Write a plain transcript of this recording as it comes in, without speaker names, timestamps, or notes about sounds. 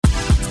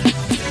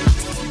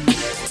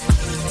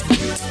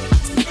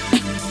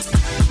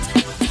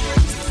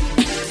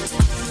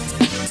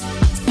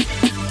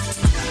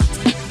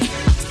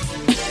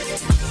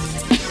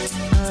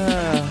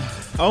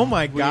Oh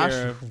my gosh,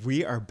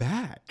 we are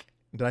back.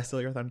 Did I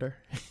steal your thunder?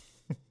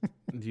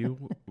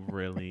 You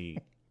really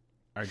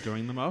are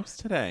doing the most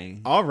today.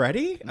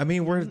 Already? I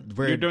mean, we're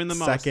You're doing the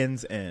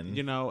seconds most. in.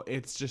 You know,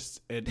 it's just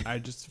I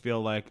just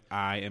feel like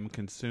I am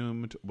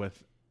consumed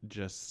with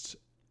just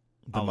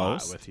The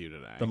most? lot with you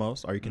today. The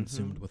most? Are you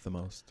consumed with the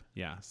most?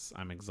 Yes,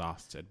 I'm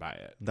exhausted by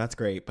it. That's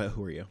great, but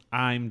who are you?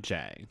 I'm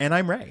Jay. And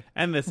I'm Ray.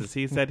 And this is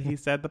He Said,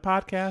 the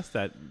podcast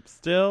that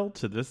still,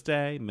 to this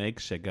day,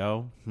 makes you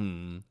go,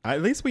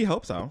 At least we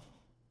hope so.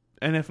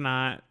 And if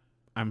not,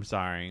 I'm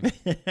sorry.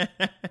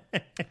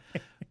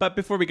 But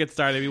before we get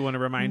started, we want to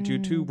remind you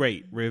to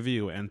rate,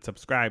 review, and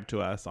subscribe to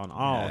us on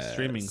all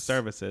streaming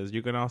services.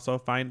 You can also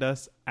find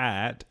us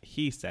at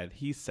He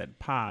Said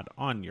Pod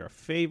on your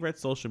favorite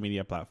social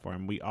media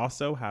platform. We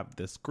also have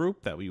this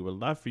group that we would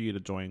love for you to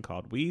join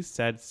called We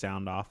Said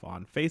Sound Off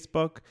on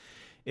Facebook.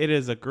 It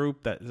is a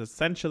group that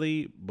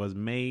essentially was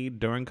made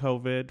during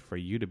COVID for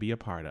you to be a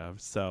part of.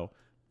 So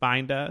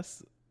find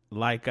us,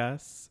 like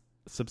us,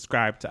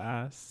 subscribe to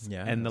us,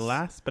 and the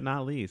last but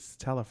not least,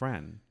 tell a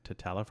friend to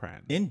tell a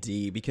friend.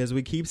 Indeed, because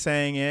we keep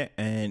saying it,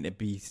 and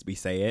we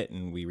say it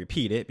and we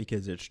repeat it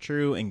because it's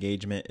true.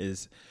 Engagement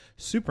is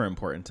super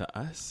important to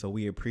us, so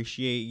we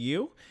appreciate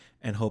you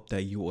and hope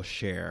that you will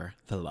share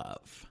the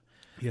love.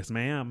 Yes,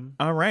 ma'am.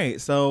 All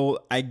right,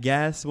 so I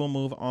guess we'll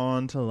move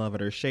on to Love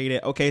It or Shade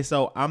It. Okay,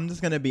 so I'm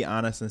just gonna be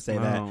honest and say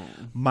that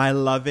my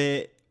Love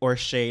It or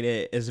Shade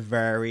It is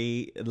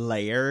very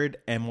layered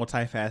and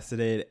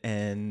multifaceted,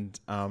 and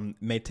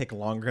may take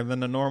longer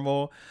than a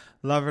normal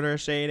Love It or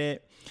Shade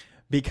It,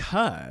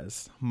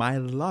 because my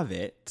Love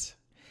It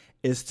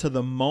is to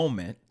the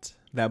moment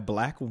that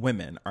Black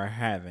women are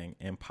having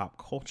in pop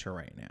culture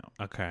right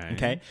now.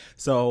 Okay.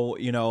 So,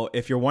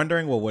 if you're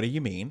wondering, well, what do you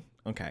mean?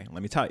 Okay,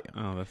 let me tell you.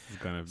 Oh, this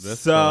like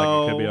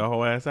it could be a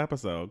whole ass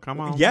episode. Come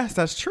on. Yes,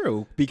 that's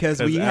true.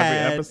 Because every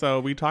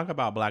episode we talk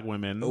about Black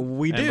women.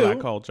 We do. Black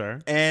culture.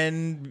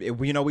 And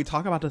we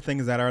talk about the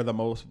things that are the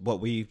most, what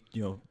we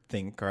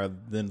think are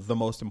the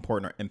most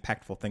important or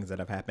impactful things that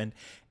have happened.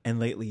 And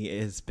lately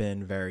it's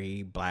been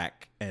very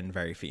Black and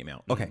very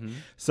female. Okay.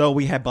 So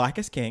we had Black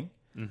is King.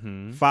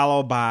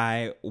 Followed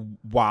by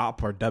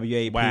WAP or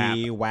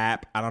WAP,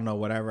 WAP. I don't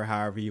know,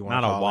 however you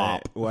want to call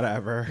it.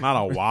 Whatever.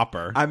 Not a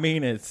whopper. I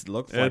mean, it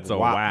looks like a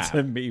WAP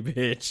to me,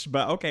 bitch.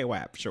 But okay,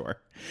 WAP, sure.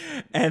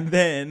 And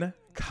then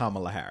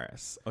Kamala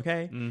Harris.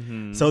 Okay.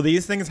 So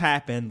these things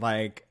happen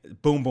like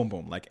boom, boom,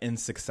 boom, like in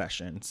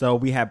succession. So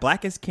we have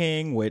Black is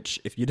King, which,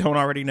 if you don't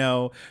already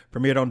know,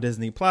 premiered on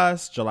Disney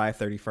Plus, July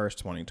 31st,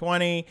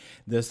 2020.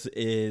 This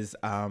is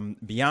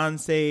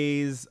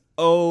Beyonce's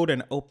ode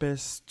and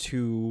opus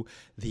to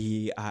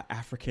the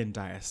African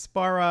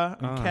diaspora.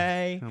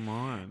 Okay. Come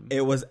on.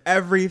 It was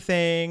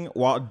everything.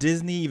 Walt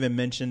Disney even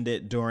mentioned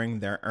it during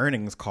their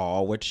earnings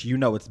call, which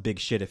it's big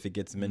shit if it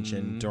gets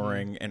mentioned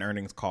during an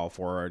earnings call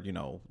for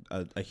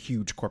a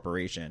huge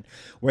corporation,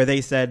 where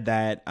they said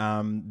that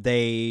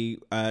they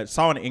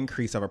saw an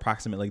increase of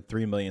approximately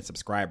 3 million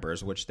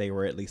subscribers, which they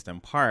were at least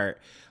in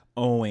part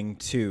owing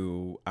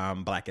to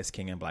Black is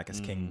King and Black is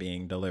King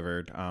being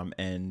delivered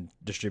and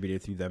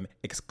distributed through them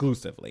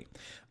exclusively.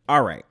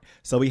 All right.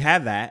 So we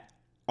have that.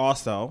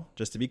 Also,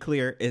 just to be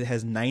clear, it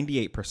has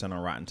 98% on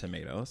Rotten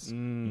Tomatoes.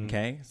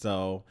 Okay.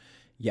 So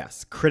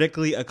yes,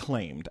 critically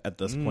acclaimed at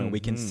this point. We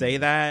can say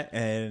that,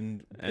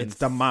 and it's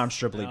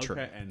demonstrably true.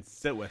 And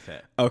sit with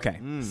it.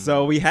 Okay.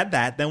 So we had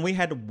that. Then we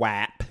had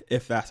WAP,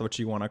 if that's what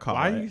you want to call it.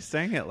 Why are you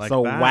saying it like that?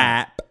 So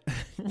WAP.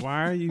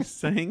 Why are you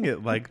saying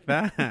it like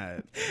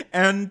that?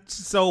 And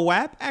so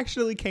WAP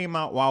actually came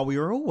out while we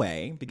were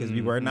away, because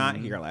we were not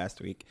here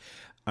last week.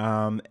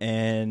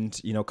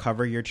 And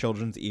cover your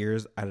children's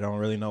ears. I don't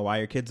really know why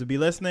your kids would be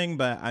listening,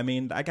 but I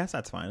mean, I guess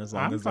that's fine as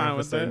long as they're of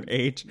a certain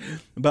age.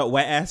 But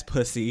wet ass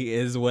pussy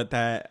is what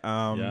that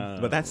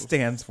what that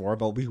stands for.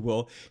 But we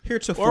will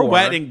heretofore, or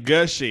wet and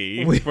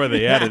gushy for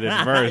the edited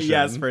version.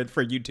 Yes,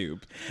 for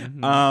YouTube.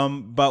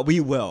 But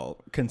we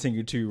will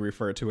continue to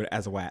refer to it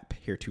as WAP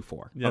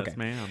heretofore. Yes, okay,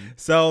 ma'am.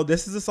 So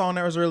this is a song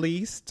that was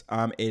released.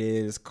 It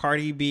is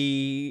Cardi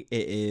B.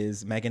 It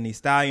is Megan Thee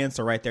Stallion.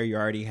 So right there, you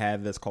already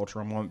have this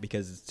cultural moment,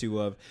 because it's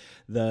two of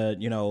the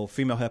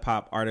female hip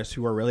hop artists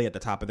who are really at the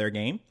top of their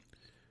game.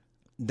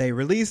 They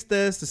released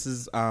this. This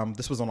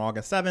was on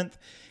August 7th.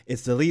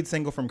 It's the lead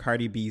single from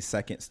Cardi B's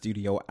second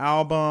studio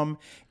album,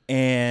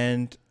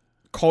 and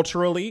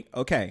culturally,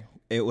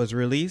 it was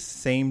released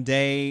same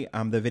day.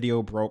 The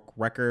video broke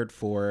record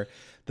for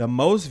the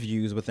most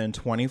views within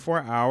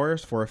 24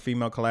 hours for a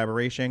female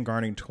collaboration,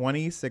 garnering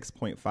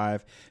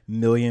 26.5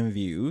 million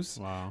views.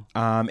 Wow.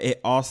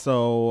 It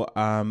also,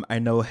 I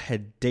know,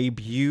 had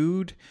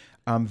debuted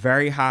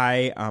very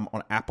high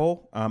on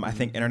Apple, I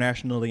think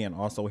internationally, and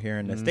also here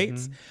in the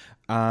States.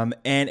 And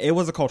it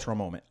was a cultural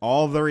moment.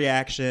 All the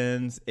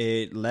reactions,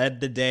 it led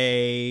the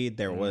day.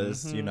 There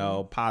was,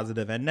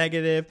 positive and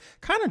negative,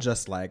 kind of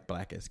just like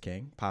Black is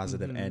King,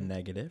 positive and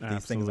negative. Absolutely.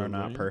 These things are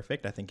not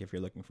perfect. I think if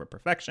you're looking for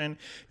perfection,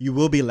 you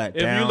will be let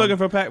down. If you're looking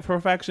for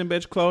perfection,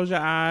 bitch, close your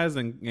eyes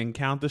and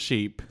count the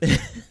sheep.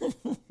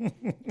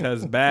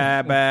 Because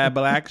bad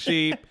black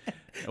sheep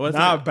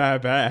Not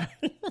bad.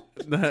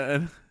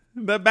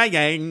 The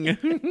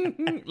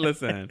bang.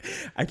 Listen,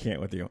 I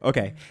can't with you.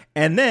 Okay.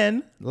 And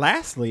then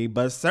lastly,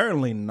 but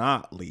certainly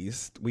not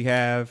least, we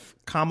have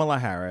Kamala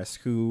Harris,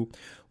 who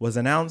was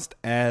announced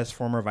as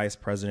former Vice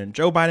President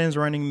Joe Biden's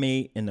running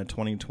mate in the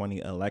 2020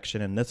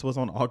 election. And this was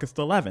on August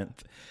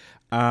 11th.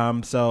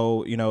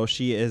 So, you know,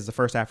 she is the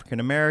first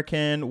African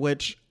American,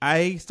 which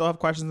I still have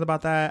questions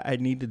about that. I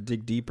need to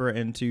dig deeper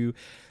into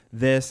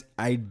this.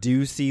 I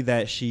do see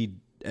that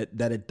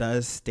that it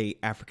does state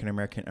African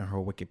American on her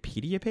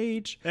Wikipedia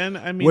page, and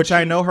I mean, which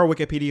I know her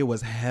Wikipedia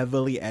was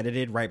heavily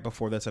edited right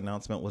before this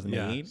announcement was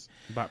made,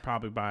 but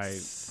probably by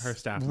her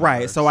staff, right?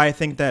 members. So I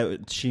think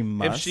that she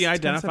must. If she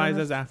identifies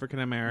as African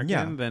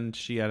American, then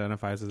she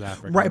identifies as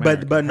African right.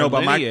 American.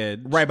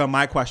 But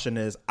my question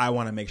is, I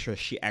want to make sure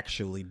she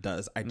actually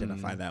does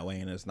identify that way,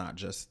 and it's not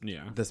just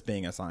this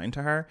being assigned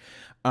to her.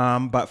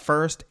 But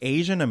first,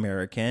 Asian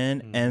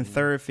American, and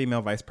third,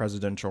 female vice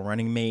presidential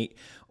running mate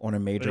on a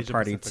major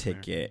party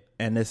ticket.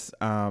 And this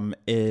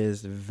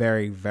is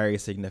very, very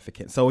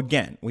significant. So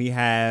again, we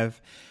have,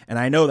 and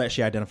I know that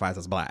she identifies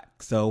as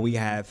Black. So we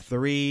have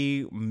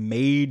three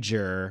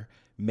major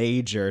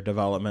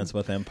developments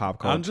within pop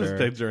culture. I'm just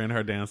picturing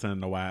her dancing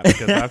in the WAP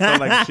because I feel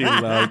like she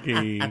low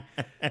key.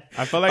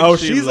 I feel like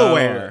she's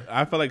aware.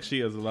 I feel like she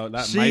is low.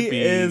 She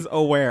is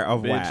aware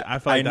of WAP. I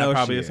feel like that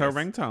probably is her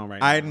ringtone right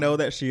now. I know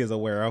that she is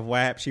aware of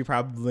WAP. She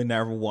probably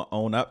never will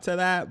own up to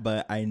that,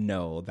 but I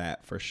know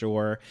that for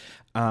sure.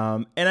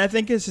 And I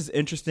think it's just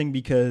interesting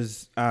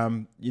because,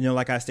 you know,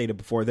 like I stated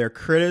before, there are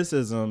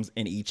criticisms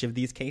in each of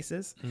these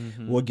cases.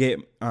 We'll get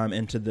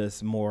into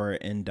this more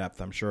in depth,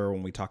 I'm sure,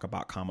 when we talk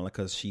about Kamala,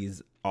 because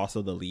she's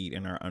also the lead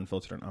in our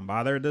Unfiltered and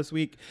Unbothered this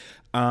week.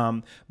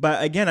 But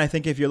again, I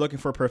think if you're looking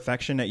for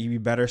perfection, that you'd be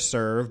better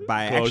served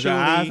by close your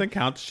eyes and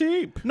count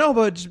sheep. No,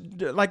 but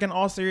like in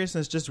all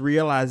seriousness, just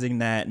realizing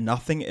that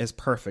nothing is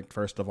perfect,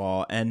 first of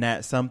all, and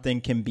that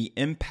something can be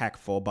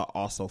impactful but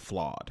also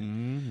flawed.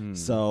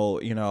 So,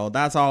 you know,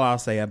 that's all I'll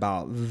say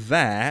about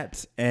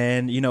that.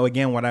 And, you know,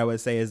 again, what I would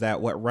say is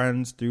that what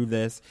runs through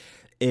this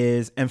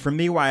is, and for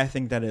me, why I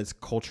think that is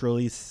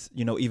culturally,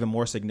 you know, even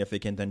more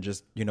significant than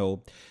just, you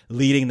know,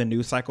 leading the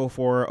news cycle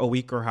for a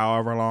week or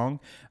however long.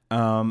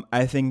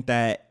 I think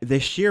that the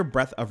sheer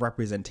breadth of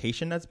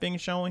representation that's being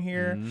shown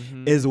here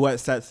is what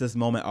sets this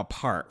moment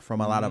apart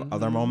from a lot of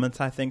other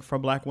moments, I think, for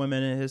Black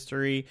women in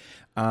history.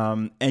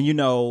 And, you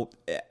know,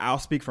 I'll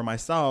speak for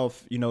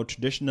myself, you know,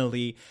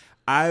 traditionally,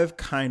 I've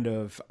kind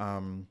of,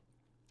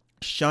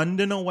 shunned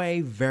in a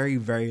way very,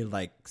 very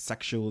like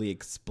sexually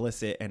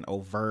explicit and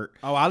overt.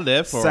 Oh, I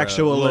live for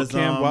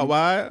sexualism.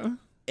 What?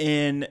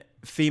 In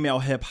female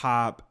hip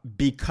hop,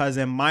 because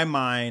in my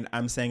mind,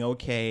 I'm saying,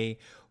 okay,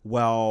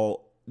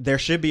 well, there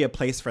should be a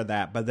place for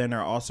that, but then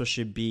there also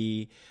should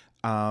be,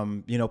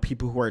 you know,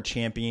 people who are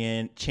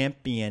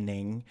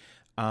championing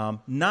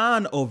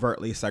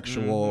non-overtly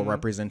sexual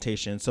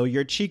representation. So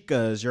your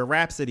Chicas, your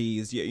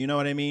Rhapsodies, you know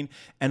what I mean?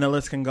 And the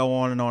list can go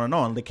on and on and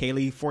on.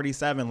 Lekeli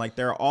 47, like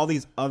there are all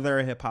these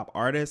other hip hop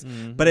artists,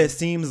 but it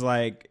seems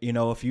like, you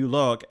know, if you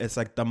look, it's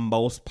like the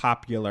most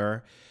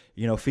popular,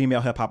 you know,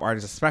 female hip hop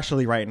artists,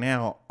 especially right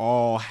now,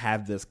 all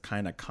have this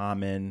kind of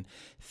common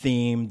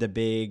theme, the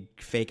big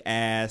fake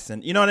ass,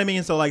 and you know what I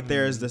mean? So like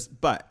there's this,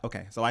 but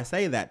okay, so I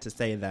say that to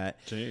say that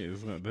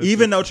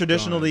even though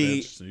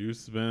traditionally you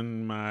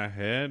spin my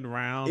head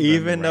round,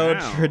 even though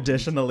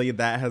traditionally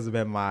that has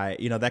been my,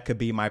 you know, that could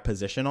be my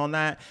position on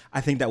that,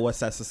 I think that what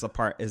sets us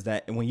apart is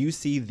that when you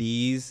see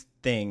these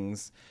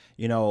things,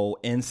 you know,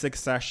 in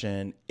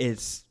succession,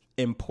 it's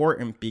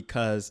important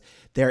because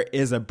there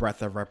is a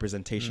breadth of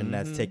representation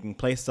that's taking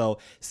place. So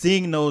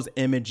seeing those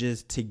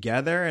images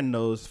together and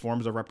those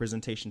forms of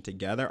representation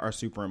together are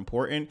super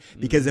important,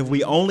 because if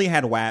we only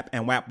had WAP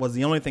and WAP was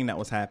the only thing that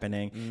was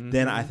happening,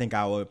 then I think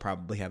I would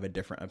probably have a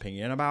different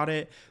opinion about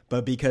it.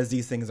 But because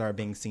these things are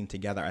being seen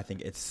together, I think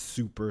it's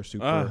super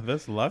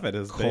this Love It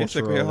is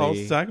basically a whole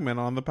segment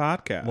on the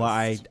podcast. Well,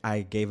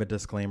 I gave a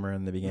disclaimer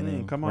in the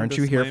beginning. Come on, weren't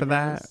you here for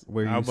that?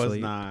 I was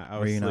not. I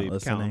was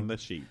asleep counting the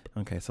sheep.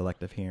 Okay,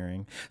 selective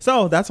hearing.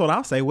 So that's what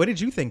I'll say. What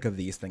did you think of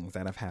these things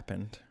that have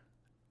happened?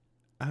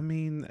 I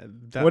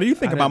mean, what do you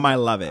think about my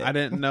Love It? I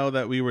didn't know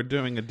that we were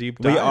doing a deep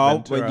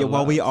dive.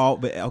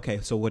 Okay.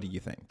 So what do you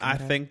think? I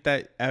think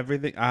that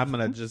everything. I'm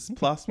gonna just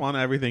plus one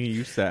everything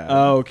you said.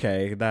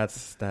 Okay,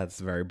 that's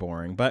very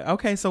boring. But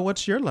okay, so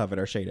what's your Love It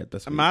or Shade It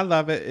this week? My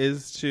Love It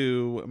is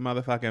to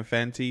motherfucking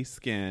Fenty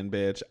Skin,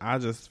 bitch. I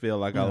just feel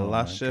like a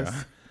luscious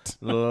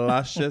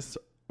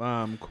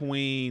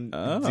queen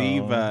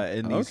diva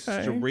in these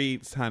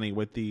streets, honey,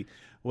 with the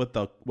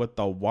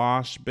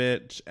wash,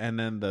 bitch, and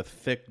then the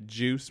thick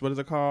juice. What is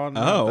it called?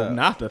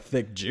 Not the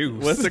thick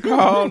juice. What's it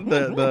called?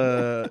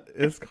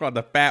 It's called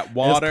the fat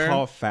water. It's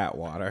called fat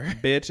water,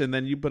 bitch. And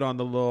then you put on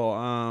the little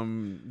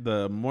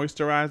the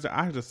moisturizer.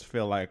 I just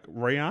feel like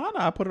Rihanna.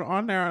 I put it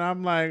on there, and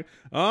I'm like,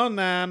 oh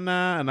nah, and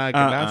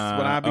that's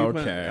what I be.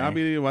 Okay. I'll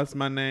be. What's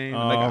my name?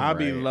 I'll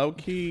be low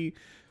key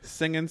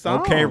singing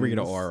songs. Okay,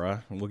 Rita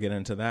Ora. We'll get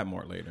into that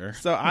more later.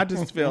 So I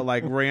just feel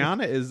like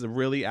Rihanna is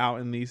really out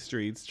in these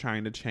streets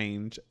trying to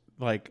change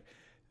like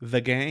the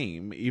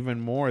game even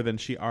more than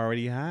she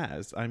already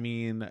has. I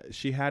mean,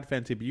 she had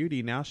Fenty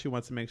Beauty. Now she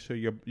wants to make sure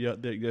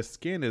your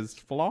skin is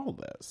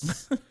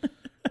flawless.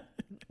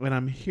 And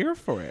I'm here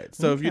for it.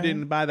 So if you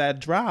didn't buy that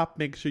drop,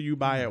 make sure you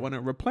buy it when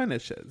it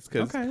replenishes.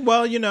 Okay.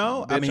 Well,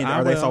 I mean,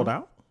 are they sold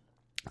out?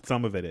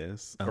 Some of it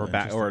is, or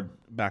back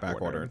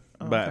ordered.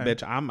 Oh, but okay.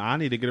 bitch, I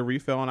need to get a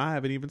refill, and I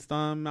haven't even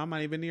I'm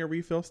not even near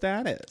refill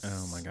status.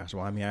 Oh my gosh.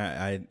 Well, I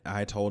mean,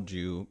 I told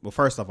you. Well,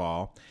 first of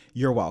all,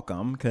 you're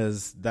welcome,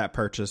 because that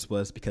purchase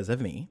was because of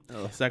me.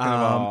 Second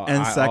of all,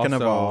 and I second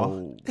of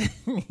also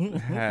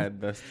had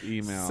this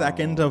email.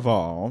 Second of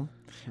all,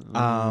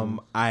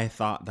 I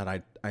thought that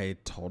I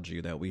told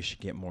you that we should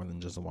get more than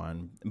just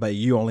one, but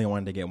you only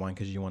wanted to get one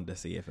because you wanted to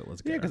see if it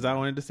was good. Yeah, because I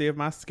wanted to see if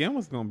my skin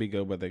was going to be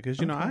good with it. Because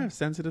you know I have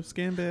sensitive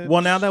skin, bitch.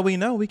 Well, now that we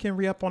know, we can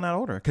re-up on that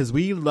order, because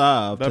we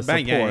love to support.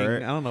 I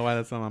don't know why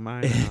that's on my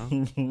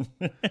mind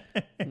now.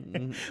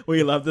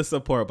 We love to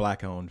support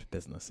Black-owned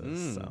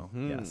businesses. So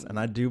yes, and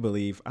I do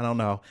believe. I don't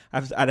know.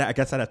 I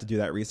guess I'd have to do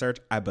that research.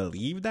 I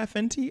believe that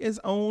Fenty is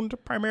owned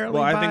primarily.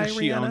 Well, by I think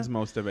she Rihanna. owns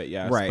most of it.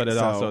 Yes, Right, but it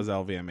so- also is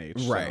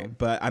LVMH. Right, So.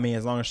 but I mean,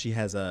 as long as she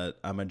has a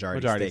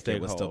majority stake,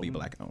 it would still be stakehold.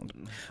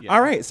 Black-owned. Yeah.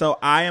 All right, so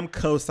I am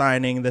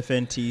co-signing the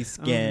Fenty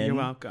skin. You're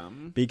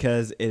welcome.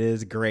 Because it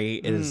is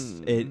great. It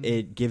is.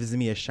 It gives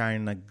me a shine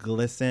and a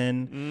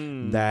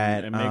glisten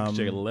that It makes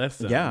you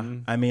listen. Yeah,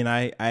 I mean,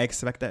 I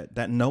expect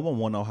that no one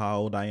will know how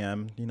old I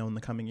am. In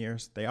the coming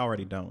years, they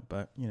already don't.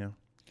 But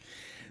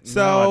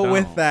So No, I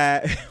with don't.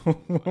 that,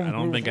 I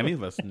don't think any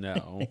of us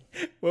know.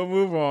 we'll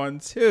move on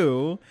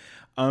to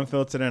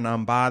Unfiltered and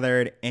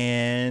Unbothered,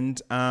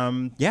 and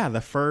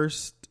the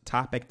first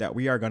topic that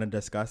we are going to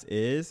discuss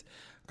is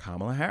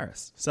Kamala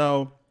Harris.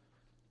 So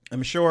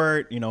I'm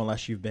sure,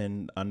 unless you've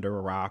been under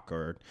a rock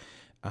or,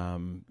 I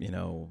don't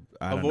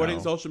Avoiding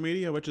know. social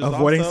media, which is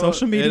Avoiding also,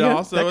 social media. It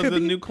also That is could a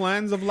be- new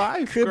cleanse of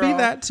life. Could girl. be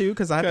that too,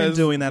 because I've been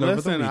doing that over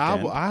the weekend.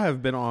 I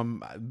have been on,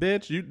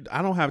 bitch.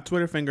 I don't have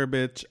Twitter finger,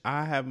 bitch.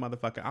 I have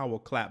motherfucker. I will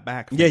clap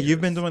back. Yeah, you've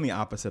fingers. been doing the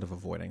opposite of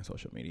avoiding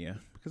social media.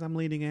 because I'm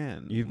leaning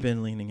in. You've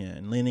been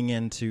leaning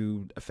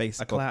into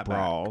Facebook clap back.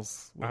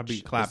 brawls. I'll be which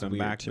is clapping weird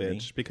back, to me.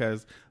 bitch.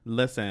 Because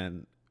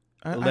listen,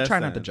 I try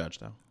not to judge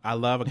though. I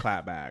love a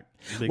clap back.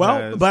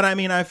 Well, but I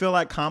mean, I feel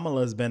like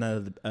Kamala's been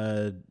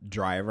a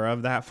driver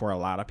of that for a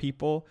lot of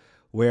people,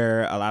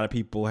 where a lot of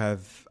people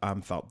have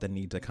felt the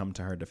need to come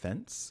to her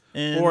defense,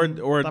 or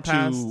the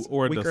past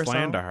week to or so.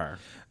 slander her.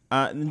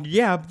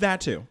 Yeah,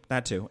 that too,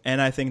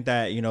 and I think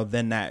that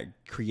then that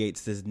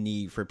creates this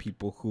need for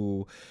people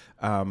who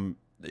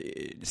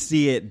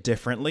see it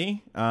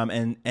differently,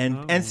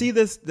 and see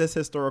this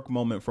historic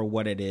moment for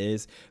what it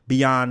is,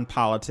 beyond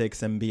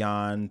politics and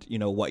beyond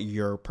what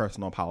your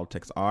personal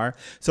politics are.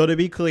 So to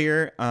be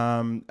clear,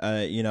 and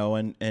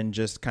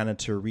just kind of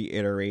to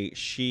reiterate,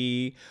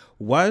 she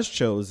was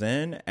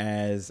chosen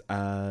as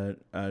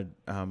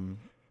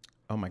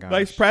oh my gosh,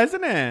 Vice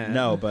President.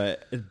 No,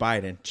 but it's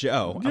Biden.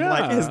 Joe. I'm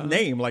like, his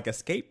name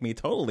escaped me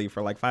totally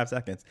for 5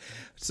 seconds.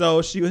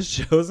 So she was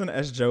chosen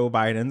as Joe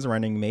Biden's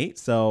running mate.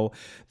 So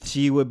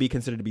she would be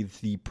considered to be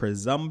the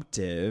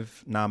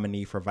presumptive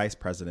nominee for vice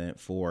president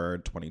for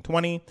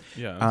 2020.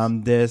 Yes.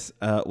 This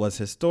was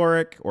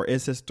historic, or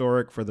is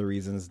historic, for the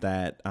reasons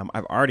that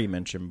I've already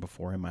mentioned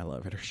before in my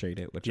Love It or Shade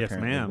It, which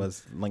apparently ma'am.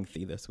 was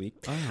lengthy this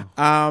week.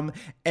 Oh.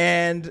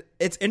 And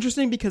it's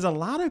interesting because a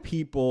lot of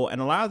people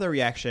and a lot of the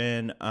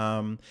reaction,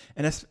 and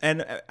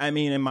I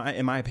mean, in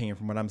my opinion,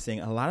 from what I'm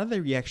seeing, a lot of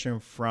the reaction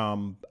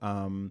from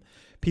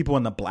people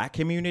in the Black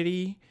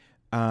community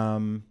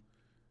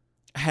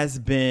has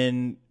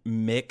been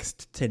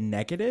mixed to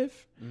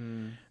negative.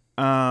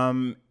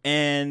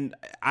 And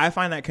I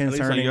find that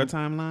concerning. At least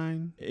on your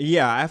timeline.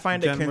 Yeah, I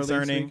find it Generally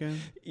concerning.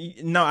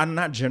 speaking? No, I'm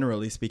not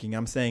generally speaking.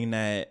 I'm saying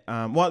that,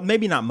 well,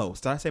 maybe not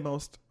most. Did I say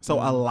most? So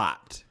a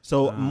lot.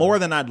 So more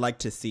than I'd like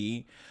to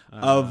see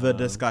of the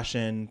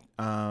discussion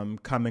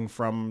coming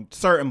from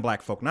certain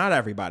Black folk. Not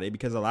everybody,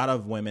 because a lot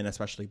of women,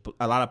 especially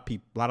a lot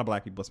of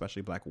Black people,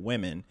 especially Black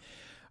women,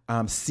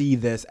 see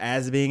this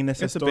as being this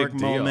historic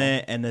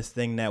moment and this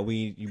thing that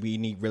we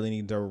really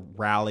need to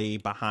rally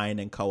behind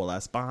and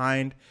coalesce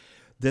behind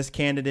this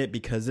candidate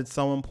because it's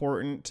so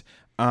important.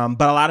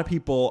 But a lot of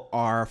people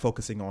are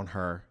focusing on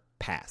her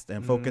past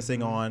and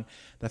focusing on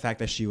the fact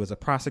that she was a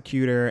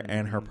prosecutor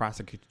and her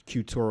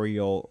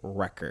prosecutorial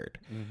record.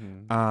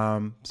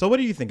 So what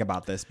do you think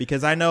about this?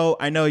 Because I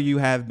know you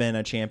have been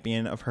a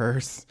champion of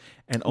hers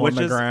and on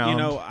the ground.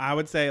 I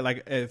would say,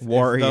 if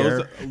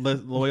Warrior.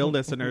 those loyal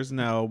listeners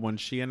know, when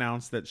she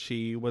announced that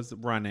she was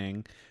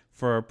running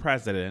for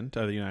president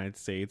of the United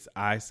States,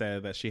 I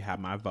said that she had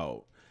my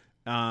vote.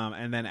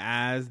 And then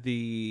as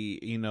the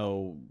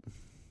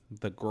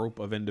group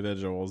of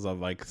individuals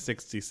of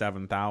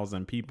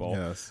 67,000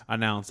 people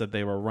announced that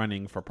they were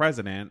running for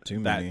president,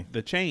 I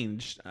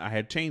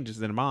had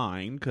changes in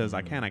mind because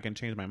I can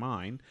change my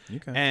mind.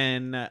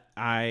 And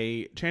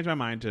I changed my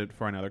mind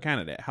for another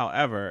candidate.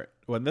 However,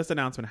 when this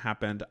announcement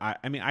happened, I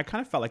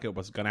kind of felt like it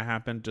was going to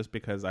happen just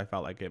because I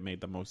felt like it made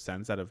the most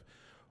sense out of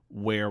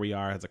where we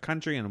are as a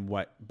country and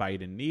what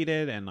Biden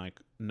needed, and like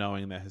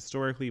knowing that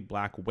historically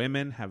Black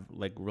women have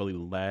like really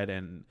led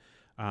and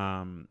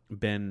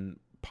been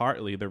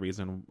partly the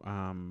reason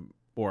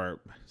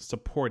or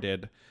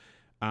supported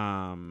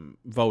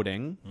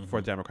voting for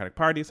the Democratic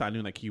Party. So I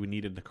knew like you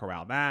needed to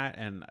corral that,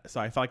 and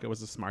so I felt like it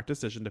was a smart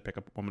decision to pick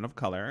up a woman of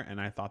color, and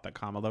I thought that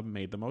Kamala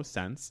made the most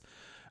sense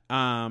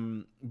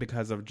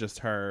because of just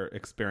her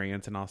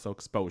experience and also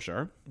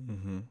exposure.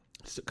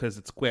 Because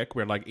it's quick.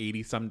 We're like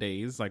 80 some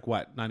days, like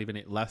what? Not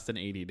even less than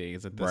 80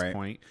 days at this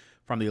point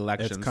from the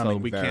election. So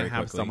we can't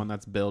have someone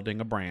that's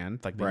building a brand.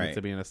 Like they need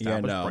to be an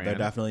established brand. There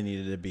definitely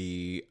needed to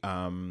be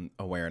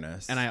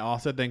awareness. And I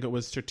also think it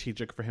was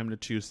strategic for him to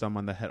choose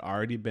someone that had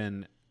already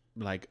been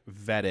like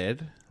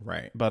vetted,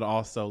 right? But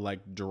also like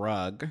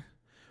drug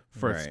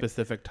for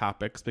specific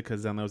topics,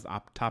 because then those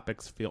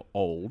topics feel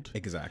old.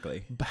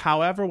 Exactly.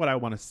 However, what I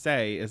want to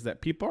say is that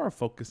people are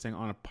focusing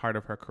on a part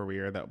of her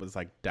career that was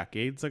like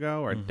decades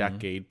ago or a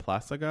decade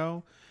plus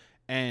ago.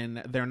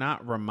 And they're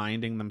not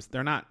reminding them,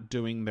 they're not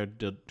doing their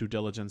due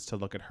diligence to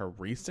look at her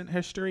recent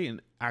history.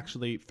 And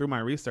actually, through my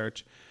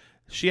research,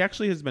 she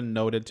actually has been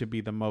noted to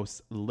be the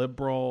most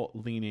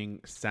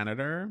liberal-leaning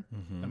senator.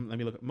 Let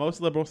me look.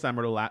 Most liberal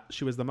senator.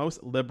 She was the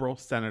most liberal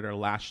senator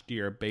last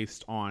year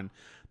based on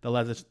the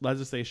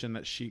legislation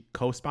that she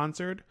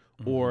co-sponsored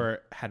or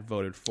had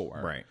voted for.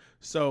 Right.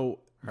 So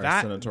her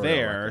that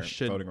there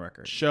voting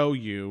record. show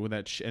you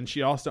that and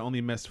she also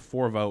only missed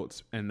 4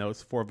 votes, and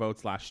those 4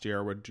 votes last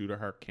year were due to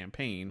her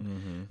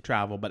campaign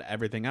travel, but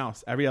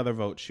every other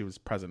vote she was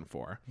present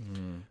for.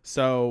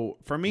 So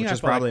for me, which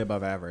is probably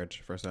above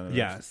average for senators.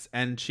 Yes,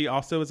 and she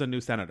also is a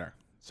new senator.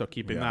 So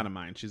keeping that in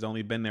mind, she's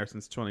only been there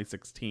since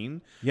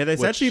 2016. Yeah, they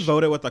said she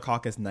voted with the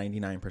caucus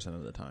 99%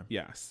 of the time.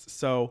 Yes.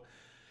 So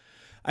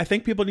I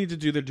think people need to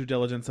do their due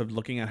diligence of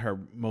looking at her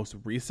most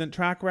recent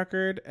track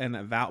record,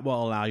 and that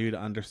will allow you to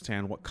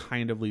understand what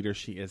kind of leader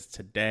she is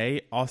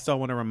today. Also, I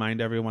want to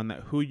remind everyone that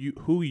who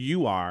you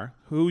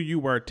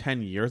were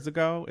 10 years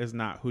ago is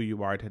not who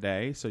you are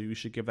today. So you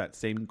should give that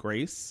same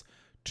grace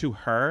to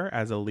her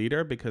as a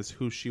leader, because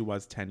who she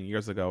was 10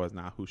 years ago is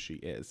not who she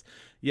is.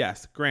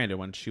 Yes, granted,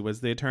 when she was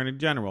the attorney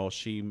general,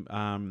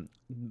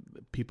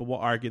 people will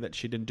argue that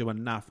she didn't do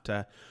enough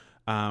to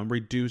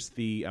reduce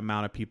the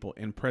amount of people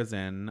in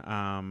prison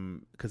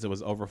because it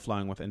was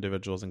overflowing with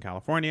individuals in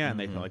California, and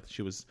they felt like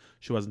she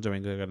wasn't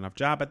doing a good enough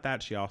job at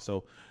that. She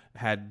also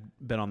had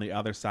been on the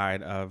other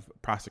side of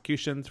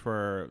prosecutions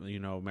for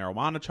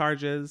marijuana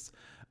charges,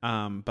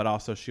 but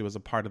also she was a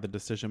part of the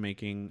decision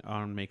making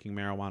on making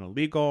marijuana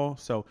legal.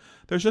 So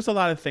there's just a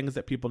lot of things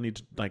that people need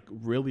to like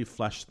really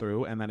flesh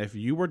through, and that if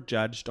you were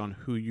judged on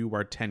who you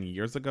were 10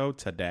 years ago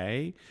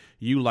today,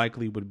 you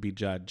likely would be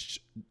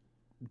judged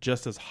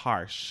just as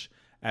harsh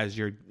as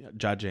you're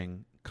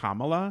judging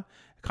Kamala.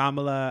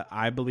 Kamala,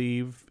 I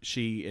believe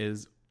she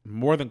is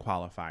more than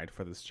qualified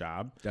for this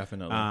job.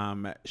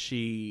 Definitely.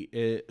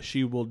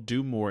 She will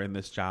do more in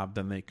this job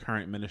than the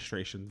current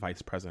administration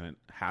vice president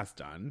has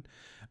done.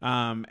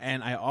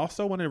 And I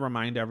also want to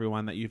remind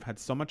everyone that you've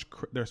had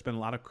there's been a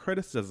lot of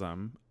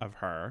criticism of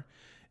her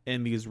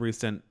in these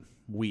recent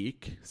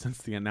week since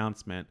the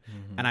announcement,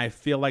 and I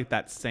feel like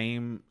that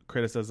same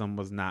criticism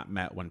was not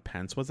met when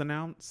Pence was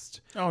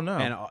announced. Oh no.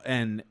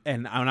 And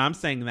I'm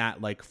saying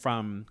that like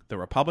from the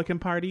Republican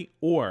Party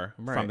or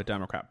from the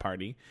Democrat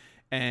Party.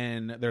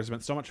 And there's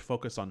been so much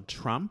focus on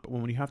Trump,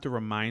 when you have to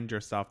remind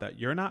yourself that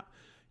you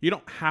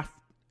don't have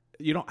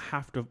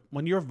to,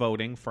 when you're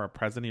voting for a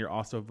president, you're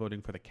also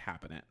voting for the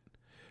cabinet.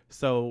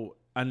 So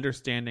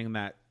understanding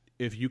that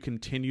if you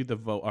continue the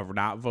vote of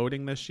not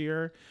voting this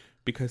year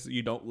because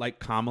you don't like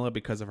Kamala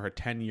because of her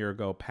 10-year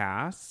ago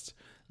past,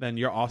 then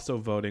you're also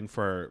voting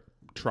for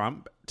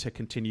Trump to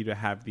continue to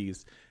have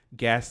these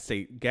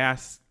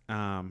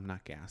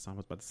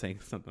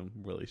something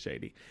really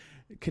shady.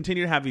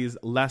 Continue to have these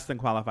less than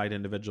qualified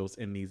individuals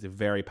in these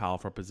very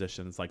powerful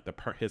positions, like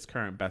his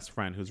current best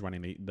friend who's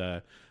running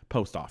the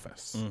post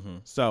office.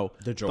 So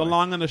the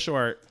long and the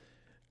short,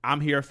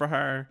 I'm here for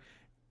her.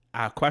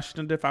 I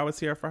questioned if I was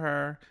here for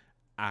her.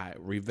 I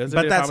revisited.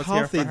 But that's if I was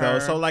healthy here for her.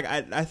 though. So like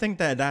I think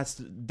that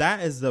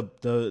is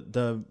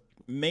the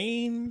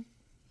main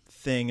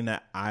thing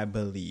that I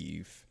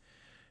believe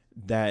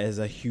that is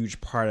a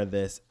huge part of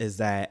this, is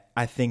that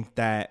I think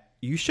that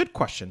you should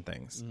question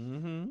things.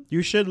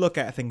 You should look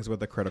at things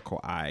with a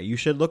critical eye. You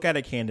should look at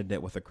a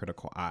candidate with a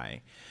critical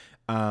eye.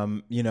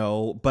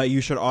 But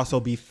you should also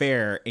be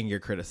fair in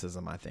your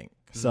criticism, I think.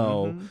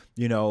 So,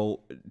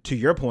 to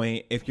your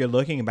point, if you're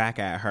looking back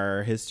at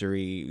her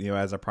history,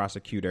 as a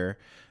prosecutor,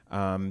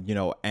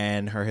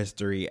 and her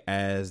history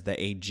as the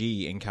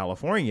AG in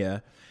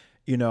California,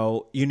 you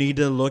need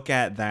to look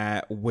at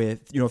that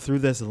with, through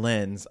this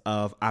lens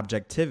of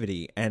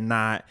objectivity, and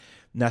not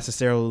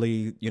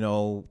necessarily,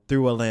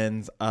 through a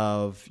lens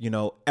of,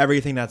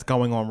 everything that's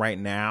going on right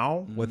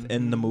now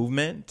within the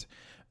movement,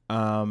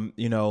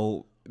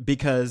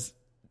 because,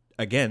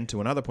 again,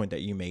 to another point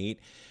that you made,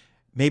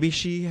 maybe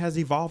she has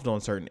evolved on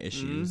certain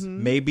issues.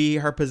 Maybe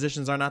her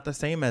positions are not the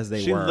same as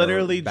they were.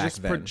 Literally back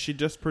then. She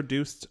just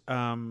produced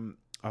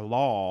a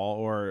law,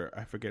 or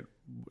I forget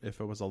if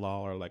it was a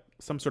law or like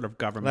some sort of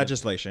government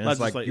legislation. It's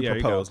like you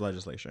propose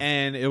legislation,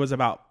 and it was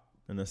about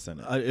in the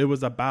Senate. It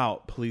was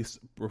about police,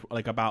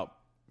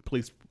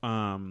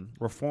 reform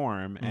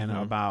and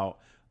about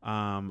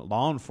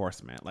law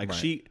enforcement. Like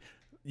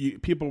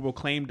people will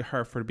claim to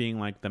her for being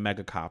like the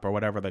mega cop or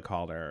whatever they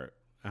called her.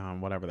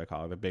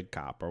 The big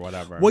cop or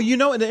whatever. Well, you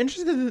know,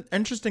 the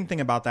interesting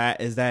thing about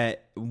that is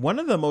that one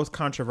of the most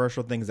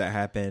controversial things that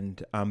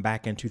happened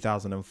back in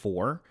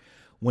 2004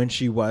 when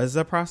she was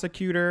a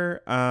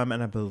prosecutor,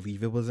 and I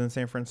believe it was in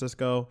San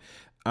Francisco,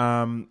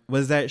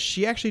 was that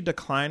she actually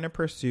declined to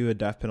pursue a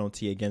death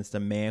penalty against a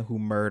man who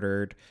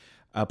murdered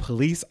a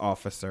police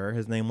officer.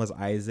 His name was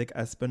Isaac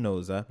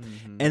Espinoza.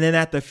 And then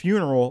at the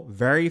funeral,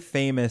 very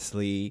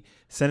famously,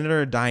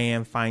 Senator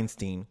Dianne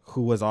Feinstein,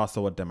 who was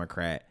also a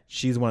Democrat,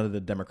 she's one of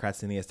the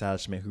Democrats in the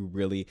establishment who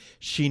really,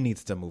 she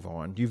needs to move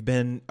on. You've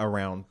been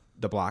around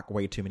the block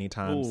way too many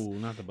times. Ooh,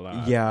 not the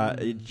block. Yeah,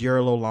 you're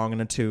a little long in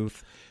the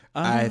tooth.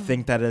 I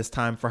think that it's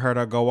time for her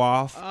to go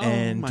off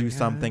and do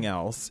something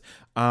else.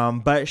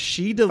 But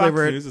she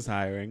delivered. Fox News is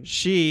hiring.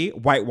 She,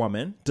 white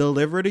woman,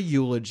 delivered a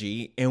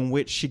eulogy in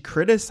which she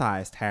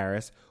criticized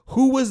Harris,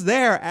 who was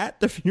there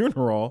at the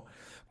funeral,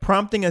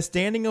 prompting a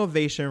standing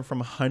ovation from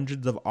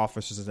hundreds of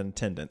officers in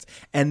attendance.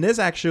 And this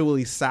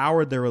actually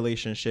soured the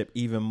relationship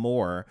even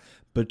more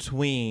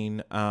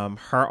between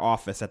her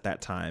office at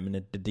that time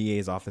and the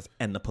DA's office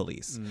and the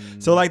police.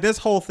 So like this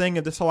whole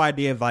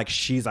idea of like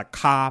she's a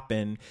cop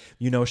and,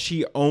 you know,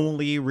 she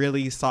only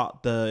really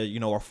sought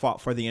or fought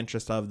for the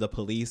interest of the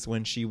police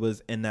when she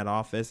was in that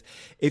office.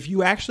 If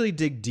you actually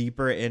dig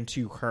deeper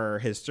into her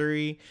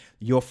history,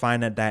 you'll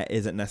find that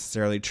isn't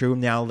necessarily true.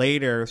 Now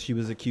later she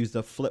was accused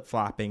of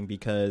flip-flopping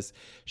because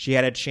she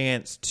had a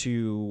chance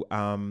to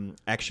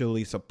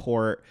actually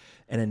support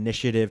an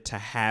initiative to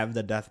have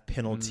the death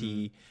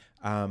penalty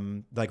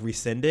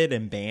rescinded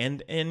and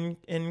banned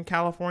in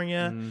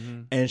California,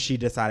 and she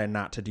decided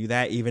not to do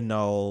that, even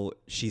though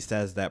she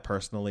says that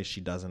personally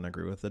she doesn't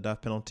agree with the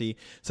death penalty.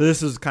 So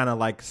this is kind of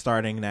like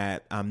starting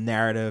that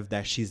narrative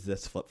that she's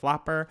this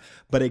flip-flopper.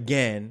 But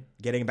again,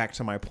 getting back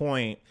to my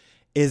point,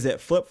 is it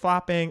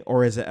flip-flopping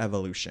or is it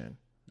evolution?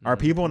 Are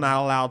people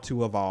not allowed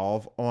to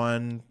evolve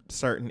on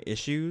certain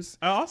issues?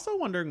 I'm also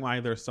wondering why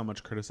there's so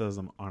much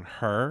criticism on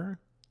her.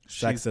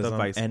 She's the Sexism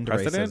vice and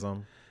president.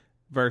 racism.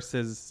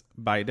 Versus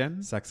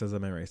Biden.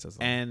 Sexism and racism.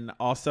 And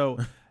also,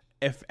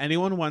 if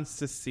anyone wants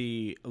to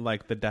see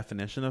like the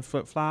definition of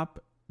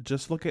flip-flop,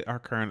 just look at our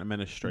current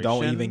administration.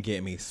 Don't even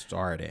get me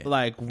started.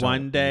 Like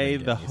one day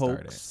the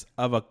hoax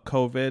of a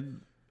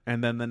COVID,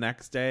 and then the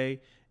next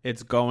day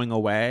it's going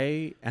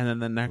away, and then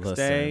the next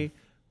day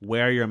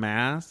wear your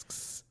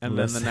masks, and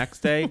then the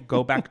next day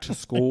go back to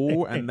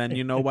school, and then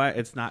you know what?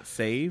 It's not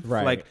safe.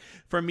 Right. Like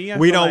for me,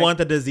 we don't want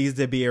the disease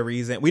to be a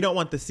reason. We don't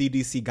want the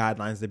CDC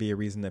guidelines to be a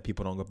reason that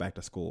people don't go back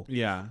to school.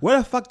 Yeah. What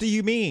the fuck do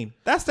you mean?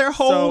 That's their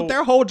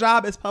whole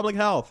job is public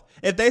health.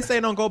 If they say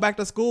don't go back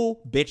to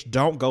school, bitch,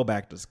 don't go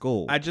back to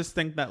school. I just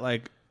think that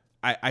like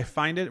I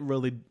find it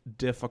really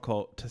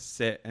difficult to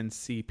sit and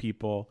see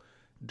people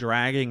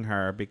dragging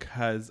her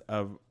because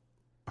of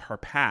her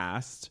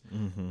past,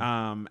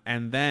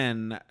 and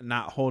then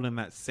not holding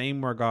that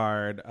same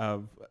regard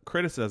of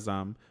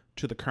criticism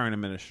to the current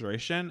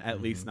administration, at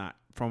least not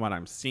from what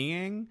I'm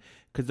seeing.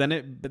 Because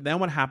then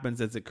what happens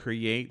is it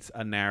creates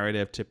a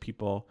narrative to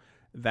people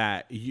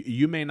that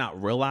you may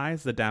not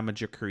realize the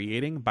damage you're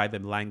creating by the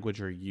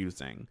language you're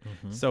using.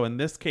 So in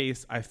this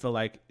case, I feel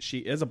like she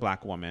is a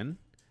black woman,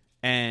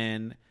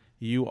 and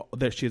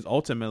she's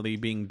ultimately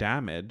being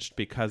damaged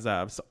because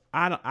of. So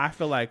I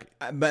feel like,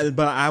 but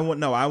I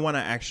want to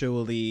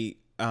actually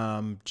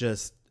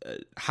just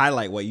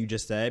highlight what you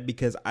just said,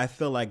 because I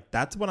feel like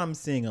that's what I'm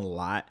seeing a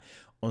lot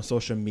on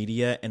social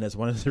media, and it's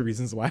one of the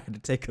reasons why I had to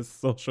take a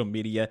social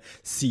media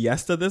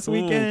siesta this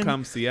weekend.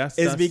 Come siesta,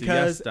 is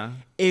because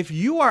if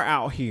you are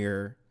out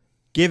here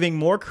giving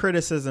more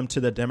criticism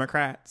to the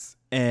Democrats,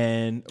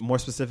 and more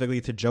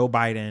specifically to Joe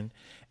Biden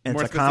and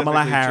to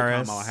Kamala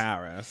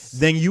Harris,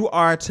 then you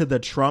are to the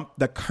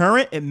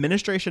current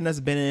administration that's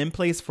been in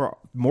place for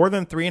more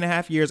than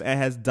 3.5 years and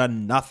has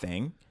done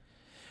nothing.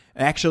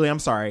 Actually, I'm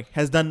sorry,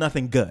 has done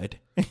nothing good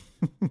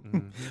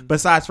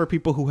besides for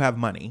people who have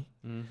money.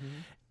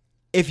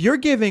 If you're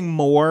giving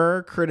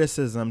more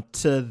criticism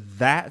to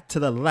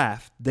the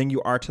left than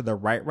you are to the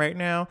right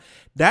now,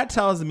 that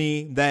tells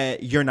me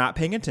that you're not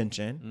paying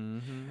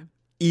attention.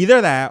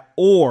 Either that,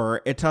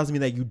 or it tells me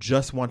that you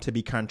just want to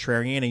be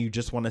contrarian and you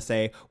just want to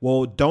say,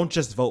 well, don't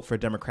just vote for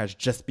Democrats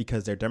just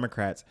because they're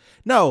Democrats.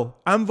 No,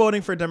 I'm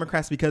voting for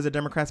Democrats because they're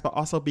Democrats, but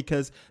also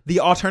because the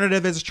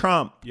alternative is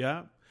Trump.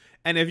 Yeah.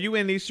 And if you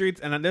in these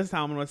streets, and this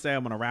time I'm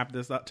going to wrap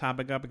this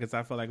topic up because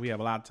I feel like we have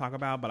a lot to talk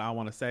about, but I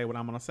want to say what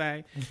I'm going to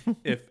say.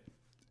 If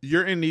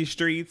you're in these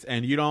streets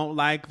and you don't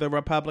like the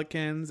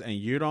Republicans and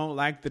you don't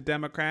like the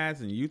Democrats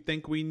and you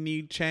think we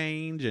need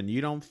change and you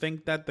don't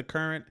think that the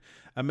current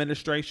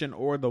administration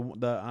or the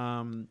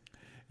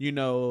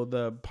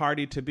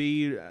party to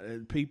be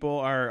people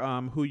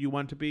are who you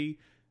want to be,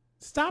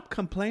 stop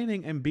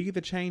complaining and be the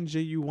change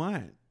that you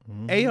want.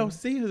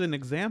 AOC is an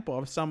example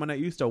of someone that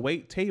used to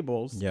wait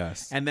tables.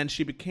 Yes. And then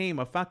she became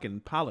a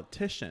fucking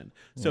politician.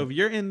 So if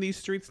you're in these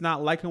streets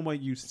not liking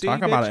what you see,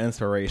 Talk about an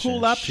inspiration.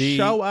 pull up,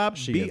 show up,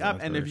 she be is up.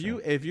 an And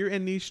if you're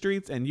in these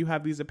streets and you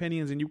have these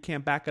opinions and you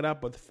can't back it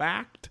up with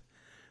fact,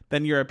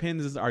 then your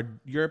opinions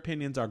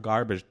are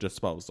garbage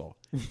disposal.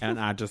 And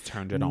I just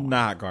turned it on.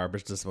 Not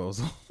garbage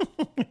disposal.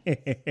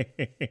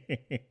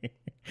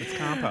 It's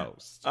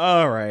compost.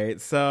 All right.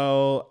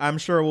 So I'm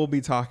sure we'll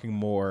be talking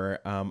more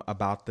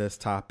about this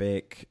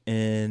topic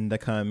in the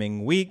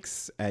coming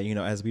weeks,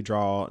 as we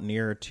draw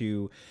nearer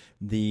to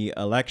the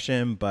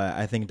election. But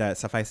I think that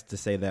suffice to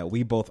say that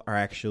we both are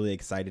actually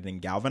excited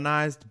and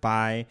galvanized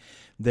by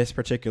this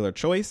particular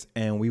choice,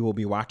 and we will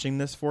be watching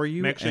this for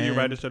you. Make sure you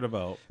register to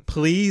vote.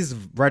 Please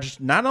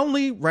not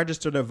only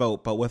register to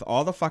vote, but with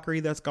all the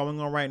fuckery that's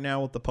going on right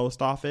now with the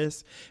post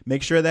office,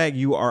 make sure that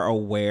you are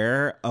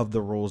aware of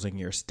the rules in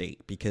your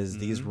state, because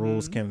these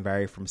rules can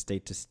vary from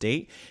state to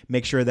state.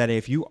 Make sure that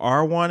if you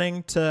are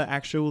wanting to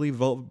actually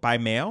vote by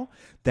mail,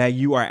 that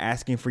you are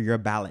asking for your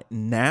ballot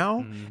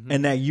now,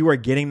 and that you are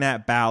getting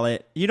that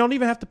ballot. You don't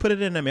even have to put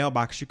it in a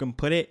mailbox. You can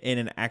put it in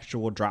an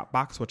actual drop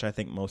box, which I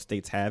think most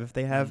states have if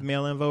they have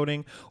mail-in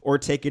voting, or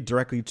take it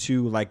directly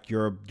to like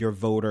your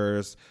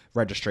voters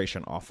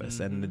registration office,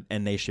 and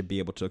they should be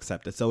able to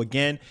accept it. So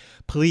again,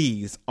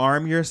 please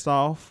arm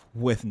yourself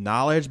with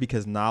knowledge,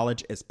 because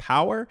knowledge is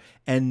power,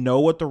 and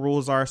know what the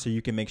rules are so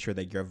you can make sure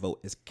that your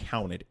vote is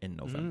counted in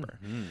November.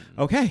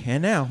 Okay,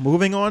 and now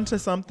moving on to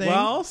something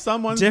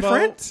someone's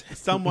different.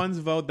 Someone's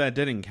vote that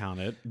didn't count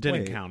it.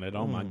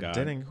 Oh my god!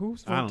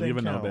 Whose vote I don't didn't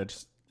even count? know,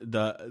 bitch.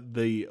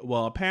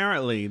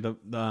 Apparently the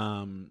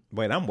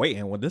Wait, I'm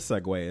waiting. What this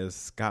segue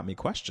is got me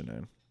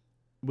questioning.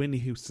 Whitney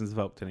Houston's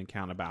vote didn't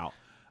count about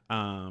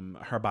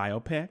her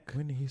biopic.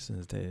 Whitney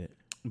Houston's dead.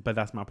 But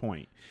that's my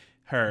point.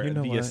 Her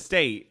what?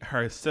 estate,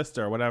 her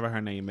sister, whatever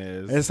her name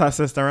is. It's her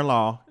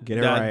sister-in-law. Get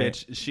it that right.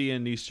 bitch, she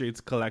in these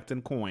streets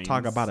collecting coins.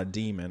 Talk about a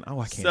demon. Oh,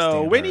 I can't So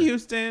stand Whitney her.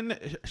 Houston,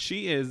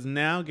 she is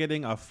now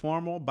getting a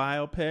formal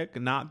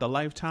biopic, not the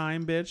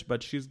Lifetime bitch,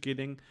 but she's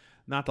getting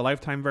not the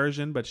Lifetime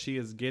version, but she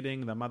is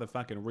getting the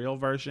motherfucking real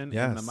version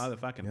in the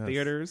motherfucking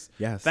theaters.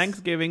 Yes.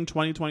 Thanksgiving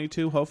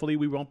 2022. Hopefully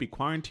we won't be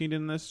quarantined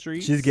in the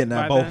streets. She's getting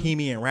that by then.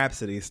 Bohemian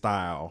Rhapsody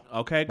style.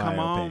 Okay, come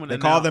biopic. on. They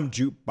call them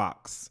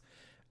jukebox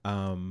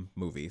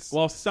movies.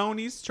 Well,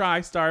 Sony's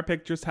TriStar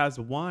Pictures has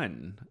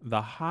won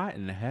the hot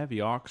and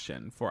heavy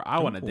auction for I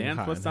Want to Dance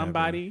hot with and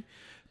Somebody. heavy.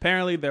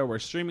 Apparently, there were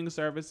streaming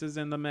services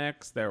in the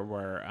mix. There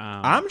were.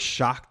 I'm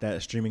shocked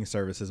that streaming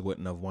services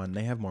wouldn't have won.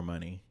 They have more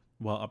money.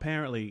 Well,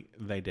 apparently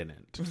they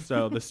didn't.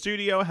 So the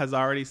studio has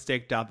already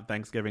staked out the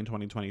Thanksgiving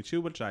 2022,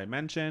 which I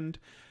mentioned.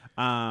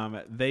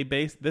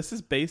 This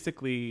is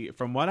basically,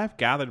 from what I've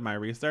gathered in my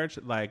research,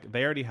 like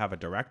they already have a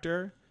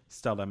director,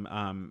 Stella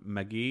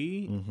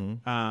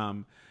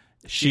McGee.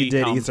 She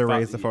did Issa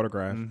Rae's The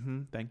Photograph.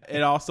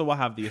 It also will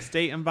have the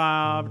estate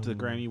involved. The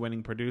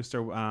Grammy-winning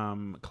producer,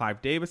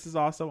 Clive Davis, is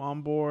also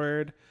on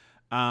board.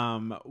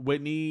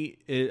 Whitney,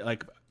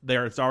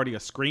 there's already a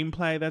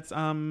screenplay that's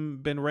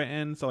been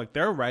written, so like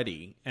they're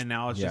ready, and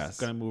now it's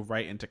just going to move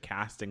right into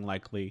casting.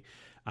 Likely,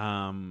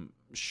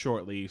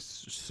 shortly,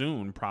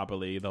 soon,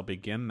 probably they'll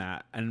begin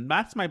that, and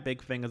that's my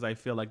big thing. Is I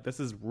feel like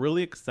this is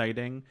really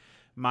exciting.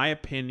 My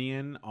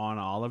opinion on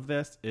all of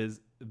this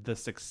is the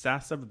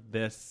success of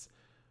this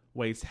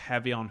weighs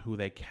heavy on who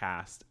they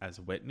cast as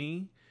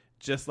Whitney,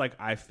 just like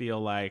I feel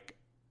like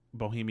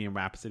Bohemian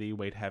Rhapsody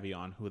weighed heavy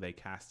on who they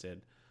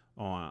casted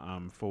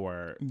on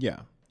for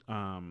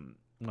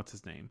what's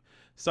his name.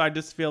 So I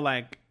just feel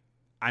like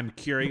I'm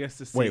curious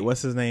to see. Wait,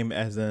 what's his name?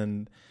 As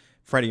in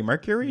Freddie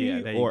Mercury?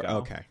 Yeah, there you go.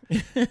 Okay.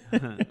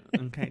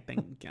 Okay,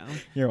 thank you.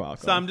 You're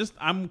welcome. So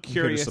I'm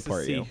curious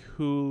to see you.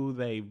 who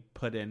they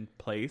put in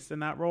place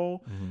in that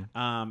role,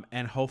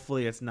 and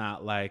hopefully it's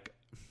not like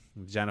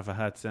Jennifer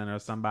Hudson or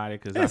somebody,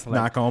 because it's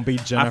not gonna be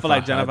Jennifer. I feel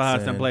like Jennifer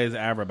Hudson plays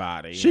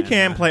everybody. She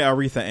can play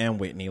Aretha and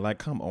Whitney. Like,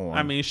 come on.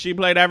 I mean, she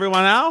played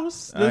everyone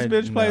else. This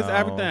bitch plays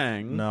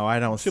everything. No, I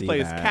don't. She see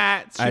plays that.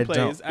 cats. She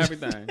plays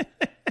everything.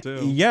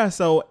 Yeah.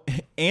 So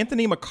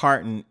Anthony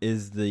McCartan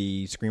is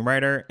the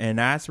screenwriter, and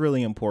that's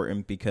really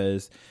important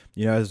because,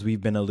 as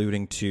we've been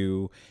alluding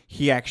to,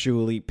 he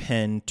actually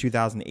penned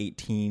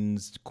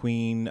 2018's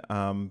Queen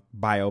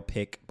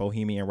biopic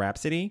Bohemian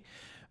Rhapsody.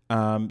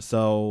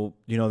 So,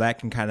 that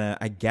can kind of,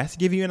 I guess,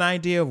 give you an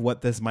idea of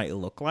what this might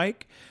look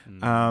like.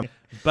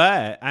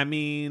 But, I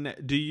mean,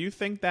 do you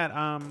think that,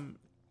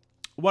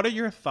 what are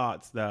your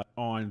thoughts, though,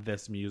 on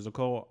this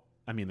musical?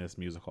 On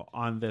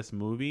this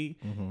movie?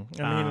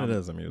 It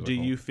is a musical. Do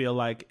you feel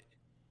like,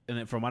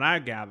 and from what I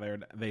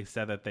gathered, they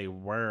said that they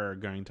were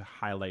going to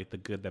highlight the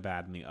good, the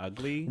bad, and the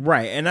ugly.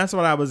 Right. And that's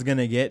what I was going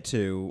to get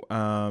to,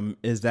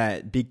 is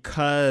that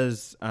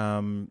because,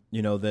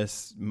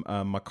 this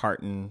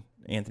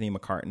Anthony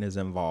McCartan is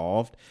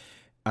involved,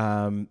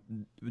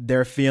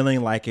 they're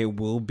feeling like it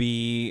will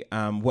be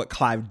what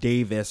Clive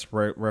Davis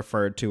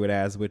referred to it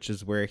as, which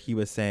is where he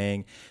was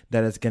saying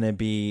that it's going to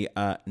be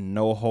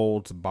no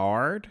holds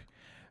barred,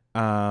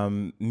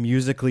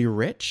 musically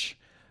rich,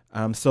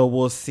 So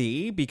we'll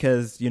see,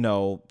 because, you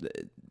know,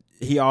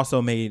 he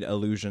also made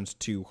allusions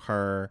to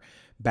her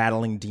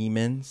battling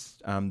demons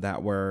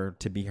that were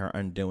to be her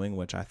undoing,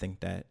 which I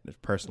think that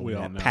personally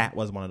that Pat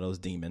was one of those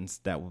demons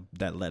that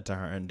led to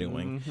her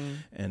undoing,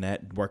 and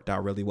that worked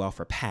out really well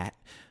for Pat.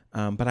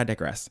 But I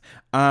digress.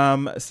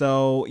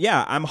 So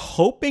yeah, I'm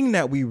hoping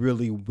that we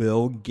really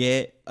will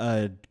get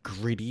a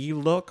gritty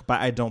look, but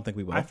I don't think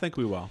we will. I think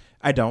we will.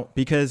 I don't,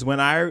 because when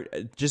I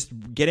just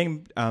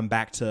getting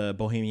back to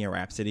Bohemian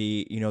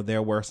Rhapsody, you know,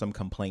 there were some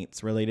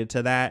complaints related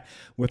to that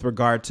with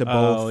regard to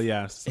both. Oh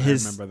yes, I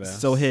remember this.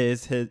 So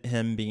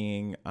him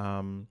being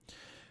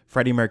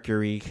Freddie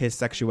Mercury, his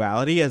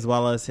sexuality, as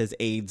well as his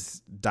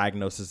AIDS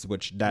diagnosis,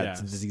 which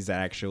that's the disease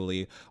that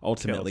actually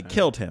ultimately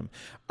killed him.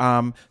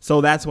 So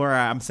that's where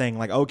I'm saying,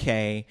 like,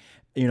 okay,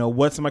 you know,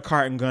 what's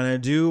McCartney gonna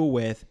do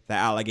with the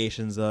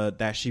allegations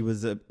that she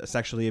was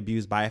sexually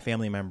abused by a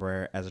family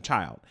member as a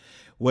child?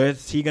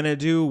 What's he gonna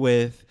do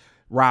with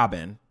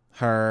Robin,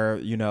 her,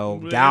 you know,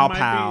 gal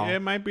pal? It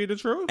might be the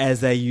truth, as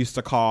they used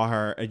to call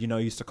her. You know,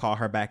 used to call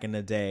her back in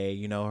the day.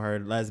 You know, her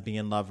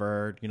lesbian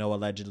lover. You know,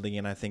 allegedly,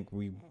 and I think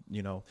we,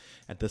 you know,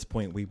 at this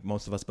point,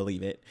 most of us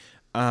believe it.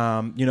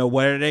 You know,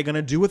 what are they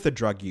gonna do with the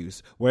drug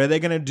use? What are they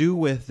gonna do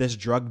with this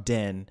drug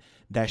den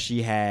that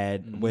she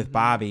had with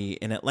Bobby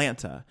in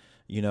Atlanta?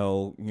 You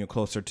know,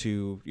 closer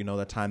to, you know,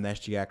 the time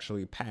that she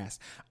actually passed.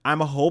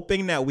 I'm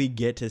hoping that we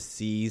get to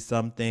see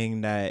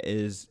something that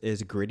is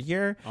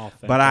grittier,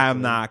 but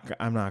I'm not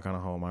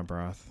gonna hold my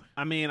breath.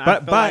 I mean,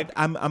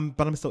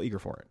 I'm still eager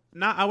for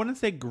it. I wouldn't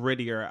say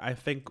grittier. I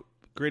think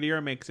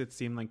grittier makes it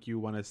seem like you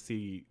want to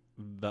see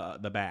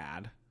the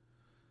bad.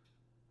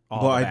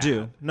 I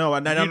do. No,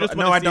 I don't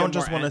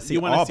just want to see. You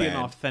want to see an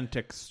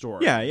authentic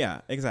story. Yeah,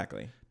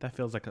 exactly. That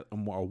feels like a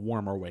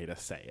warmer way to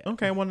say it.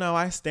 Okay, well, no,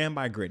 I stand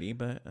by gritty,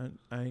 but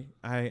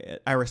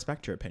I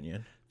respect your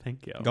opinion.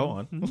 Thank you. Go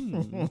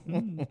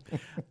on.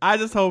 I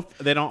just hope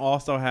they don't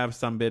also have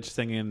some bitch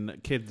singing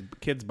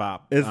kids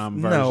bop.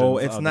 No,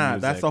 it's not.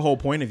 That's the whole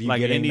point of you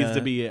getting. It needs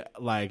to be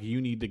like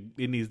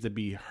It needs to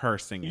be her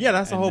singing. Yeah,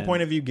 that's the whole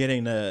point of you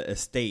getting the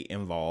estate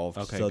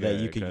involved, so that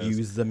you could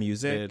use the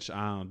music.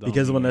 Bitch,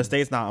 because when the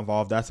estate's not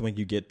involved, that's when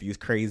you get these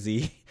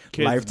crazy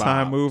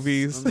Lifetime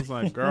movies. I'm just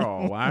like,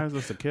 girl, why is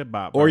this a kid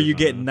bop? Or you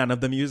get none of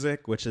the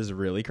music, which is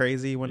really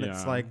crazy when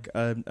it's like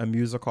a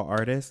musical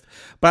artist.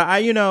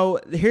 But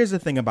here's the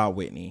thing about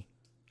Whitney.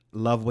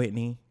 Love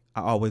Whitney.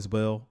 I always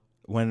will.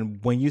 When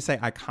you say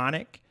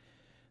iconic,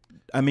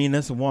 I mean,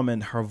 this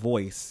woman, her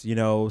voice, 6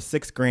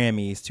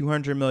 Grammys,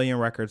 200 million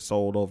records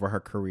sold over her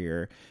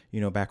career,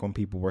 back when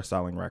people were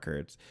selling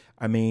records.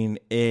 I mean,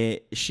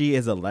 she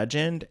is a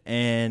legend.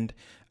 And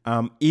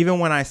even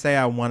when I say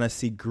I want to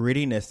see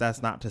grittiness,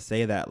 that's not to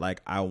say that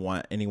like I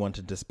want anyone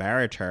to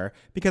disparage her,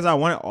 because I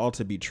want it all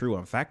to be true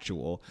and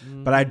factual.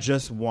 But I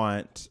just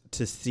want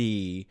to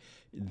see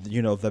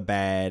the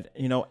bad,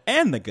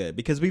 and the good,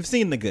 because we've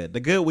seen the good. The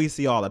good we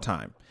see all the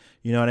time.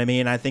 You know what I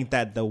mean? I think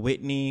that the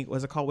Whitney,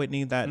 was it called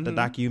Whitney? That the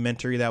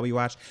documentary that we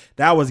watched,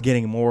 that was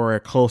getting more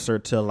closer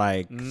to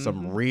like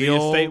some real.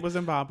 The estate was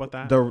involved with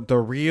that. The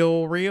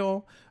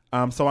real.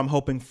 So I'm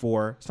hoping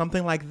for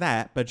something like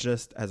that, but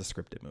just as a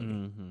scripted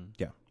movie.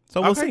 Yeah.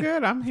 So we'll see.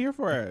 Good. I'm here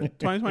for it.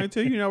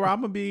 2022. Where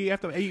I'm gonna be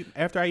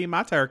after I eat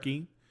my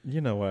turkey. You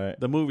know what?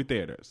 The movie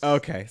theaters.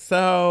 Okay,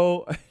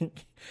 so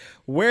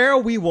where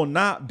we will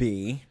not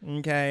be,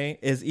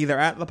 is either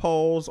at the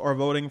polls or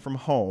voting from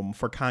home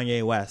for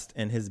Kanye West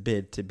and his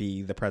bid to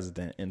be the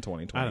president in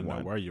 2021. I don't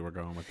know where you were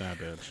going with that,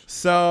 bitch.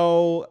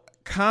 So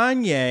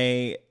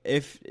Kanye,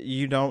 if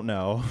you don't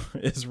know,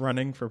 is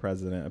running for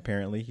president.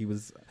 Apparently, he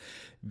was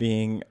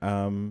being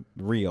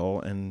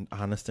real and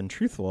honest and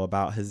truthful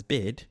about his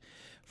bid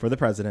for the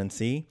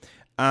presidency.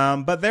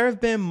 But there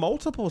have been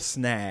multiple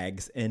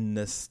snags in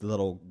this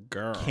little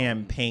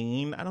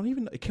campaign.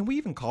 Can we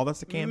even call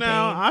this a campaign?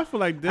 No, I feel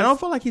like this. I don't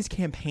feel like he's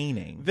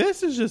campaigning.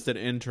 This is just an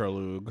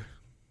interlude.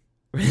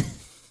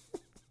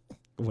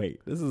 Wait,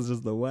 this is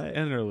just the what?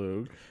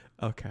 Interlude.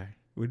 Okay.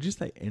 Would you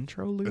say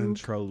interlude?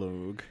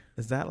 Interlude.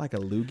 Is that like a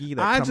loogie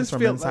that comes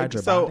from inside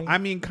your body? I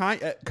mean,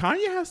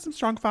 Kanye has some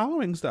strong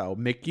followings, though.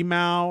 Mickey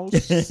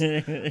Mouse.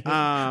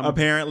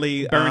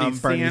 Apparently, Bernie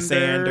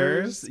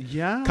Sanders.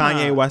 Yeah.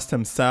 Kanye West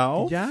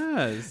himself.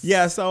 Yes.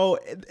 Yeah, so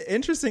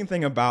interesting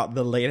thing about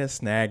the latest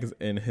snags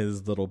in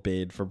his little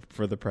bid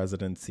for the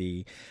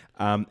presidency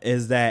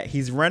is that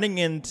he's running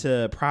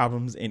into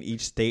problems in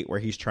each state where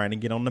he's trying to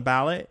get on the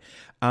ballot.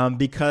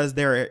 Because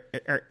there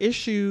are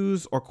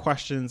issues or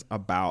questions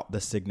about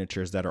the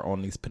signatures that are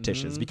on these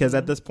petitions. Because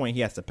at this point, he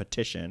has to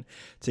petition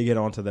to get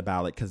onto the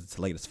ballot because it's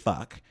late as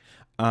fuck.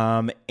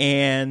 And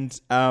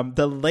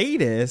the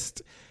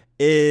latest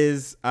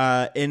is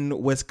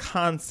in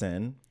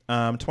Wisconsin,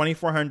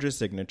 2,400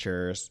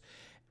 signatures,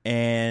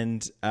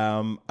 and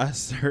a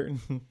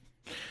certain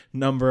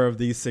number of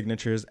these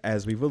signatures,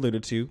 as we've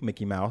alluded to,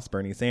 Mickey Mouse,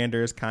 Bernie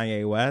Sanders,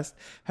 Kanye West,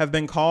 have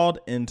been called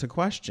into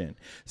question.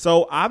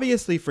 So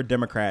obviously for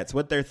Democrats,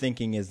 what they're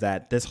thinking is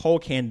that this whole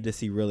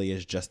candidacy really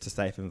is just to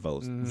siphon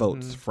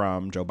votes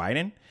from Joe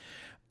Biden.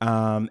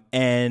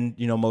 And,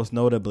 you know, most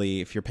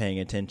notably, if you're paying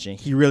attention,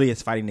 he really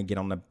is fighting to get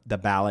on the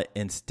ballot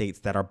in states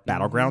that are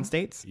battleground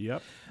states.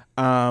 Yep.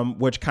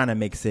 Which kind of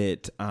makes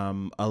it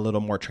a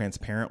little more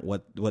transparent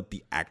what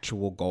the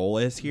actual goal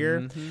is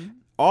here.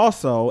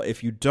 Also,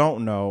 if you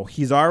don't know,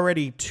 he's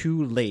already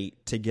too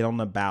late to get on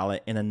the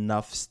ballot in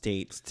enough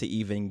states to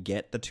even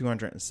get the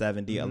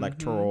 270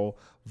 electoral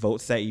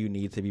votes that you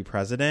need to be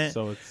president.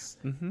 So it's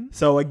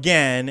so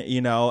again,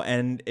 you know,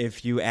 and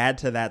if you add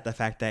to that the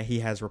fact that he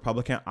has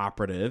Republican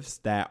operatives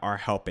that are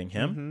helping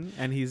him,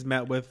 and he's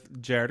met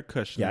with Jared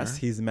Kushner. yes,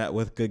 he's met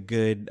with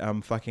good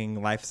fucking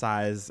life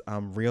size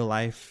real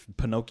life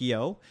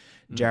Pinocchio,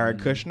 Jared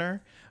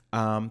Kushner.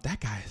 That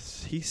guy,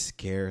 he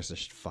scares the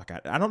fuck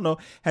out. I don't know.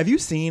 Have you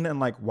seen and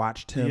like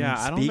watched him? Yeah,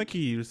 speak? I don't think he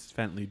used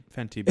Fenty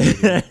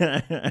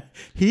Beauty.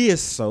 He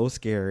is so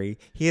scary.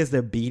 He has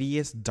the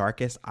beadiest,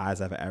 darkest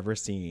eyes I've ever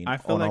seen I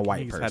feel on like a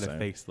white he's person.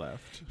 had a facelift.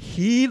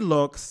 He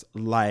looks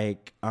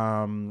like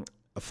a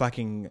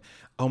fucking.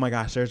 Oh my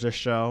gosh, there's a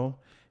show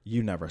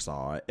you never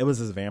saw it. It was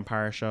this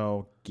vampire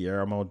show.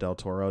 Guillermo del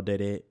Toro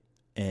did it.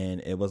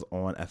 And it was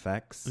on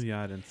FX.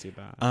 Yeah, I didn't see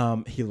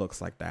that. He looks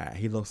like that.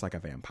 He looks like a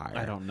vampire.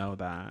 I don't know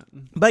that.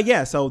 But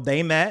yeah, so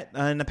they met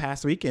in the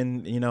past week,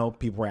 and you know,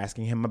 people were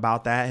asking him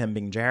about that, him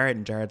being Jared,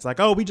 and Jared's like,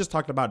 "Oh, we just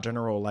talked about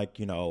general, like,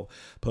 you know,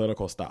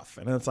 political stuff."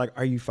 And it's like,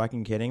 "Are you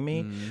fucking kidding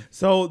me?"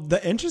 So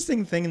the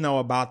interesting thing though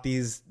about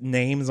these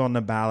names on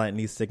the ballot and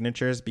these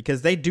signatures,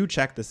 because they do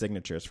check the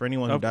signatures for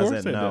anyone who Of course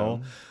doesn't they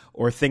know. do.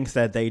 Or thinks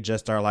that they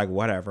just are like,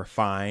 whatever,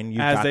 fine, you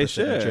got the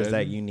signatures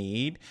that you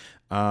need.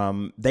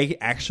 They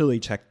actually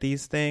check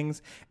these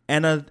things,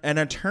 and an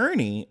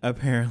attorney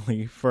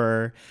apparently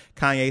for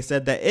Kanye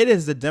said that it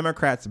is the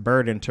Democrats'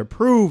 burden to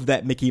prove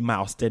that Mickey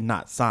Mouse did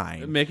not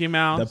sign Mickey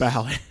Mouse. the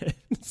ballot.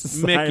 Mickey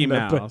Sign the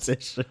Mouse.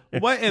 petition.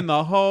 What in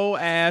the whole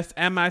ass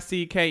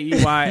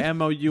MICKEYMOUSE?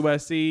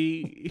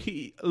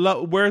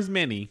 Where's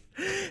Minnie?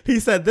 He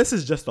said this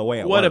is just the way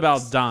it works. What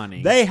about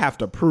Donnie? They have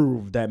to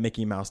prove that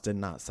Mickey Mouse did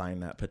not sign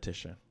that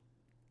petition.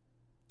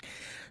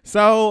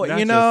 So, That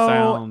you just know,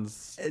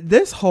 sounds...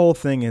 this whole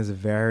thing is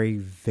very,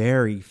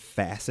 very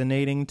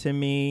fascinating to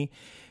me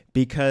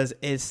because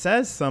it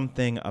says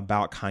something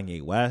about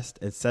Kanye West.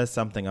 It says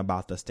something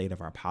about the state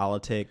of our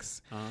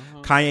politics.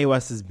 Kanye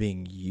West is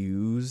being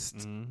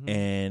used,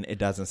 and it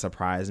doesn't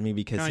surprise me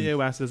because Kanye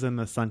West is in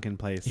the sunken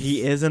place.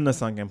 he is in the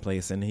sunken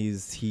place, and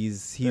he's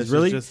This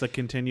really is just a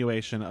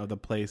continuation of the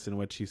place in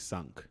which he's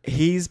sunk.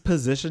 he's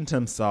positioned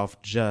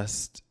himself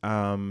just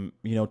you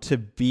know, to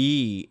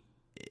be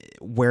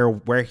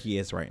where he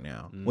is right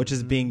now, which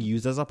is being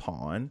used as a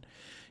pawn.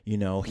 You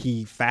know,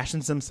 he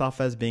fashions himself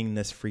as being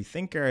this free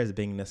thinker, as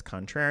being this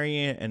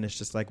contrarian, and it's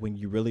just like when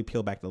you really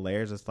peel back the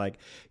layers, it's like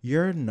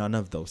you're none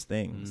of those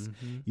things.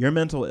 Your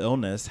mental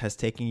illness has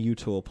taken you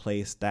to a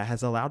place that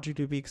has allowed you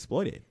to be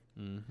exploited.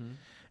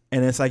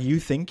 And it's like you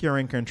think you're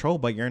in control,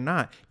 but you're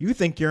not. You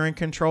think you're in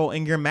control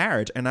in your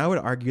marriage, and I would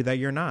argue that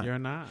you're not. You're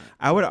not.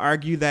 I would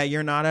argue that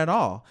you're not at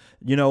all.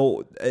 You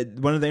know,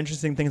 one of the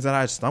interesting things that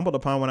I stumbled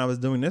upon when I was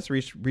doing this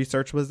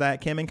research was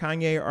that Kim and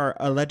Kanye are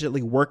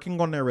allegedly working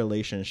on their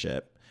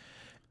relationship.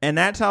 And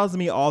that tells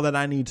me all that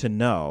I need to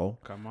know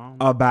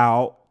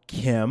about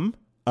Kim,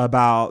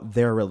 about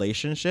their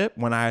relationship.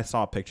 When I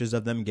saw pictures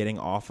of them getting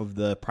off of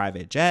the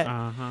private jet,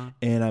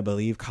 and I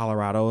believe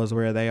Colorado is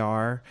where they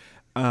are.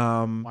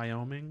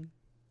 Wyoming?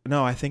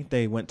 No, I think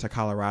they went to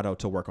Colorado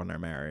to work on their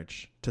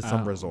marriage to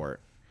some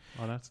resort.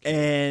 Oh, that's cute.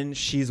 And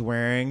she's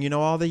wearing, you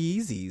know, all the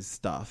Yeezys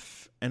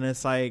stuff. And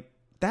it's like,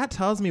 that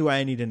tells me what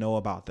I need to know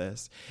about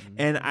this.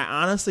 And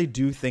I honestly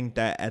do think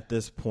that at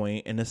this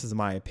point, and this is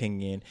my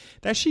opinion,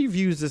 that she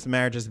views this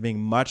marriage as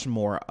being much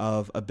more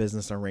of a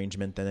business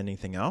arrangement than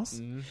anything else.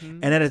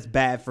 And that it's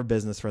bad for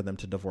business for them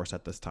to divorce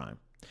at this time.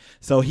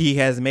 So he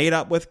has made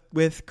up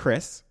with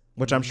Chris,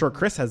 which I'm sure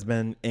Chris has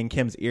been in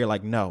Kim's ear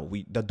like, no,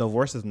 the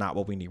divorce is not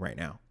what we need right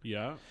now.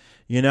 Yeah.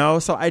 You know,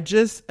 so I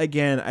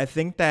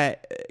think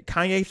that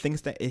Kanye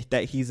thinks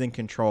that he's in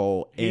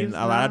control in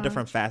a lot of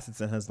different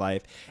facets in his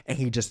life, and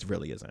he just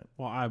really isn't.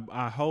 Well,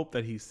 I hope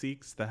that he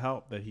seeks the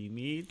help that he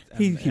needs.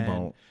 He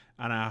won't.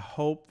 And I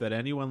hope that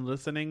anyone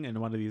listening in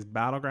one of these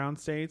battleground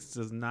states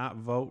does not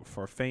vote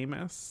for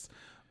Famous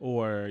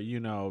or, you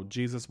know,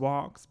 Jesus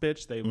Walks,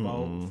 bitch. They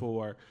vote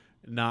for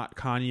not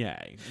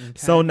Kanye. Okay?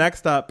 So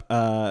next up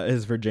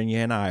is Virginia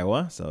and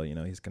Iowa. So, you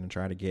know, he's going to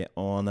try to get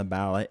on the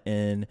ballot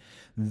in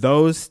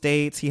those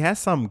states. He has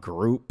some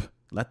group,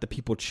 Let the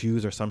People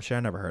Choose or some shit.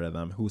 I never heard of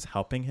them. Who's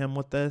helping him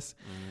with this?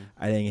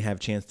 I didn't have a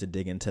chance to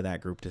dig into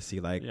that group to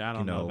see, like, you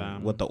know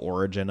what the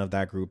origin of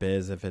that group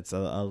is. If it's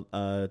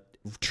a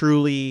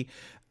truly,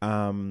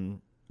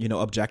 you know,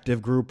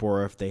 objective group,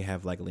 or if they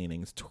have like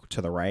leanings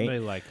to the right. They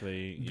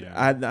likely,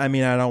 yeah. I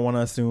mean, I don't want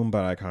to assume,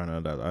 but I kind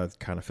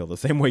of feel the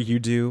same way you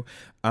do.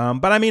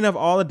 But I mean, of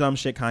all the dumb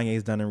shit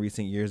Kanye's done in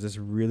recent years, this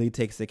really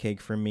takes the cake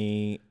for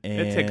me.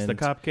 And it takes the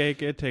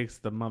cupcake. It takes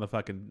the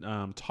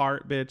motherfucking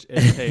tart, bitch.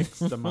 It takes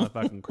the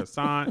motherfucking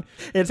croissant.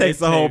 It takes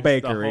the whole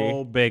bakery. The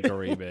whole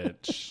bakery,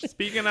 bitch.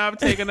 Speaking of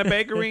taking a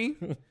bakery,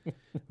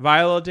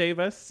 Viola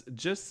Davis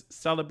just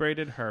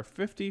celebrated her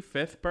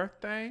 55th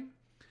birthday.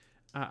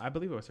 I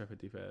believe it was her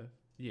 55th.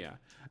 Yeah.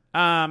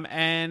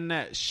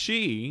 And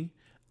she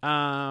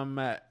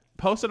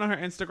posted on her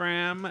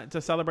Instagram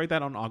to celebrate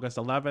that on August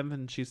 11th.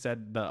 And she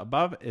said, the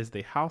above is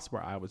the house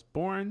where I was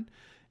born.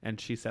 And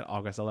she said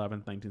August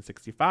 11th,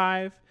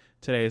 1965.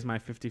 Today is my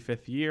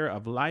 55th year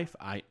of life.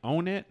 I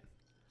own it.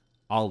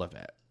 All of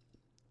it.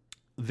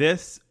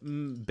 This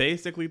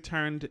basically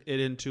turned it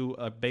into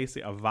a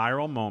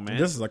viral moment.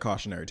 This is a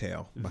cautionary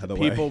tale, by the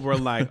way. People were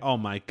like, "Oh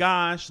my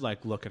gosh!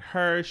 Like, look at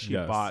her. She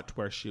bought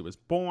where she was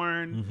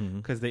born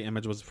because the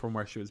image was from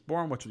where she was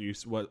born, which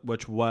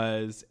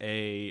was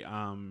a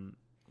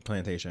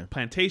plantation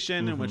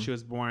in which she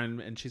was born."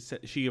 And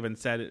she even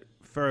said it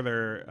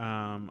further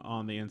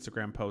on the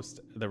Instagram post.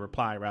 The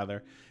reply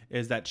rather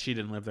is that she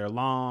didn't live there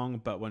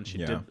long, but when she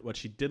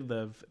did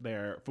live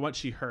there, from what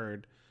she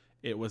heard,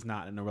 it was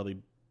not in a really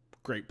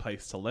great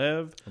place to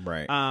live,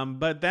 right?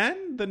 But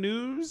then the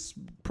news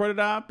put it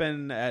up,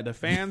 and the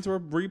fans were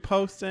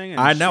reposting. And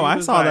I know.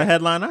 I saw the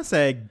headline. I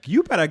said,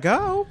 "You better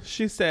go."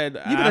 She said,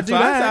 "You better do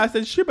that." I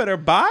said, "She better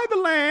buy the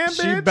land.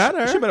 She bitch.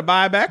 better. She better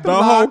buy back the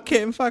block. whole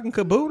kit and fucking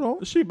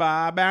caboodle. She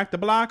buy back the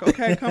block."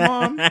 Okay, come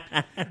on.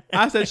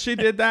 I said she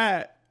did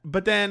that,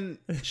 but then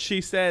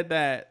she said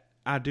that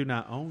I do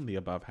not own the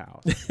above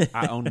house.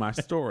 I own my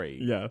story.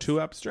 Yes.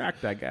 Too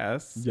abstract, I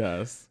guess.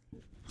 Yes.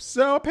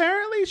 So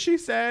apparently she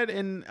said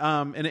in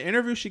an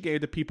interview she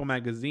gave to People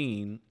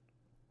magazine,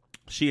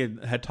 she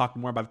had talked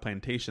more about the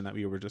plantation that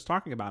we were just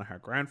talking about. Her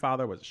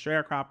grandfather was a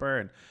sharecropper,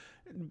 and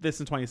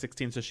this in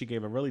 2016. So she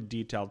gave a really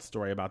detailed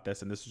story about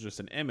this, and this was just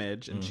an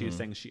image. And she's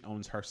saying she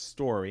owns her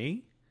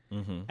story,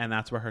 and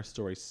that's where her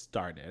story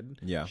started.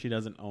 Yeah. She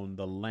doesn't own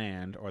the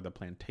land or the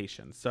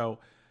plantation. So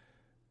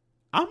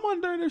I'm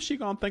wondering if she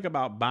gonna think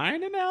about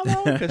buying it now,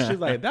 though, because she's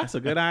like, that's a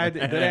good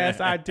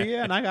ass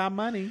idea, and I got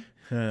money.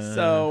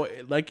 So,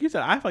 like you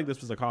said, I feel like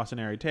this was a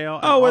cautionary tale.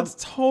 Oh, it's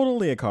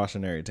totally a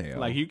cautionary tale.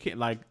 Like, you can't,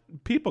 like,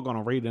 people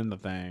gonna read into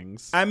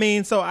things. I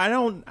mean, so I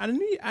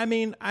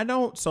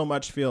don't so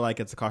much feel like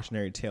it's a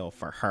cautionary tale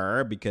for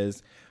her,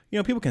 because, you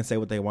know, people can say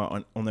what they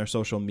want on their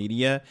social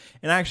media,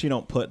 and I actually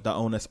don't put the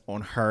onus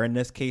on her in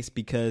this case,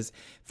 because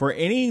for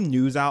any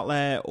news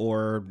outlet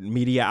or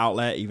media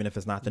outlet, even if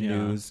it's not the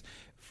news,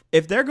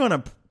 if they're going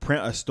to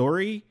print a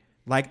story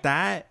like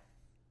that,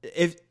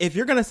 if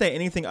you're going to say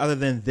anything other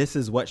than this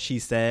is what she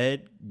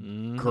said,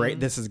 great,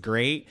 this is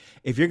great.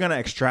 If you're going to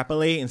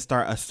extrapolate and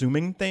start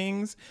assuming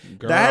things,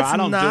 Girl, I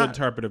don't do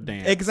interpretive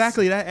dance.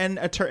 Exactly that. And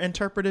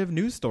interpretive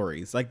news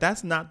stories. Like,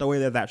 that's not the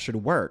way that should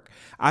work.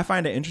 I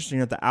find it interesting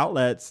that the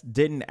outlets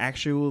didn't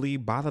actually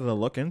bother to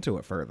look into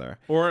it further.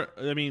 Or,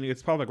 I mean,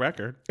 it's public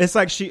record. It's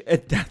like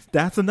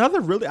that's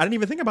another really, I didn't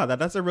even think about that.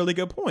 That's a really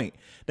good point.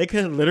 They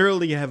could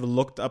literally have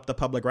looked up the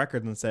public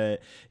records and said,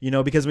 you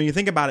know, because when you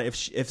think about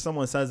it, if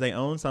someone says they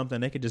own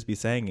something, they could just be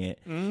saying it,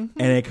 and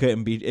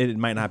it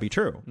might not be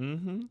true.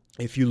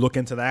 If you look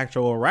into the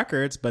actual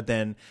records, but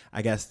then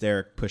I guess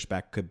their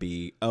pushback could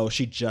be, oh,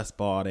 she just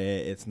bought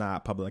it, it's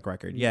not public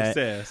record yet.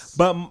 Yes.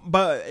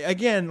 But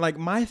again, like,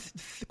 my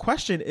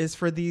question is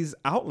for these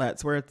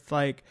outlets where it's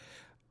like,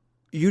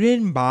 you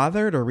didn't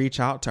bother to reach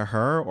out to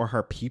her or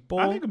her people.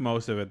 I think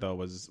most of it though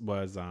was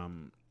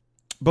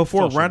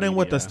before running media.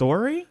 with the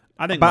story.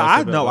 I think, but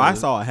I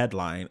saw a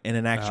headline in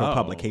an actual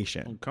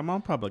publication. Come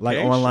on,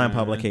 publication, like online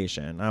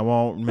publication. I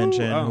won't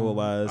mention who it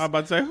was. I'm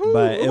about to say who,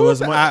 but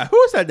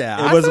who said that?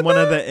 It was one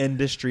of the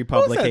industry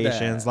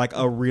publications, like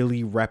a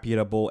really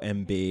reputable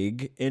and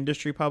big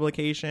industry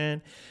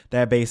publication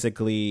that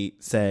basically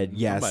said,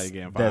 yes,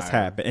 this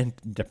happened. And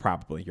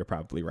you're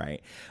probably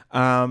right.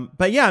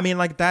 But yeah, I mean,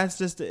 like, that's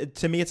just,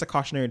 to me, it's a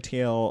cautionary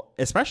tale,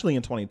 especially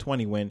in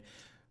 2020 when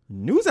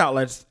news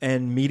outlets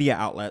and media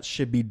outlets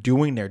should be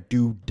doing their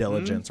due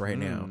diligence right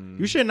now.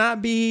 You should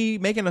not be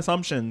making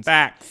assumptions.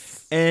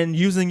 Facts. And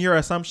using your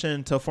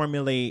assumption to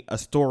formulate a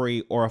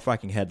story or a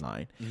fucking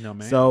headline. No,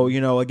 man. So, you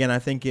know, again, I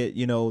think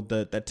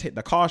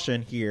the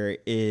caution here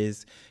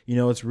is, you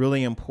know, it's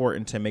really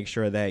important to make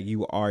sure that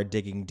you are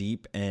digging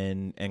deep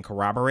and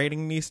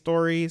corroborating these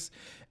stories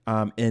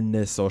in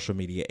this social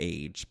media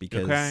age,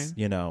 because,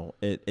 you know,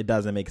 it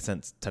doesn't make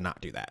sense to not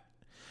do that.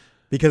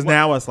 Because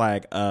now it's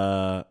like,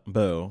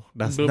 boo.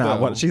 That's not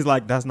what she's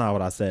like. That's not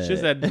what I said. She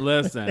said,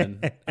 "Listen,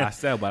 I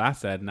said what I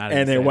said,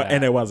 and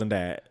it wasn't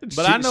that."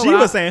 But I know she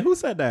was saying, "Who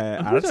said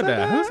that? Who said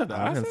that? Who said that?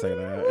 I didn't say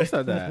that. Who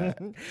said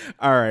that?"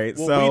 All right.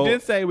 Well, so we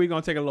did say we're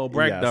gonna take a little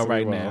break though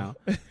right will. now,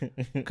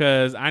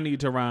 because I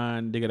need to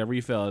run to get a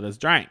refill of this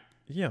drink.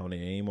 You don't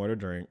need any more to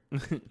drink.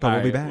 But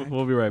we'll be back.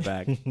 We'll be right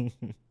back.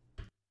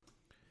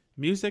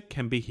 Music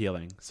can be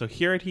healing, so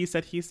here at He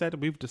Said,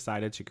 we've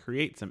decided to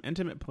create some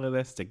intimate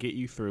playlists to get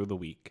you through the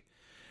week.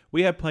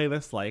 We have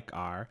playlists like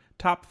our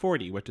Top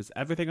 40, which is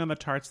everything on the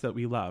charts that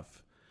we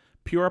love.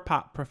 Pure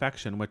Pop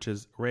Perfection, which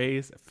is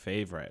Ray's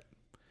favorite.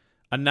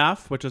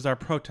 Enough, which is our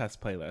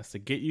protest playlist to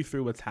get you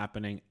through what's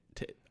happening,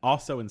 to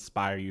also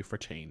inspire you for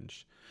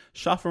change.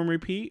 Shuffle and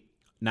Repeat,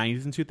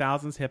 90s and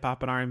 2000s hip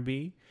hop and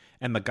R&B.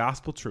 And The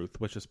Gospel Truth,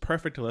 which is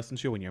perfect to listen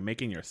to when you're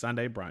making your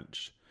Sunday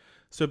brunch.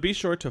 So be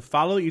sure to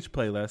follow each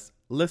playlist,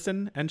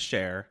 listen, and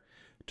share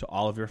to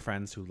all of your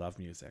friends who love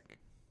music.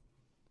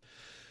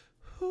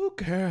 Oh,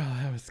 girl,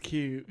 that was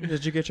cute.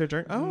 Did you get your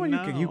drink? Oh,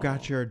 No. you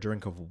got your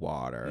drink of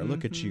water.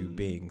 Look at you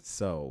being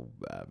so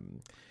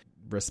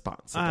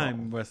responsible.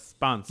 I'm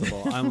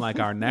responsible, unlike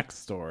our next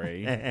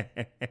story.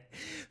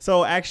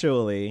 So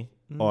actually,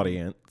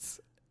 audience,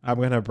 I'm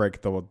going to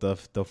break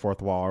the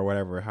fourth wall or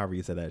whatever, however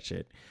you said that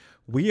shit.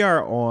 We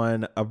are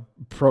on a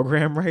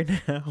program right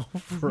now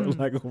for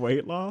like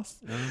weight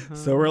loss.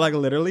 So we're like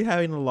literally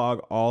having to log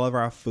all of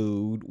our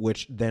food,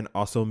 which then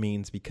also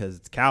means because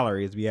it's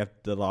calories, we have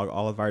to log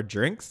all of our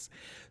drinks.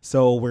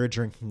 So we're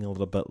drinking a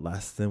little bit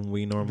less than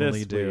we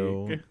normally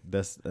do.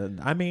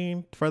 I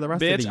mean, for the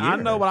rest of the year. I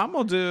know what I'm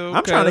going to do.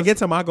 I'm trying to get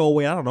to my goal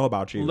weight. I don't know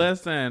about you.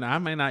 Listen, I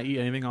may not eat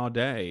anything all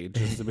day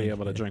just to be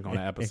able to drink on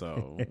an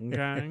episode.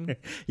 Okay.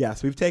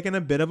 Yes, we've taken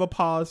a bit of a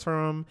pause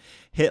from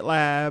Hit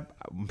Lab.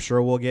 I'm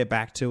sure we'll get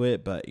back to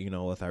it, but you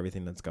know, with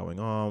everything that's going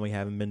on, we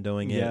haven't been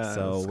doing it. Yes,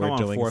 So we're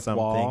doing something.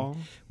 Wall.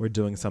 We're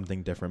doing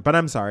something different. But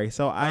I'm sorry.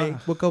 So I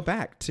will go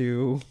back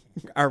to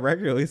our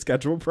regularly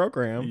scheduled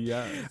program.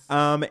 Yes.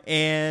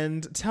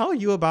 And tell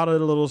you about a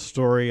little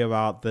story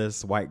about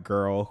this white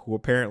girl who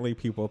apparently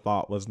people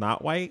thought was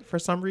not white for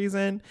some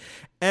reason.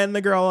 And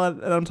the girl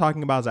that I'm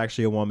talking about is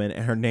actually a woman,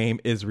 and her name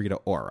is Rita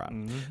Ora.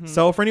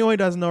 So for anyone who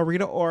doesn't know,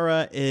 Rita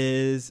Ora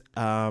is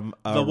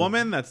the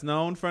woman that's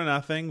known for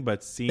nothing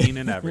but seen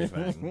in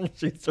everything.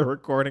 She's a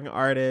recording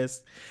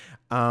artist.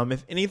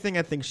 If anything,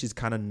 I think she's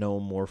kind of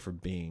known more for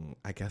being,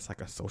 I guess, like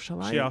a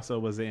socialite. She also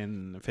was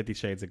in 50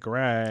 Shades of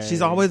Grey.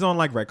 She's always on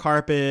like red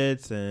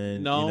carpets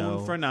and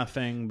known for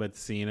nothing but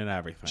seen in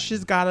everything.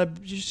 She's got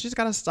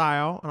a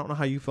style. I don't know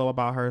how you feel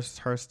about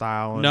her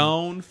style.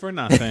 Known for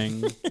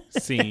nothing,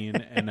 seen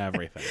in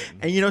everything.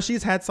 And you know,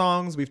 she's had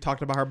songs. We've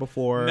talked about her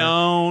before.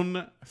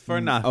 Known for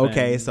nothing.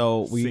 Okay,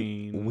 so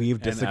we've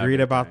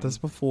disagreed about this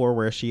before,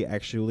 where she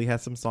actually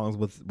has some songs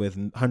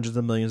with hundreds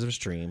of millions of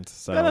streams.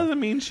 So that doesn't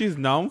mean she's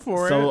known for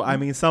it. So I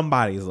mean,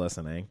 somebody's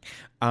listening.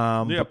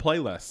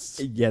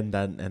 Playlists. Yeah,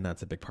 and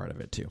that's a big part of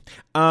it too.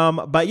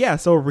 But yeah,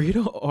 so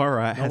Rita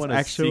Ora has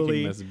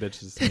actually this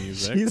bitch's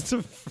music. She's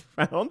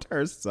found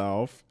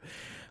herself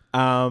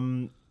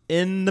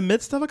in the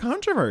midst of a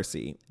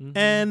controversy,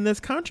 and this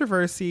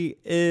controversy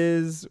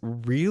is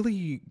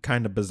really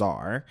kind of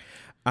bizarre.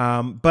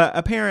 But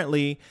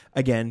apparently,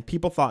 again,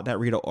 people thought that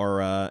Rita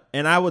Ora,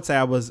 and I would say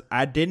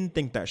I didn't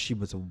think that she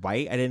was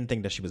white. I didn't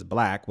think that she was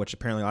black, which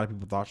apparently a lot of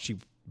people thought she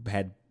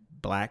had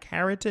black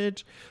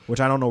heritage,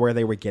 which I don't know where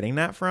they were getting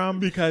that from.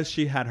 Because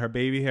she had her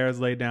baby hairs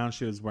laid down.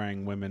 She was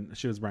wearing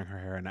her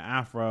hair in an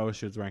afro.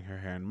 She was wearing her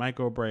hair in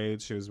micro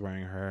braids. She was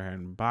wearing her hair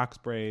in box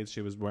braids.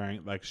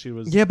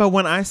 Yeah, but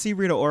when I see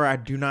Rita Ora, I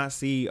do not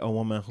see a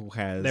woman who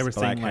has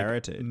black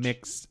heritage.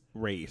 Mixed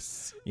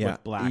race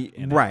with black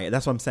in it. Right,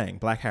 that's what I'm saying,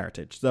 black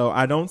heritage. So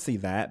I don't see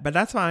that, but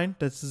that's fine.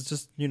 This is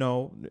just, you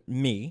know,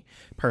 me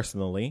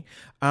personally.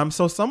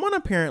 So someone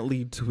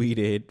apparently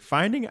tweeted,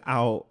 finding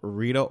out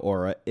Rita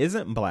Ora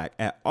isn't black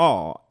at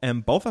all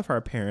and both of her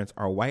parents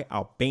are white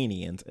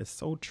Albanians is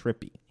so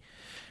trippy.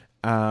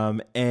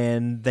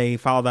 And they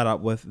followed that up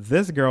with,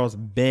 this girl's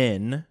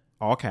been,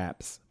 all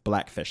caps,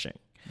 blackfishing.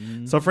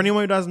 So for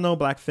anyone who doesn't know,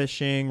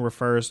 blackfishing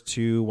refers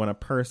to when a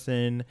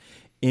person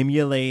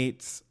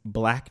emulates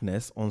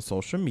blackness on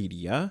social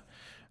media.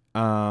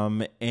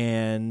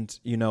 And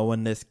you know,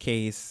 in this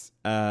case,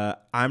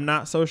 I'm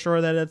not so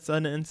sure that it's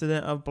an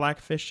incident of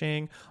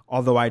blackfishing,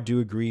 although I do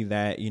agree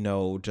that, you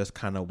know, just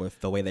kind of with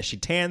the way that she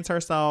tans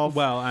herself,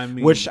 well, I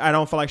mean, which I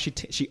don't feel like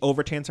she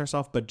over tans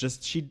herself, but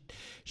just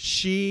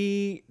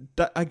she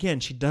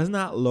does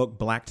not look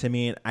black to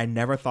me, and I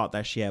never thought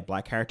that she had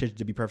black heritage,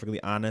 to be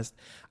perfectly honest.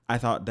 I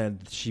thought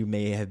that she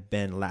may have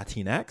been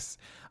Latinx.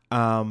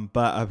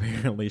 But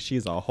apparently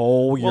she's a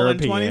whole European.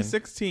 In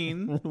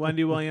 2016,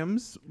 Wendy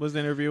Williams was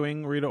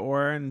interviewing Rita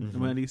Ora, and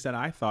Wendy said,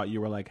 I thought you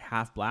were like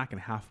half black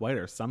and half white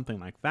or something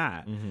like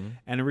that.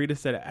 And Rita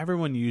said,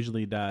 everyone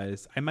usually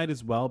does. I might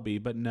as well be,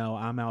 but no,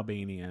 I'm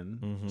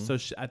Albanian. So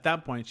at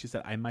that point, she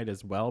said, I might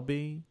as well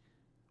be.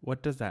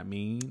 What does that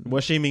mean?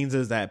 What she means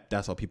is that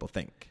that's what people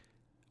think.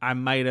 I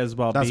might as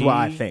well be. That's what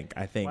I think.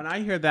 When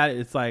I hear that,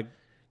 it's like,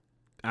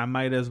 I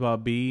might as well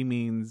be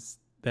means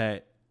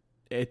that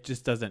it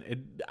just doesn't.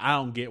 I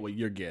don't get what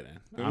you're getting.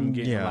 I'm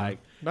getting like,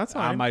 that's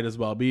fine. I might as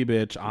well be,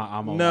 bitch.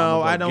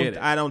 I don't.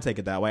 I don't take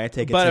it that way. I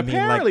take it but to mean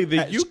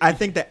like. I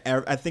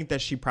think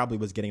that she probably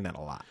was getting that a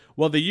lot.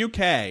 Well, the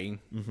UK,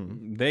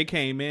 they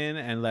came in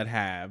and let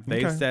have.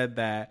 They said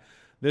that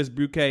this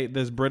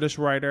British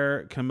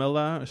writer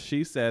Camilla,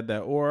 she said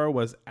that Ora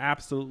was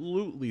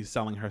absolutely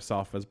selling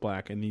herself as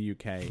black in the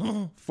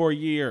UK for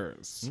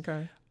years.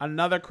 Okay.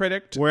 Another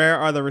critic. Where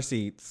are the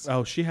receipts?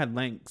 Oh, she had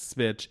links,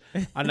 bitch.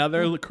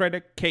 Another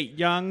critic, Kate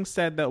Young,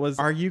 said that was.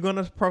 Are you going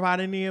to provide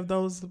any of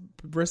those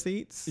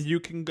receipts? You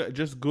can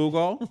just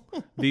Google.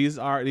 These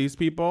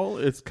people.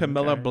 It's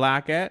Camilla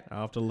Blackett.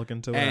 I'll have to look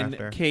into it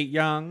after. And Kate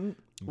Young. Okay.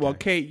 Well,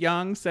 Kate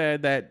Young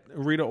said that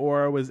Rita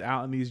Ora was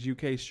out in these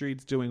UK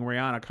streets doing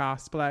Rihanna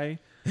cosplay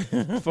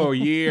for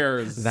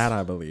years. That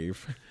I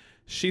believe.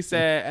 She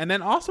said, and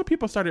then also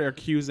people started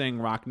accusing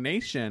Rock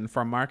Nation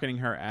for marketing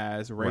her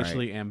as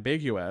racially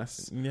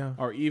ambiguous,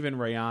 or even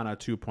Rihanna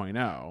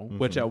 2.0,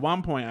 which at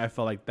one point I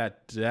felt like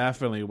that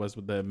definitely was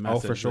the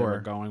message for sure. they were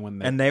going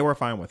when and they were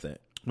fine with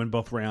it. When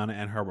both Rihanna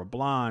and her were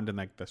blonde, and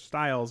like the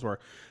styles were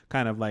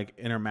kind of like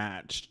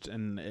intermatched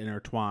and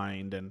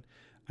intertwined, and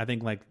I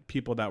think like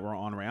people that were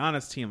on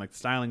Rihanna's team, like the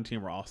styling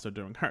team, were also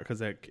doing her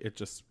because it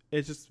just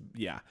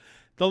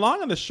The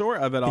long and the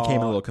short of it all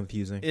became a little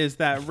confusing. Is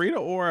that Rita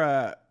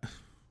Ora,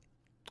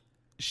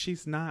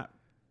 she's not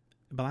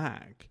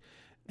black,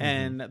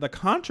 and the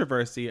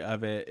controversy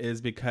of it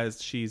is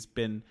because she's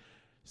been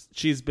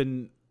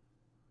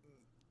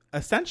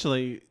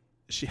essentially,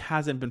 she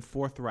hasn't been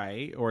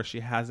forthright, or she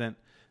hasn't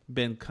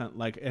been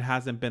it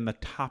hasn't been the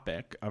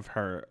topic of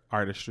her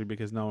artistry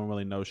because no one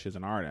really knows she's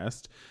an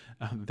artist.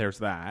 There's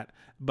that,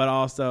 but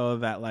also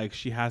that like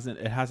it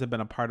hasn't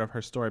been a part of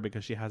her story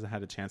because she hasn't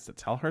had a chance to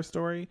tell her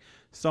story,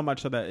 so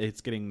much so that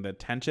it's getting the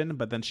attention.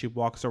 But then she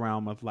walks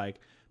around with like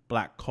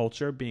black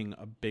culture being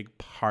a big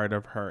part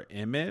of her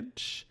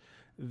image,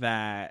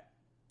 that,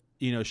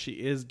 you know, she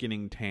is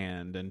getting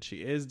tanned and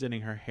she is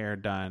getting her hair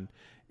done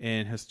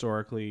in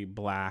historically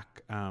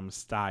black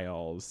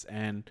styles.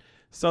 And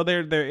so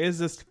there is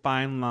this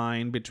fine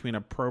line between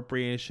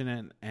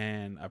appropriation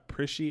and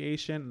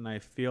appreciation. And I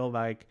feel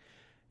like,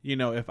 you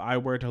know, if I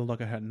were to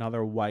look at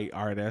another white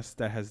artist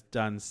that has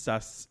done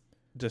sus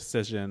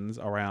decisions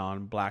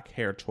around black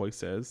hair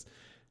choices,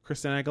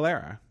 Christina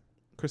Aguilera.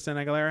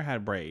 Christina Aguilera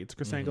had braids.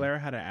 Christina Aguilera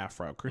had an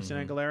afro.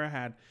 Christina Aguilera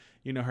had,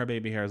 you know, her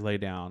baby hairs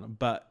laid down.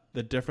 But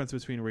the difference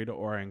between Rita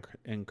Ora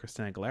and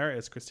Christina Aguilera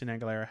is Christina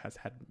Aguilera has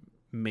had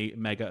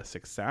mega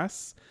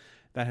success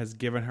that has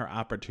given her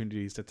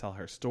opportunities to tell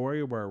her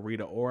story, where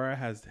Rita Ora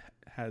has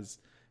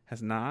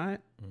not.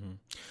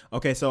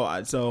 Okay,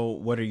 so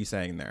what are you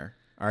saying there?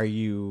 Do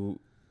you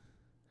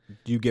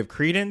give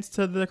credence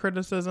to the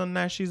criticism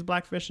that she's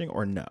blackfishing,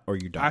 or no, or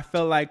you don't? I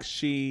feel like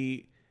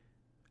she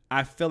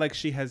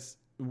has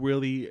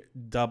really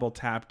double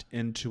tapped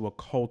into a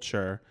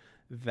culture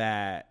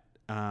that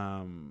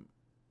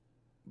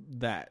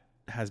that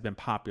has been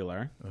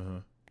popular.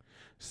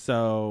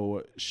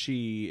 So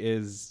she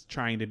is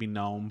trying to be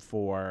known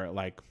for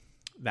like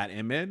that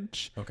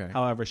image. Okay.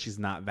 However, she's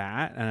not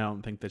that, and I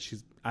don't think that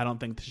she's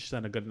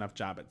done a good enough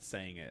job at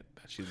saying it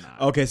that she's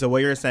not. Okay, so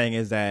what you're saying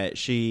is that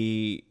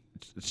she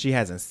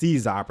hasn't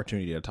seized the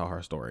opportunity to tell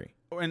her story.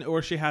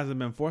 Or she hasn't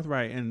been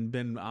forthright and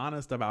been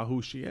honest about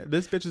who she is.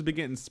 This bitch has been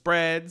getting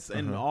spreads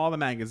in all the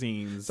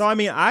magazines. So, I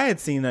mean, I had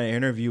seen an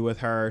interview with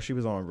her. She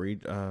was on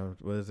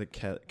what is it,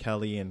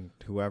 Kelly and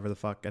whoever the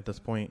fuck at this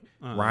point.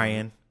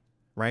 Ryan,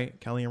 right?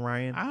 Kelly and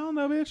Ryan? I don't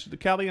know, bitch.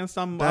 Kelly and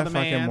some that other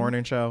man. That fucking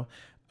morning show.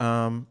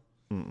 Don't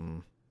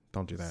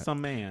do that.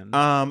 Some man.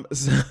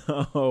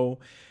 So...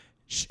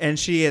 And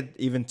she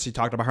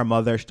talked about her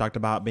mother. She talked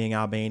about being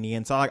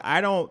Albanian. So like,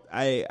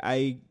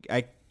 I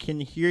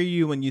can hear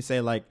you when you say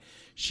like,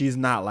 she's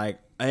not like,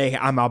 hey,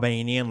 I'm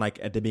Albanian. Like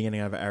at the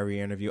beginning of every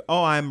interview,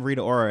 oh, I'm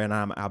Rita Ora and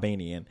I'm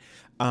Albanian.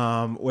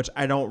 Which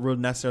I don't really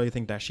necessarily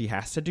think that she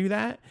has to do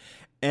that.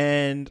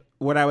 And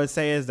what I would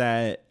say is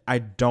that I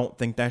don't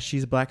think that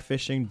she's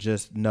blackfishing,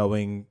 just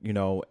knowing, you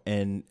know,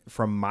 and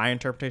from my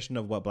interpretation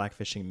of what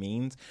blackfishing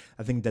means,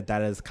 I think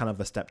that is kind of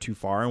a step too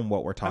far in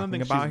what we're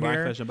talking about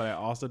here. Blackfishing, but I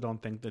also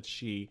don't think that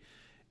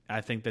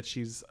I think that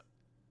she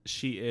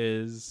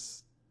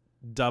is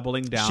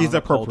doubling down. She's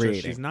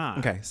appropriating. She's not.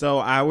 Okay, so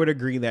I would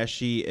agree that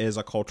she is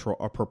a cultural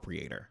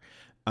appropriator.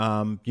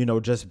 You know,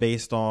 just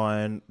based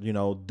on, you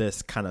know,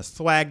 this kind of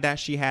swag that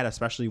she had,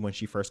 especially when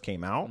she first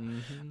came out.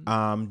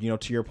 You know,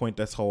 to your point,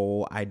 this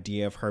whole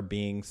idea of her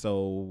being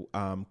so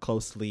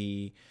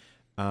closely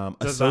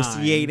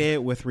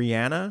associated with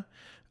Rihanna.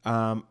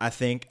 I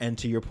think, and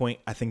to your point,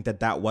 I think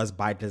that was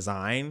by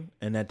design,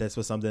 and that this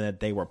was something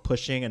that they were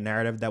pushing, a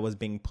narrative that was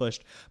being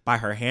pushed by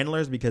her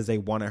handlers because they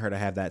wanted her to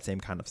have that same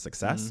kind of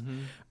success.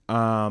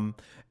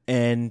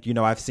 And, you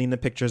know, I've seen the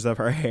pictures of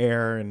her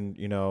hair, and,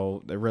 you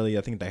know, really,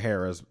 I think the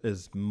hair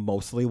is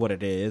mostly what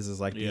it is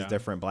like these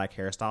different black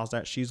hairstyles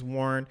that she's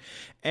worn.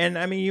 And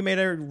I mean, you made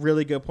a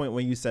really good point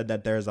when you said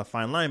that there's a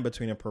fine line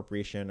between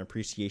appropriation and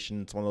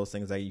appreciation. It's one of those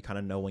things that you kind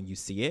of know when you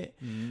see it.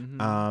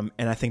 And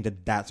I think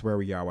that's where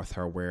we are with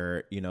her,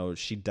 where, you know,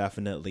 she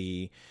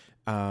definitely,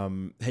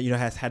 you know,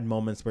 has had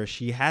moments where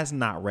she has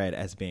not read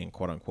as being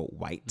quote unquote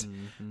white,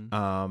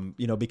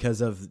 you know,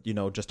 because of, you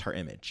know, just her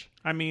image.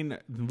 I mean,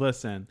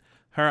 listen,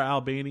 her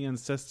Albanian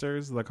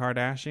sisters, the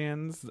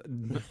Kardashians,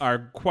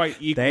 are quite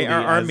equally they are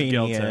as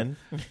Armenian.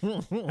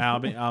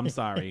 I'm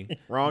sorry.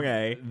 Wrong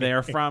A.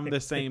 They're from the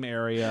same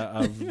area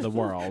of the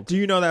world. Do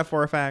you know that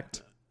for a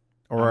fact?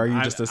 Or are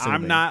you just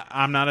assuming?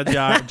 I'm not a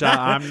judge.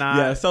 I'm not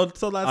yeah, so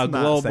let's a not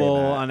global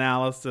say that.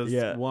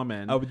 analysis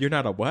woman. Oh, you're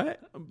not a what?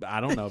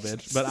 I don't know,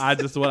 bitch. But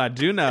what I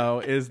do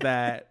know is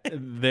that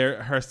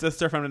her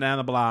sister from down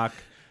the block,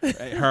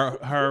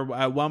 her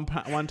at one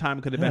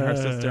time could have been her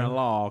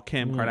sister-in-law,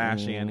 Kim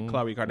Kardashian,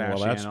 Khloe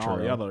Kardashian, and all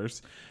the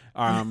others.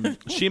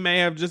 She may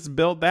have just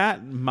built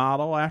that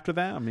model after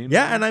them. You know?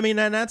 Yeah, and I mean,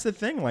 and that's the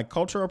thing. Like,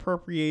 cultural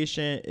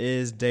appropriation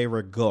is de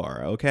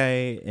rigueur,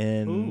 okay?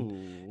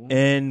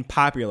 In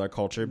popular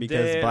culture,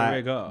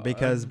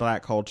 because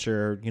black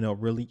culture,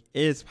 really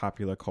is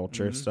popular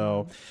culture.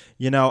 So,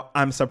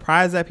 I'm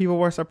surprised that people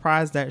were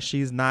surprised that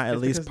she's not at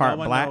least part no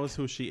one black. Knows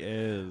who she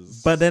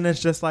is. But then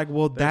it's just like,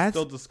 well, that's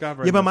still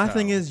discovering. Yeah, but my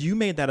thing is, you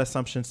made that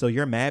assumption, so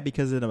you're mad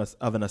because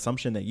of an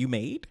assumption that you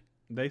made.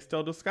 They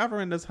still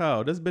discovering this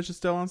hoe. This bitch is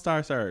still on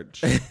Star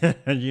Search.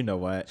 You know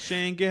what? She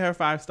ain't get her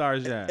 5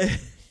 stars yet.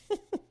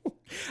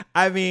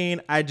 I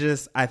mean, I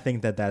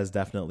think that is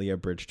definitely a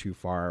bridge too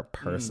far,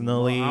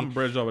 personally. Well, I'm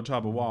bridge over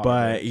top of water.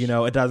 But,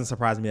 it doesn't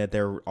surprise me that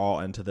they're all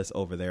into this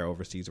over there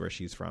overseas where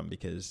she's from,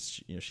 because,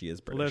 she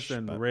is British.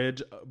 Listen,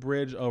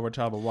 bridge over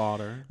troubled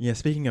water. Yeah,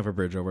 speaking of a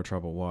bridge over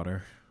troubled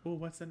water. Ooh,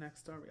 what's the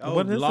next story? Oh,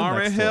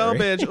 Lauryn Hill,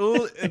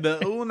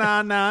 bitch. Ooh,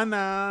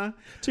 nah.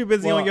 Too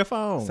busy on your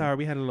phone. Sorry,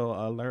 we had a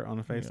little alert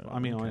on Facebook.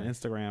 On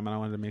Instagram, and I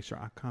wanted to make sure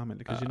I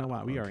commented, because you know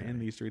what? We are in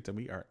these streets, and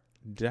we are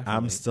definitely.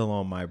 I'm still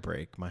on my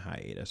break, my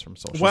hiatus from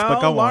social. Well,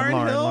 but go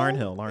Lauryn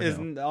Hill is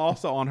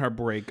also on her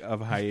break of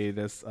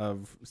hiatus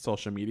of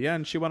social media,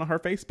 and she went on her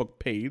Facebook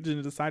page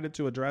and decided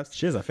to address.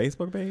 She has a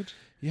Facebook page?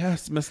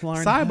 Yes, Miss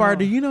Lauryn Sidebar, Hill.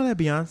 do you know that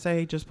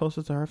Beyonce just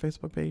posted to her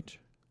Facebook page?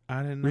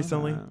 I didn't know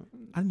recently. That.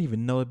 I didn't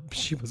even know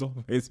she was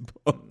on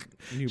Facebook.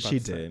 She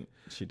did.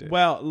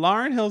 Well,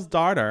 Lauryn Hill's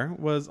daughter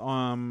was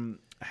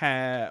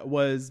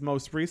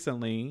most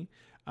recently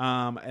in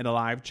a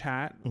live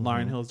chat. Mm-hmm.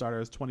 Lauryn Hill's daughter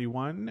is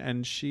 21,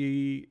 and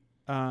she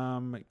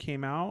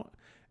came out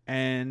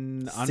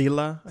and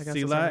Sela,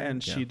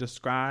 and she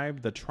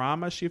described the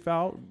trauma she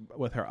felt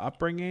with her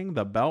upbringing,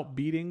 the belt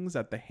beatings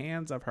at the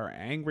hands of her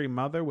angry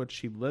mother,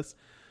 which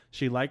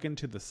she likened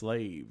to the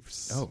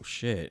slaves. Oh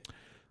shit.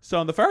 So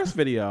in the first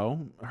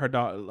video,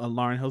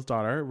 Lauryn Hill's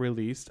daughter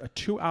released a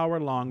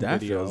 2-hour-long video.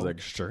 That feels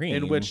extreme.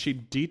 In which she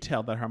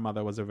detailed that her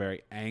mother was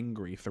very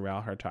angry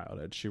throughout her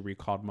childhood. She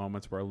recalled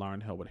moments where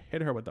Lauryn Hill would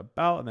hit her with a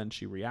belt, and then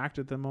she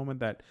reacted to the moment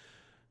that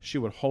she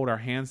would hold our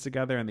hands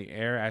together in the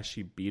air as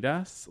she beat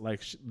us.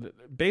 Like,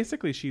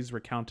 basically, she's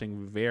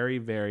recounting very,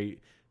 very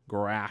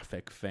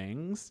graphic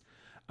things.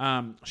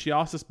 She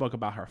also spoke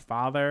about her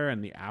father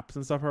and the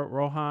absence of her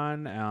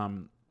Rohan,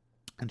 and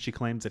she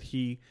claims that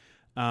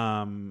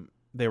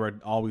they were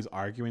always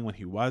arguing when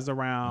he was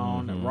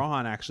around. And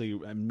Rohan actually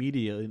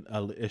immediately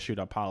issued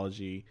an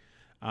apology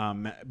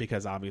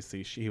because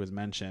obviously he was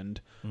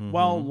mentioned. Mm-hmm.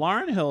 Well,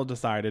 Lauryn Hill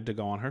decided to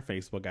go on her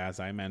Facebook, as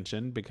I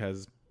mentioned,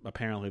 because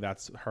apparently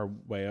that's her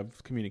way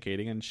of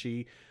communicating. And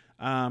she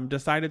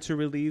decided to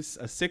release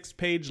a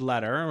 6-page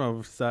letter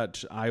of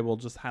such. I will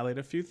just highlight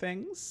a few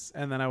things,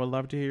 and then I would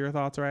love to hear your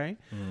thoughts, Ray.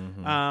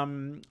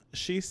 Mm-hmm.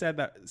 She said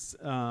that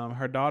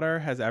her daughter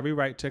has every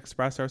right to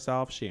express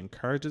herself. She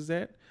encourages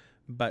it.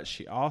 But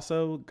she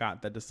also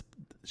got the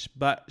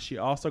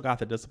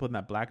discipline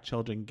that black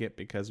children get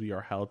because we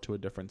are held to a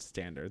different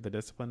standard. The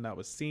discipline that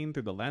was seen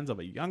through the lens of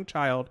a young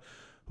child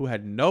who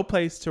had no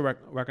place to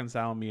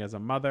reconcile me as a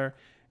mother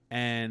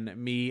and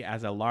me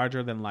as a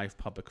larger-than-life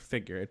public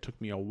figure. It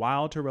took me a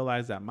while to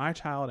realize that my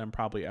child and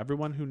probably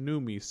everyone who knew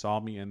me saw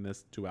me in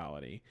this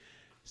duality.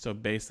 So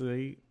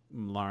basically,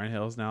 Lauryn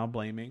Hill is now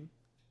blaming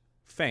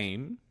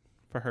Fame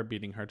for her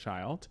beating her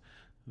child.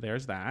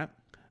 There's that.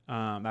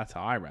 That's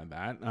how I read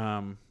that.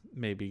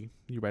 Maybe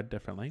you read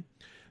differently.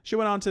 She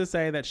went on to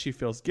say that she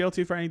feels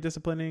guilty for any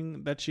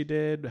disciplining that she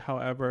did.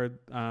 However,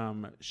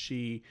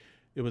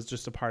 it was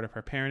just a part of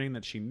her parenting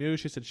that she knew.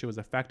 She said she was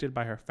affected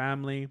by her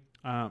family.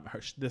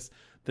 This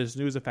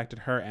news affected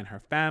her and her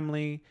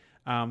family.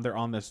 They're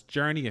on this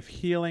journey of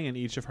healing, and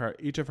each of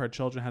her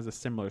children has a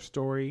similar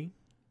story.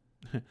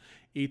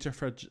 Each of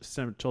her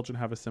children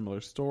have a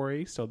similar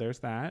story. So there's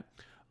that.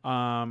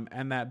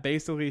 And that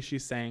basically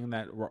she's saying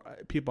that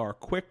people are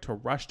quick to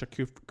rush to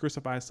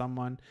crucify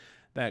someone,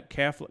 that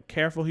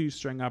careful who you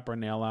string up or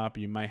nail up.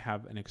 You might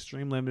have an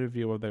extreme limited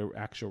view of their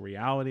actual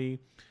reality.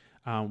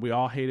 We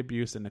all hate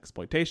abuse and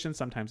exploitation.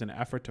 Sometimes in an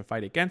effort to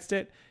fight against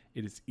it,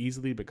 it is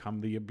easily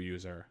become the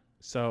abuser.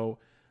 So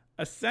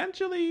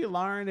essentially,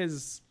 Lauryn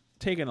is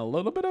taking a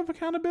little bit of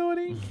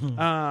accountability,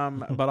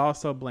 but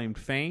also blamed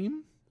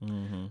Fame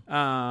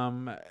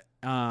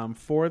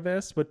for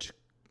this, which,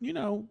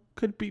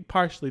 could be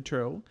partially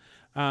true,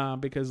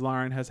 because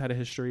Lauryn has had a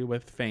history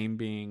with Fame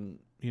being,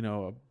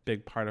 a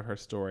big part of her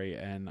story,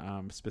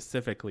 and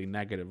specifically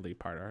negative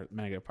part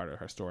of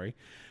her story.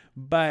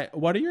 But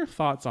what are your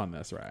thoughts on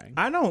this, Ray?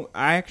 I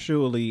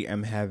actually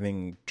am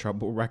having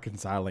trouble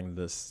reconciling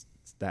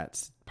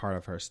that's part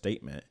of her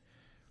statement.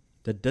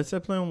 The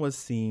discipline was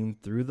seen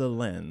through the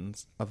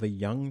lens of a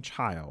young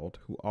child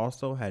who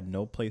also had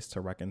no place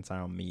to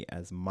reconcile me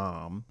as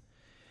mom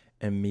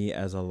and me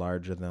as a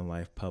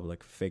larger-than-life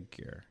public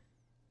figure.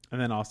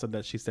 And then also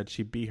that she said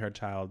she beat her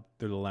child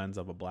through the lens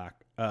of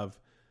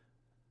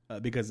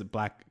because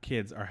black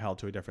kids are held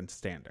to a different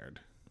standard.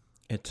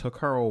 It took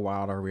her a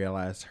while to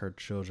realize her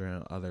children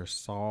and others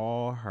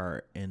saw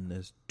her in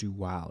this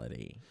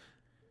duality.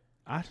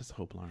 I just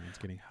hope Lauryn's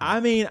getting help.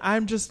 I mean,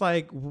 I'm just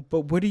like,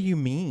 but what do you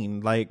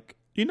mean? Like,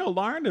 You know,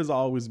 Lauren has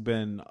always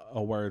been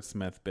a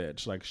wordsmith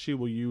bitch. Like, she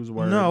will use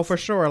words. No, for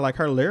sure. Like,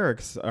 her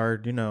lyrics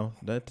are, you know,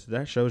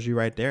 that shows you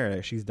right there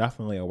that she's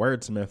definitely a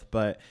wordsmith.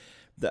 But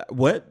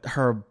what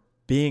her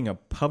being a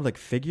public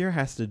figure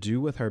has to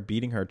do with her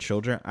beating her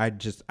children, I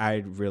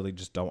really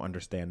just don't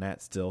understand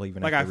that still.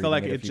 Even like, after I feel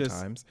like reading it a few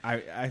just times.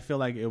 I feel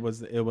like it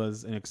was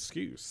an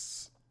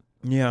excuse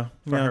Yeah,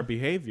 for her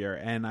behavior,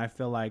 and I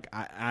feel like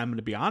I'm going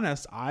to be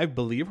honest. I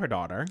believe her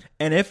daughter,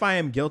 and if I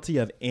am guilty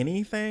of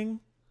anything.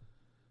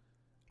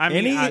 I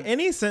mean,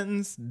 any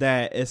sentence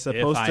that is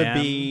supposed to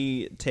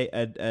be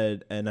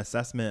an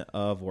assessment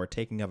of or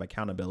taking of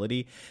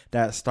accountability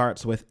that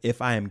starts with if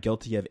I am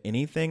guilty of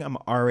anything, I'm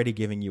already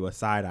giving you a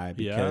side eye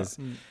because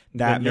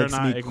that makes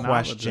me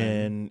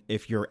question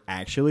if you're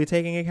actually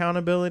taking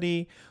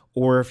accountability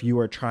or if you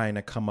are trying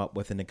to come up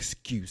with an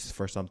excuse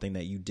for something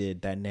that you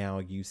did that now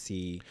you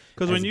see.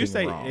 Because when you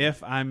say wrong.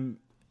 If I'm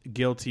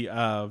guilty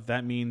of,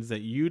 that means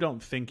that you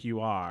don't think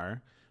you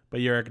are, but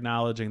you're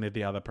acknowledging that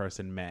the other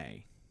person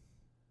may.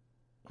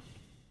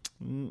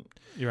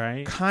 You're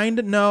right. Kind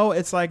of. No,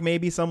 it's like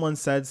maybe someone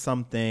said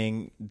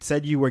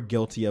you were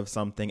guilty of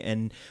something,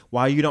 and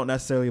while you don't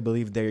necessarily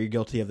believe they're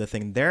guilty of the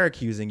thing they're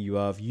accusing you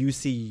of, you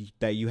see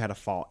that you had a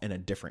fault in a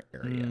different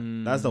area.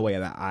 That's the way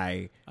that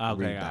I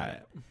read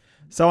that.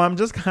 So I'm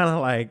just kind of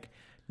like,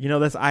 you know,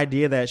 this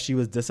idea that she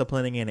was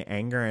disciplining in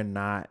anger and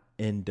not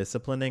in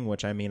disciplining,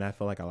 which I mean, I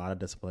feel like a lot of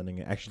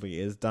disciplining actually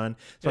is done,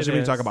 especially when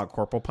you talk about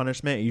corporal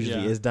punishment. It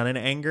usually is done in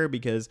anger,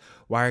 because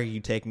why are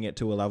you taking it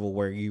to a level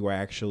where you are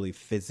actually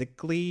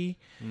physically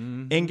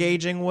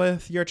engaging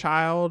with your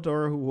child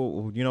or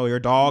you know, your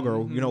dog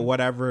or you know,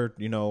 whatever,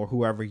 you know,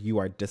 whoever you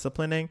are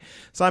disciplining.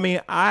 So I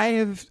mean,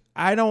 I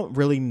don't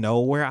really know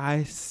where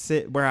I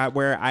sit, where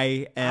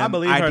I am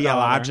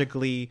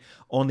ideologically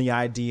on the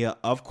idea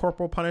of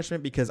corporal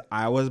punishment, because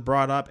I was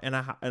brought up in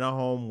a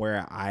home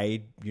where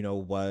I, you know,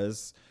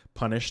 was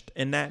punished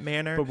in that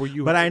manner,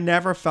 but I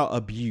never felt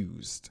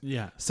abused.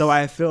 Yeah. So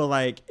I feel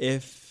like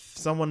if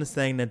someone is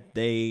saying that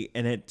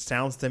and it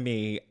sounds to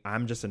me,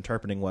 I'm just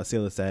interpreting what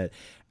Celia said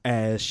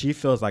as she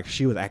feels like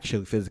she was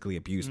actually physically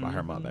abused by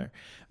her mother.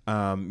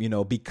 You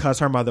know, because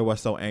her mother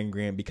was so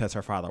angry and because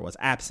her father was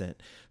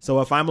absent.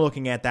 So if I'm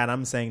looking at that,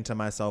 I'm saying to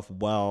myself,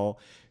 well,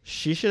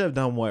 she should have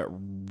done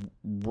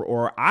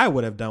or I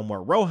would have done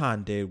what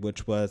Rohan did,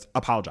 which was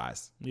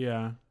apologize.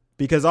 Yeah.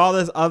 Because all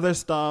this other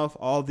stuff,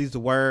 all these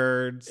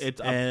words,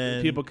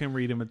 people can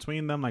read in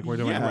between them, like we're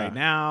doing right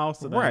now.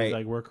 So then,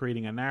 like, we're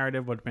creating a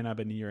narrative, which may not have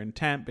been your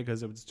intent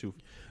because it was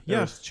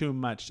there was too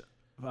much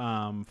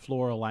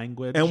floral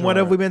language. And what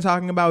have we been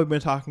talking about? We've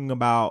been talking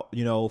about,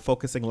 you know,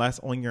 focusing less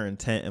on your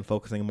intent and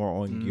focusing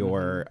more on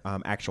your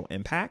actual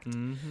impact.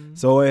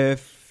 So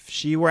if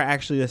she were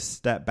actually to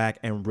step back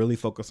and really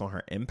focus on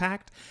her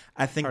impact,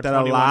 I think that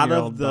a lot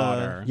of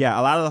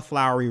the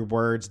flowery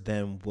words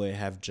then would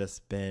have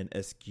just been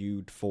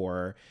eschewed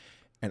for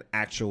an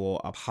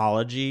actual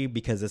apology,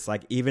 because it's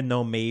like, even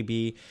though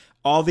maybe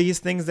all these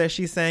things that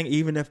she's saying,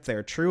 even if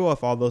they're true,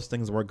 if all those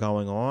things were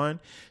going on,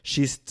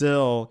 she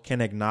still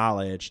can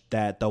acknowledge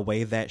that the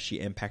way that she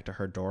impacted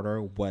her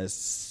daughter was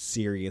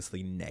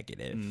seriously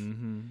negative,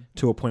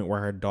 to a point where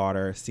her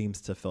daughter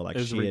seems to feel like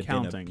she had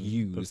been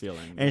abused,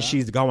 and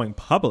she's going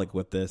public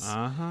with this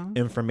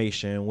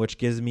information, which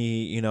gives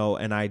me, you know,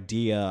 an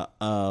idea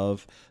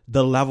of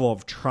the level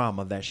of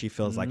trauma that she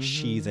feels like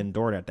she's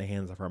endured at the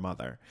hands of her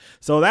mother.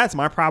 So that's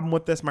my problem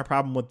with this. My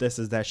problem with this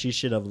is that she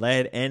should have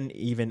led and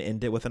even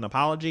ended with an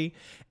apology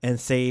and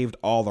saved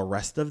all the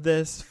rest of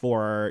this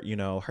for, you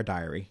know, her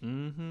diary.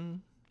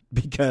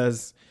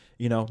 Because,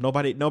 you know,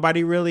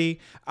 nobody really,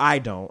 I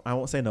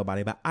won't say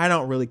nobody, but I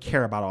don't really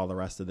care about all the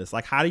rest of this.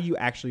 Like, how do you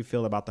actually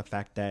feel about the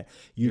fact that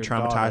you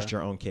traumatized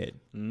your own kid?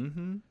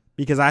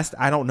 Because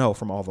I don't know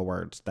from all the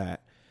words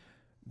that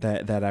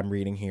I'm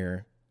reading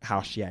here how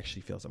she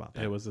actually feels about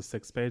that. It was a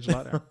 6-page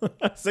letter.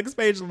 A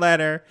 6-page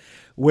letter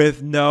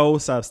with no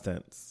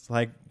substance.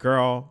 Like,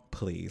 girl,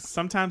 please.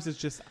 Sometimes it's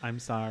just, I'm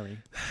sorry.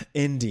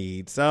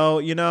 Indeed. So,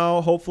 you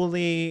know,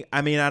 hopefully,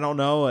 I mean, I don't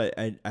know.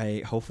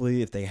 I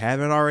hopefully, if they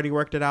haven't already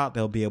worked it out,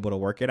 they'll be able to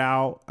work it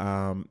out.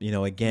 You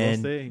know,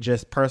 again,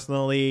 just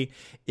personally,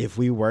 if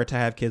we were to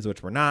have kids,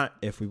 which we're not,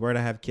 if we were to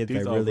have kids,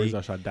 these ovaries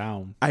are shut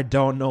down. I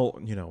don't know.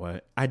 You know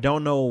what? I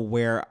don't know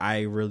where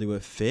I really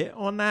would fit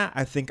on that.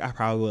 I think I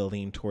probably would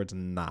lean towards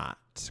not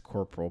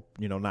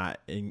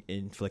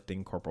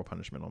inflicting corporal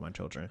punishment on my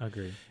children.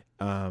 Agree.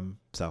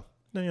 So,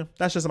 yeah,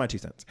 that's just my 2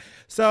 cents.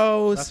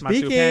 So, that's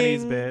speaking my 2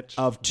 pennies, bitch.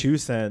 of 2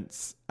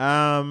 cents,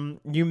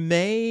 you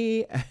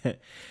may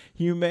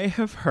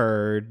have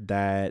heard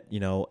that, you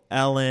know,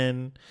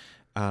 Ellen,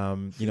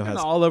 you know, has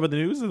all over the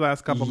news the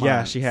last couple months.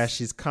 Yeah, she has.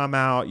 She's come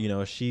out. You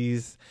know,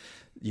 she's,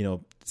 you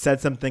know,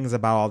 said some things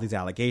about all these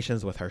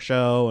allegations with her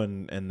show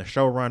and the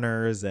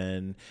showrunners,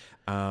 and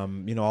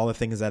all the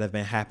things that have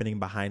been happening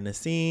behind the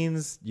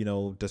scenes,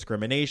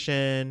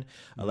 discrimination,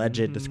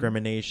 alleged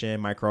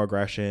discrimination,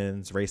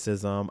 microaggressions,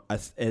 racism,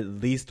 at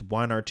least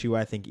one or two,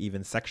 I think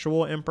even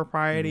sexual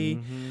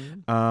impropriety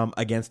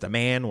against a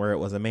man, where it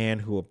was a man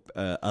who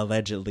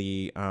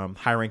allegedly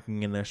high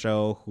ranking in the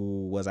show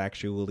who was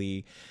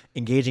actually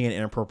engaging in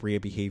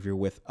inappropriate behavior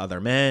with other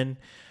men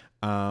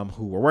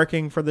who were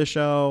working for the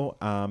show.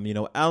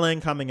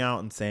 Ellen coming out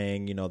and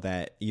saying,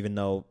 that even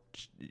though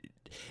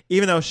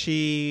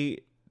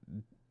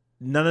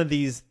none of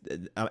these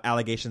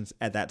allegations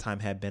at that time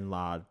had been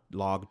logged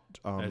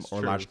or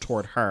lodged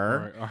toward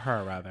her, or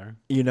her rather,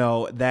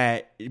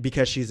 that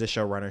because she's a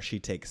showrunner, she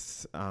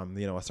takes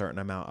a certain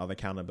amount of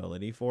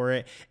accountability for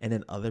it, and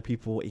then other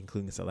people,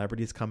 including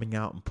celebrities, coming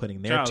out and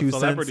putting their 2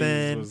 cents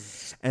in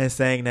and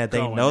saying that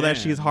they know that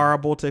she's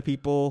horrible to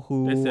people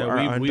who are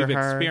under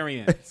her.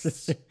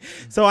 Experienced.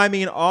 So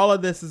all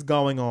of this is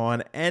going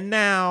on, and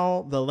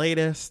now the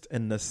latest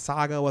in the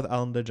saga with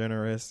Ellen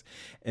DeGeneres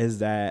is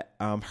that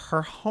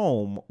her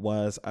home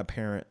was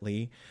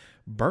apparently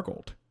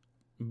burgled.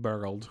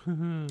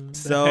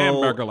 So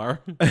Hamburglar.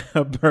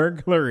 A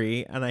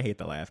burglary, and I hate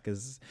to laugh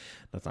because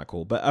that's not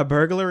cool, but a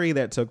burglary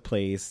that took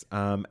place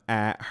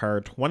at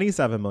her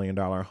 $27 million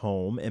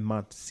home in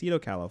Montecito,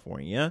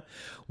 California,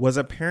 was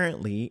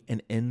apparently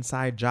an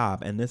inside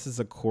job, and this is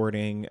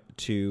according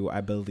to,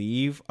 I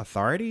believe,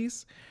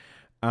 authorities.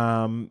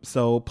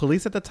 So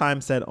police at the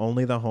time said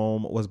only the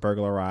home was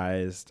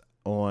burglarized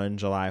on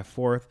July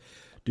 4th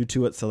due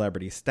to its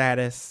celebrity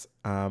status.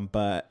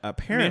 But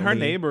apparently her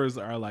neighbors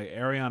are like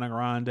Ariana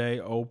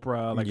Grande,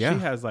 Oprah. Like she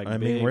has like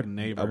big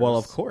neighbors. Well,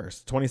 of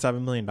course,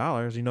 $27 million.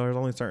 There's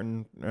only a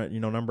certain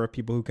number of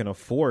people who can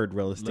afford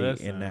real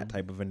estate in that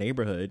type of a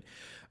neighborhood.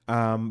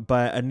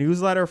 But a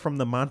newsletter from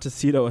the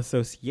Montecito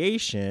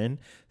Association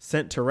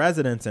sent to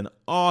residents in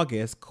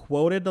August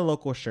quoted the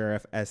local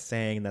sheriff as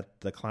saying that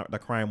the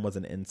crime was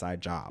an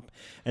inside job.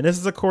 And this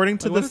is according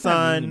to The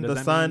Sun.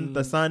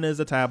 The Sun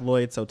is a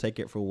tabloid, so take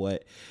it for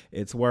what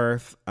it's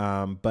worth.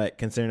 But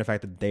considering the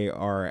fact that they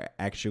are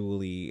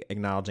actually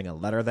acknowledging a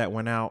letter that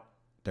went out,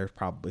 there's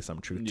probably some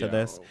truth to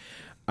this.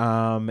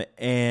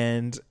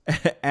 And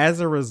as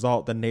a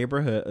result, the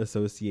neighborhood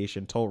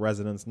association told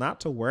residents not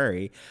to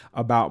worry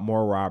about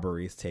more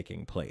robberies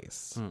taking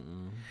place.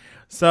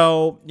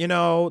 So,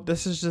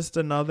 this is just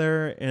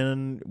another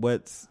in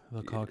what's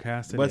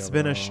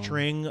been a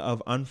string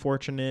of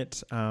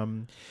unfortunate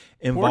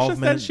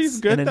involvement. She's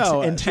good,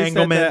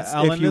 entanglements,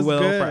 if you will,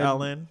 for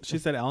Ellen. She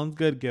said Ellen's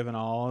good given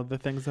all the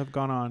things that have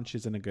gone on.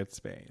 She's in a good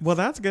space. Well,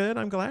 that's good.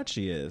 I'm glad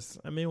she is.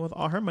 With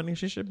all her money,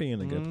 she should be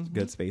in a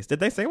good space.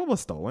 Did they say what was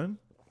stolen?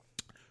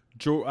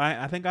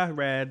 I think I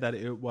read that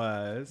it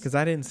was, because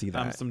I didn't see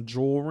that, some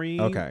jewelry,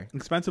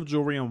 expensive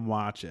jewelry and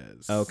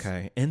watches.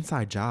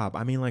 Inside job.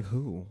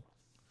 Who?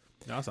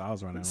 That's what I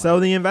was running. So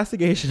the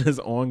investigation is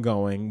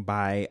ongoing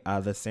by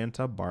the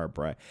Santa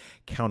Barbara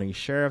County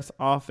Sheriff's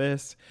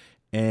Office.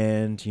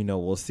 And,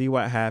 we'll see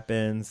what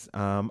happens.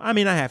 I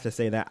have to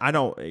say that I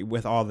don't,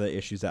 with all the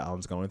issues that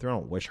Ellen's going through, I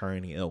don't wish her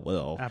any ill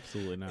will.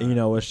 Absolutely not.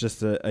 It's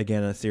just,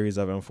 a series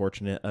of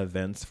unfortunate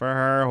events for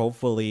her.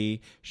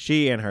 Hopefully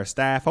she and her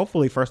staff,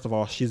 first of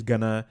all, she's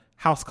going to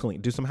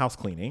do some house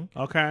cleaning.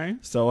 Okay.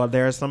 So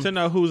there's some. To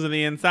know who's in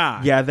the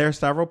inside. Yeah, there's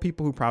several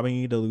people who probably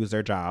need to lose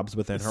their jobs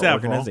within her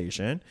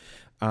organization,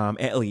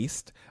 at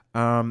least.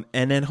 And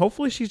then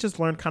hopefully she's just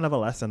learned kind of a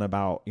lesson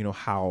about,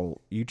 how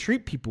you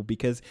treat people,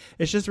 because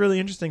it's just really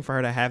interesting for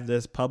her to have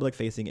this public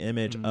facing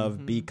image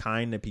of be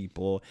kind to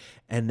people,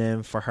 and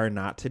then for her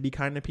not to be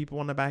kind to people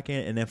on the back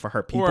end, and then for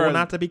her people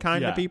not to be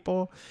kind to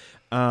people.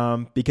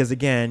 Because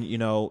again,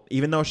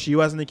 even though she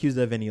wasn't accused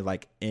of any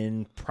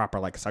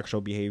improper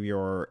sexual behavior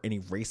or any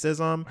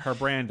racism, her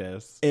brand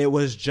is. It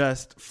was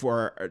just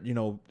for,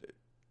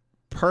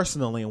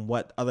 personally, and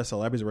what other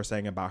celebrities were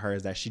saying about her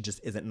is that she just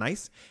isn't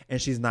nice,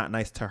 and she's not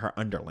nice to her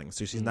underlings,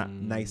 so she's not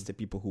nice to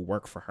people who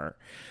work for her.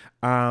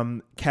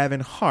 Kevin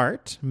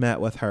Hart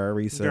met with her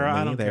recently.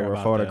 Girl, they were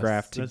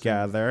photographed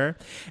together.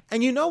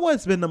 And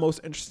what's been the most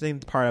interesting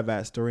part of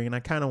that story, and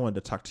I kind of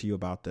wanted to talk to you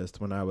about this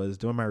when I was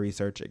doing my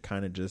research. It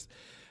kind of just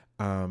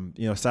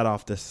set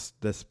off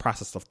this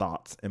process of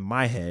thoughts in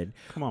my head,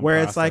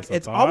 where it's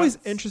it's always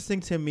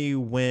interesting to me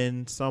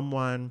when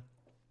someone,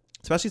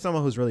 especially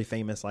someone who's really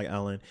famous like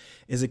Ellen,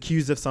 is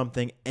accused of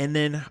something, and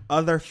then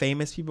other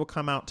famous people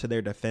come out to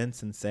their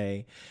defense and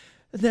say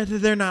that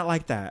they're not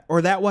like that,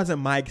 or that wasn't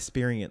my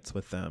experience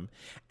with them.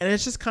 And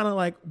it's just kind of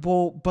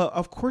well, but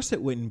of course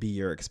it wouldn't be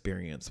your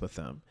experience with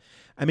them.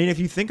 If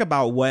you think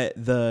about what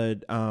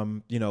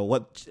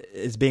what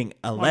is being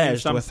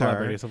alleged with her. Some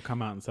celebrities have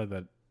come out and said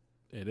that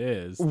it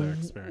is their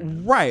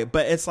experience. Right.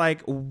 But it's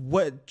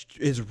what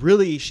is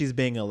really she's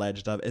being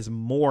alleged of is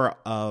more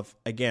of,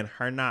 again,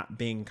 her not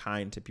being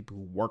kind to people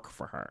who work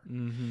for her.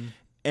 Mm-hmm.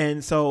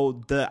 And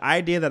so the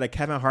idea that a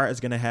Kevin Hart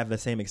is going to have the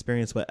same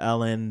experience with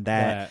Ellen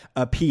that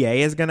a PA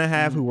is going to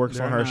have who works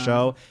on her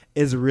show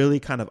is really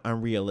kind of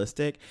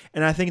unrealistic.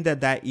 And I think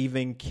that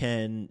even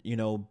can,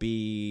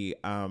 be,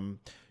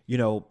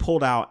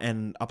 pulled out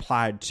and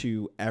applied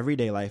to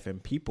everyday life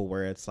and people,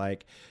 where it's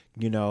like,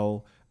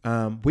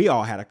 we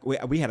all had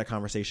we had a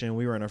conversation.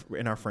 We were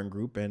in our friend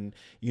group, and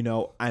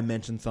I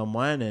mentioned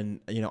someone, and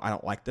I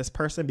don't like this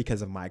person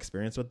because of my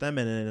experience with them,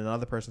 and then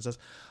another person says,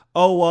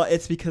 oh well,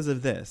 it's because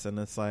of this. And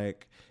it's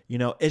like,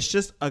 it's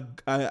just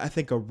I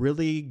think a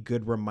really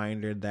good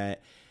reminder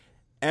that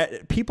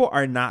people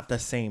are not the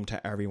same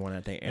to everyone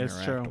that they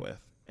interact with.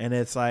 And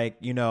it's like,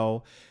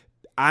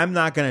 I'm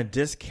not going to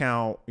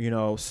discount,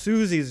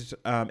 Susie's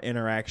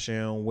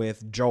interaction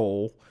with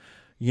Joel,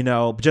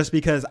 just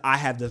because I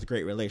have this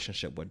great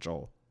relationship with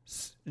Joel.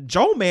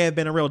 Joel may have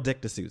been a real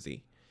dick to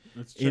Susie.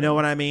 You know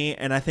what I mean?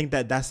 And I think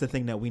that that's the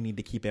thing that we need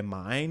to keep in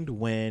mind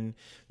when,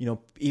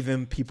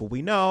 even people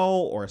we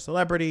know or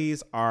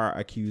celebrities are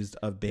accused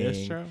of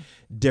being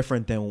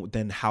different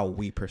than how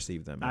we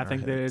perceive them. I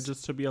think that it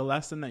just should be a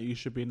lesson that you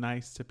should be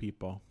nice to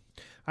people.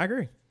 I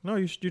agree. No,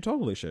 you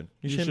totally should.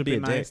 You shouldn't be a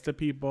nice dick to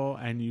people,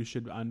 and you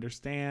should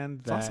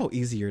understand that it's also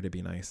easier to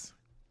be nice.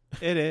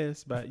 It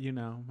is, but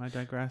I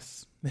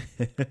digress.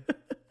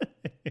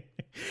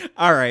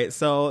 All right,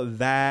 so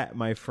that,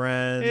 my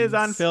friends, is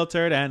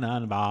Unfiltered and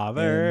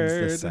Unbothered.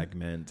 Ends the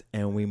segment,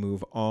 and we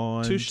move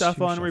on to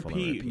Shuffle and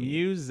Repeat.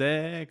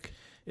 Music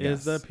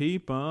is the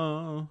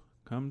people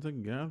come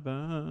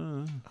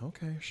together.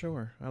 Okay,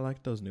 sure. I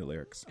like those new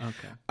lyrics.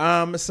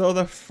 Okay. So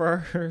the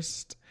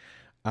first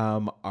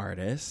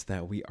artist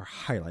that we are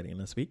highlighting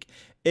this week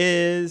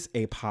is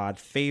a pod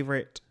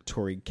favorite,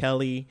 Tori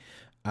Kelly.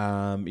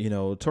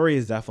 Tori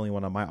is definitely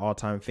one of my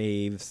all-time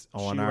faves.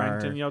 She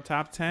ranked in your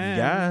top 10.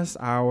 Yes,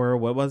 our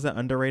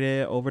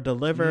underrated, over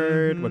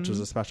delivered, which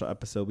was a special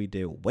episode we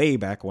did way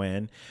back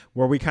when,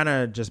 where we kind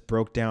of just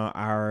broke down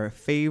our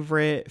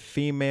favorite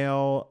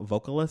female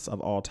vocalists of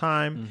all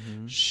time.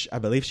 I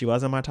believe she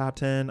was in my top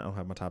 10. I don't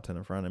have my top 10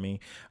 in front of me,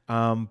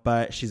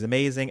 but she's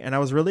amazing, and I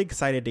was really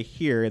excited to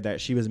hear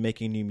that she was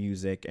making new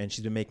music, and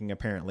she's been making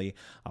apparently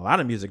a lot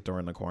of music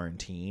during the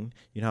quarantine.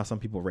 You know how some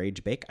people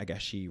rage bake? I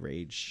guess she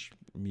rage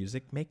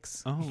music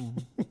makes. Oh,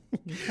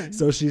 okay.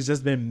 So she's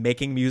just been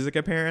making music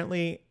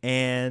apparently,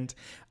 and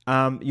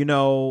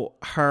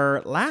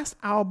her last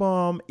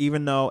album,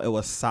 even though it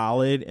was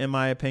solid in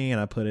my opinion,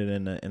 I put it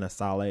in a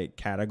solid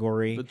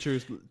category.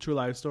 The true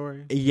life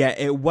story. Yeah,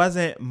 it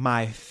wasn't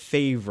my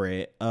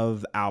favorite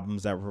of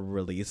albums that were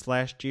released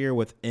last year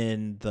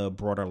within the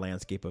broader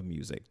landscape of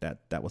music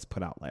that was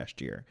put out last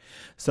year.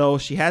 So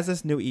she has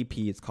this new EP.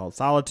 It's called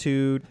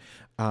Solitude.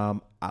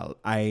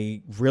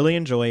 I really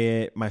enjoy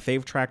it. My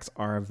fave tracks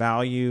are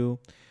Value,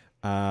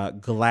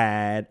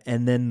 Glad,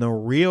 and then the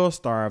real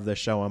star of the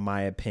show, in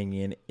my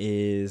opinion,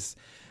 is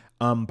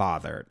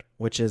Unbothered,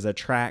 which is a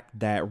track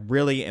that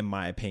really, in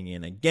my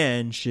opinion,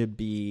 again, should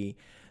be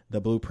the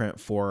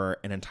blueprint for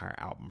an entire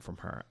album from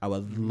her. I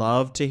would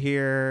love to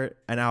hear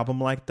an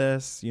album like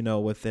this,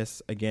 with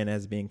this, again,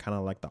 as being kind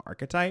of like the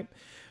archetype.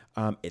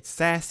 It's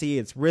sassy,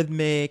 it's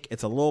rhythmic,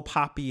 it's a little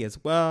poppy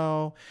as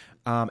well,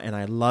 and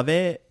I love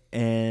it.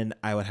 And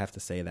I would have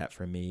to say that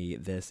for me,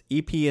 this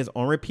EP is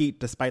on repeat,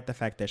 despite the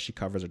fact that she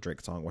covers a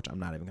Drake song, which I'm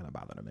not even going to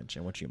bother to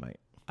mention, which you might.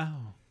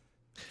 Oh.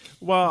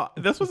 Well,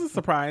 this was a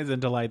surprise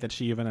and delight that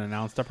she even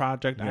announced a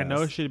project. Yes. I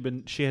know she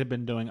had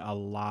been doing a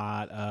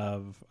lot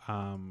of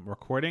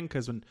recording,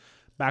 because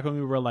back when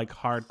we were like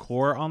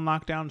hardcore on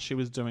lockdown, she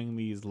was doing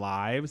these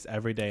lives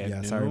every day at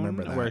noon. I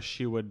remember that. Where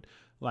she would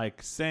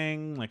like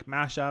sing like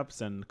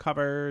mashups and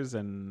covers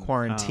and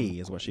Quarantine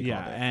is what she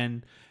called it.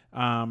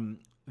 And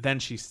then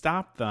she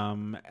stopped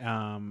them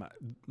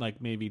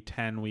like maybe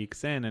 10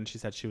 weeks in, and she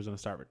said she was going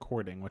to start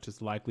recording, which is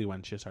likely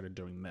when she started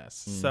doing this.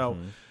 So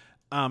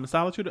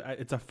Solitude,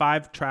 it's a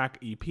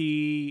 5-track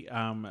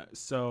EP.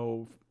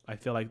 So I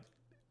feel like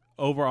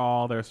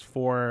overall there's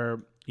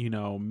 4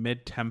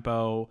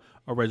 mid-tempo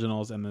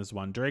originals and there's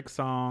 1 Drake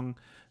song.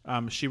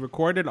 She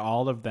recorded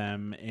all of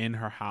them in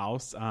her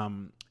house,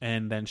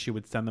 and then she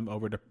would send them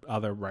over to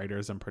other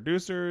writers and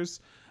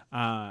producers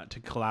to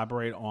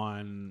collaborate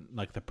on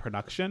like the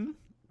production.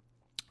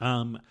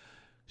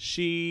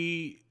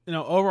 She,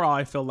 overall,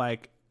 I feel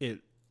like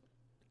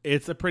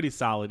it's a pretty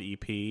solid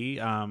EP.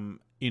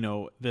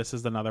 This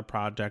is another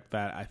project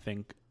that I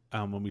think,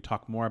 when we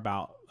talk more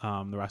about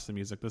the rest of the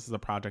music, this is a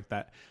project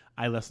that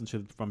I listened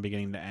to from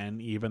beginning to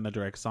end. Even the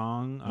Drake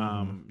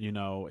song,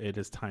 it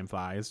is Time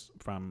Flies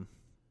from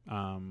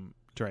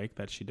Drake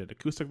that she did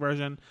acoustic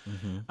version.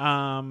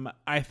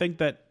 I think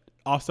that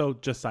also,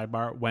 just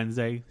sidebar,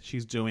 Wednesday,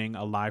 she's doing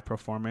a live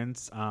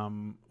performance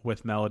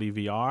with Melody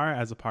VR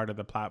as a part of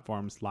the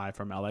platform's Live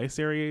from LA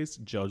series.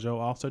 JoJo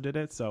also did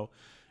it, so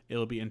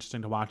it'll be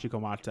interesting to watch. You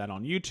can watch that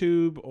on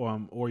YouTube,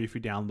 or if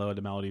you download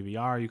the Melody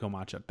VR, you can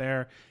watch it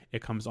there.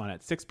 It comes on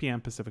at 6 p.m.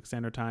 Pacific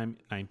Standard Time,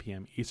 9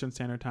 p.m. Eastern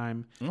Standard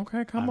Time.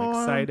 Okay, I'm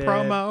excited.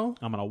 Promo.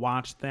 I'm gonna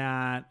watch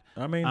that.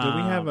 I mean, do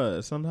we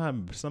have some type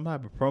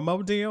of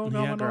promo deal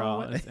going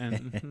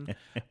on?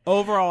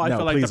 Overall, I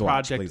feel like the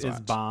project is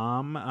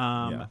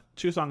bomb.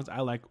 2 songs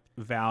I like.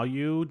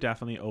 Value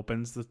definitely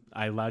opens.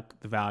 I like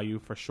the Value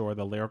for sure.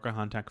 The lyrical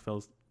content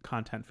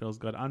feels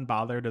good.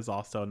 Unbothered is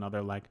also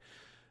another like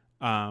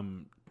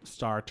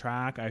star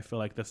track. I feel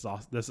like this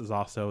is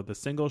also the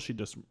single. She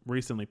just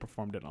recently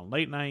performed it on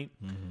Late Night.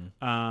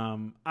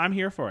 I'm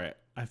here for it.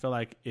 I feel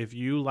like if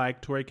you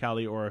like Tori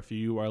Kelly, or if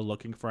you are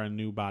looking for a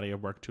new body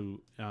of work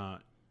to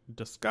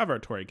discover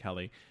Tori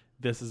Kelly,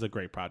 this is a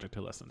great project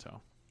to listen to.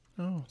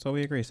 Oh, so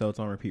we agree. So it's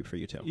on repeat for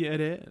you too. Yeah,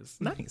 it is.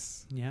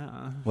 Nice.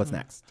 Yeah. What's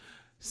next?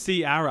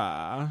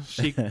 Ciara.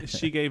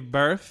 She gave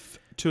birth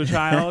to a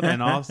child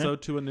and also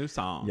to a new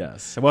song.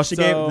 Yes. Well, she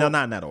gave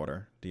not in that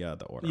order. The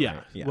other order. Yeah.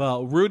 Right? Yeah.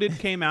 Well, Rooted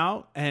came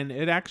out, and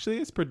it actually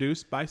is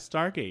produced by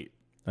Stargate.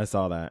 I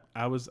saw that.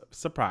 I was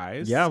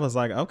surprised. Yeah, I was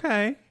like,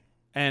 okay.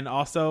 And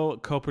also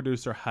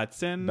co-producer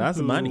Hudson. That's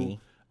money.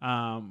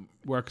 Has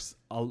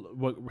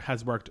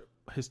worked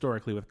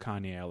historically with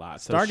Kanye a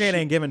lot. So Stargate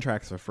ain't giving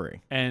tracks for free.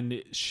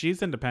 And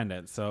she's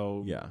independent,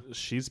 so yeah,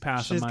 she's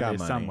passing money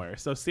somewhere.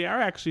 So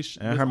Ciara actually,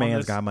 and her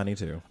man's got money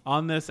too.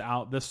 On this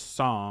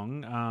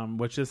song,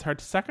 which is her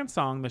second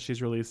song that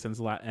she's released since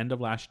end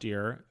of last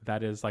year.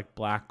 That is like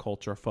Black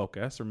culture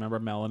focus. Remember,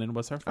 Melanin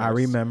was her first. I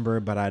remember,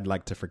 but I'd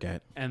like to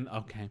forget. And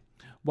okay.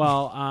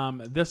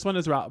 Well, this one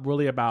is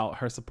really about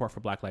her support for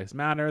Black Lives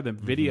Matter. The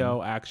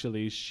video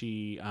actually,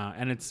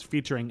 and it's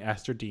featuring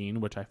Esther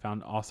Dean, which I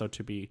found also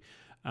to be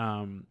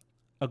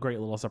a great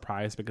little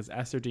surprise, because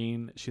Esther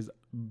Dean,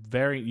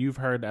 you've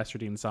heard Esther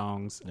Dean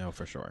songs. No,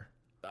 for sure.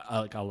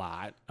 Like a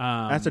lot.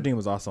 Esther Dean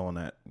was also on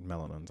that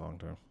Melanin song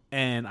too.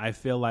 And I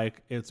feel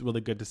like it's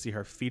really good to see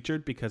her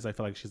featured, because I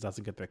feel like she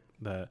doesn't get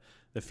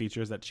the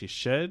features that she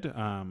should,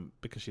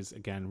 because she's,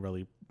 again,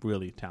 really,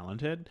 really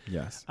talented.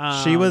 Yes.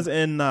 She was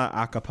in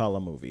a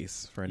cappella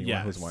movies, for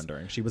anyone who's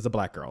wondering. She was a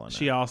black girl in that.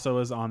 She also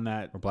is on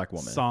that Black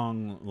Woman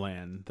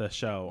Songland, the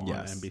show on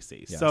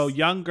NBC. Yes. So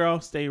young girl,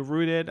 stay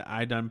rooted.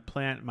 I done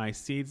plant my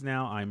seeds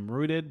now. I'm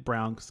rooted.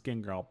 Brown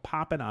skin girl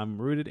popping.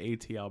 I'm rooted.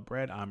 ATL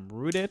bread. I'm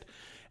rooted.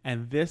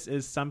 And this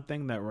is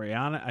something that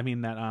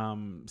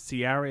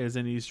Ciara is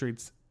in these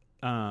streets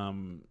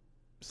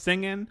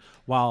singing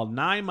while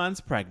 9 months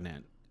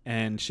pregnant.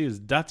 And she was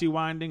dirty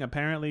winding.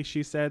 Apparently,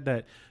 she said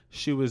that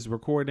she was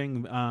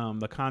recording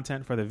the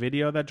content for the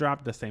video that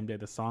dropped the same day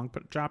the song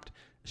dropped.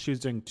 She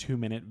was doing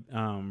 2-minute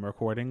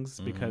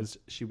recordings because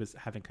she was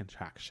having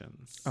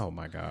contractions. Oh,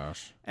 my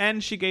gosh.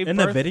 And she gave birth.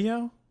 In the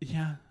video?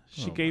 Yeah.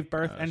 She gave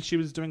birth, and she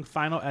was doing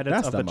final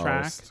edits of the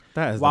track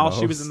while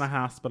she was in the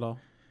hospital.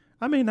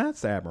 I mean,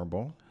 that's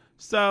admirable.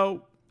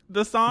 So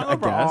the song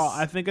overall,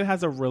 I think it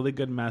has a really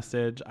good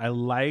message. I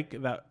like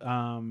that,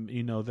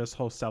 this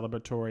whole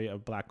celebratory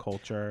of Black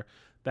culture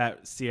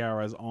that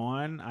Ciara's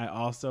on. I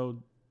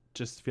also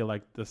just feel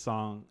like the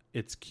song,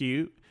 it's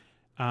cute.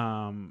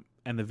 And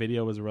the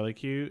video was really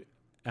cute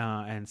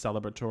and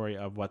celebratory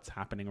of what's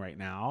happening right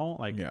now.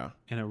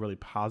 In a really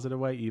positive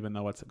way, even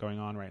though what's going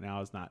on right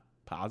now is not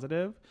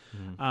positive.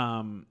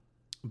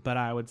 But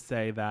I would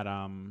say that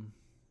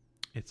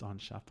it's on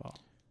shuffle.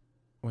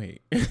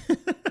 Wait.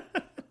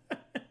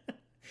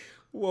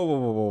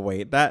 Whoa,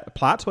 wait. That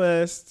plot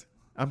twist.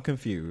 I'm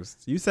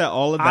confused. You said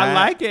all of that. I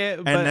like it.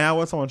 And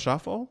now it's on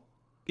shuffle?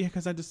 Yeah,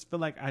 because I just feel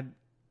like I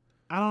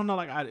don't know.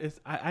 Like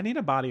I need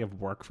a body of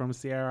work from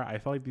Ciara. I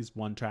feel like these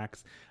one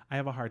tracks, I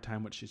have a hard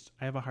time with.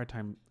 I have a hard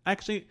time.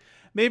 Actually,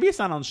 maybe it's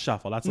not on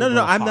shuffle. That's no.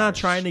 I'm not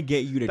trying to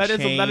get you to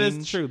change. That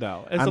is true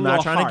though. I'm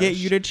not trying to get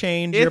you to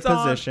change your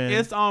position.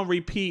 It's on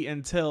repeat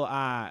until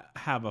I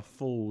have a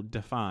full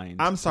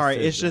defined. I'm sorry.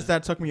 decision. It's just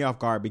that took me off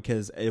guard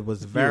because it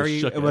was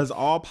it was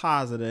all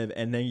positive,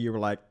 and then you were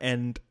like,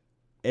 and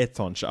it's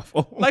on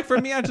shuffle. Like for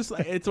me,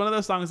 it's one of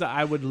those songs that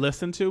I would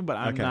listen to, but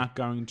I'm not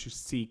going to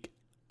seek.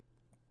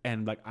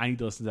 And like, I need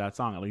to listen to that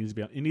song. It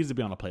needs to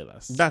be on a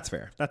playlist. That's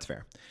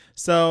fair.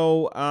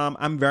 So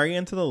I'm very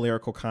into the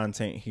lyrical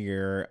content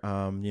here.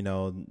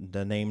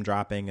 The name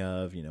dropping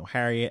of,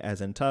 Harriet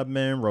as in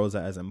Tubman, Rosa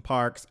as in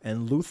Parks,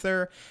 and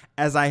Luther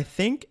as I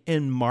think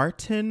in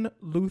Martin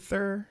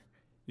Luther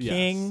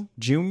King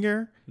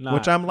Jr.,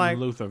 which I'm like,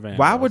 Luther Vandross,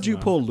 why would you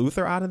pull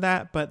Luther out of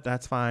that? But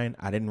that's fine.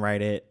 I didn't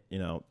write it.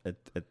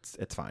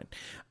 It's fine.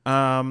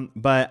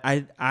 But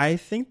I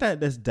think that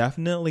there's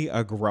definitely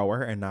a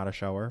grower and not a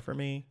shower for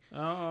me.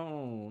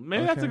 Oh,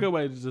 maybe that's a good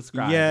way to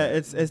describe it. Yeah,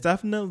 it's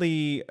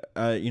definitely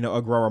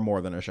a grower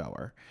more than a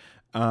shower.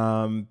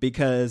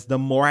 Because the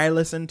more I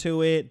listen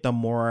to it, the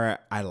more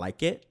I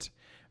like it.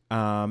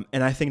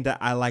 And I think that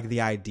I like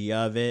the idea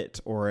of it,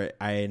 or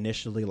I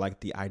initially liked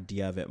the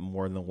idea of it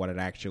more than what it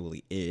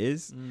actually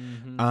is.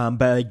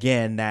 But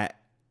again, that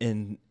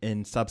in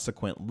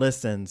subsequent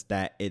listens,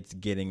 that it's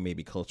getting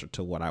maybe closer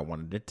to what I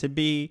wanted it to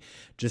be,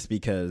 just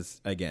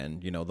because,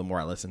 again, the more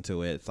I listen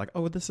to it, it's like,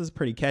 oh, this is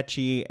pretty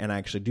catchy, and I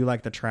actually do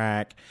like the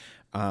track.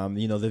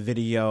 The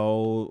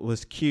video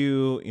was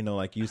cute,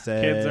 like you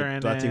said, kids are in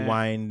dirty it.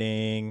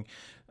 Winding,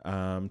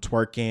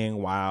 twerking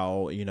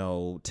while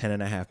 10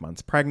 and a half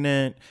months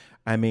pregnant.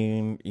 I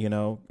mean,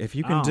 if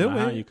you can do it,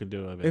 how you can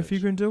do it, bitch. If you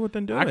can do it,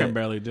 then do it. I can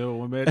barely do it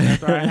one minute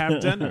after I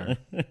have dinner.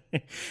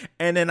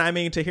 And then, I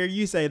mean, to hear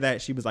you say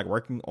that she was like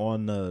working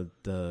on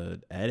the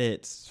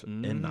edits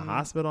in the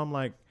hospital, I'm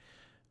like,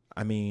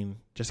 I mean,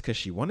 just because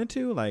she wanted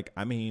to, like,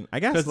 I mean, I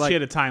guess Because like she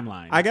had a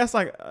timeline. I guess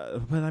like,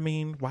 but I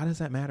mean, why does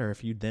that matter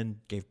if you then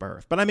gave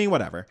birth? But I mean,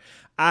 whatever.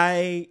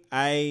 I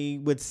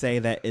would say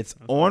that it's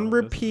on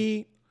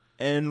repeat,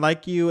 and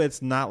like you,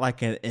 it's not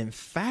like an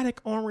emphatic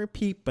on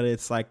repeat, but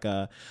it's like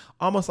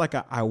almost like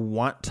I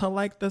want to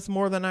like this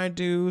more than I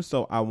do,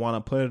 so I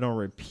want to put it on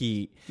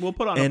repeat. We'll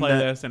put on a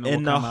playlist and we'll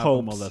come up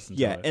and we'll listen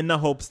to it. In the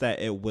hopes that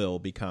it will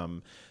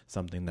become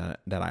something that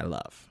I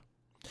love.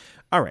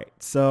 All right,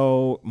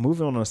 so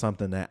moving on to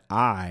something that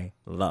I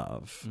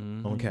love.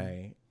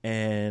 Okay,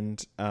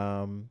 and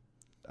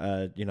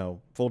you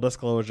know, full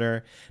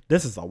disclosure,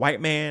 this is a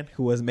white man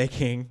who is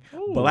making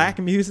black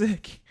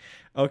music.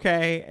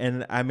 Okay,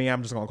 and I mean,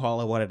 I'm just gonna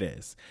call it what it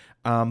is.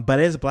 But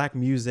it's black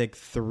music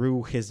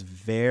through his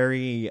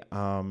very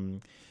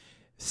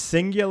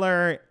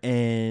singular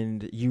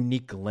and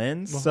unique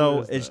lens. Well,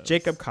 so it's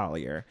Jacob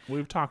Collier.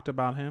 We've talked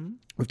about him.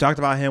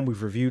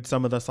 We've reviewed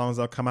some of the songs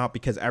that have come out,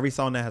 because every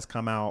song that has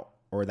come out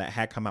or that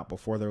had come out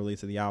before the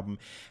release of the album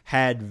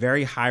had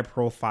very high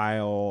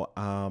profile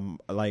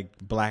like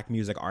black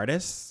music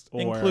artists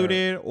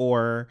included,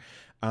 or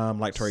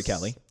like Tori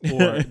Kelly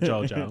or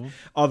JoJo.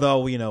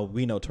 Although, you know,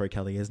 we know Tori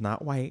Kelly is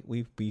not white.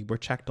 We were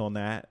checked on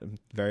that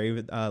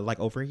very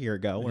like over a year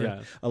ago,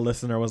 where a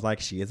listener was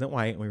like, she isn't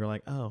white, and we were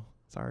like, oh,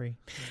 sorry.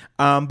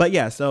 But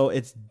yeah, so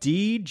it's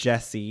D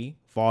Jesse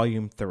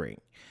Volume 3.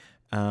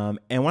 And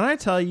when I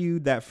tell you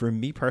that, for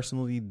me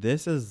personally,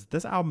 this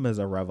album is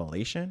a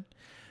revelation.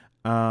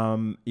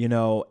 You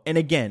know, and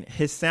again,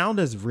 his sound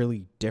is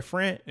really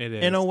different. It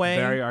is in a way,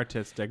 very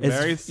artistic,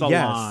 very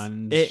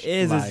Solange. Yes, it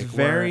is. It's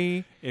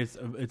very. It's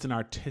an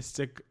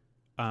artistic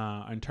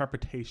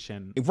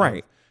interpretation,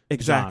 right?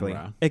 Exactly,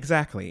 genre.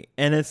 Exactly.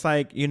 And it's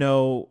like, you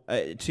know,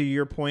 to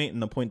your point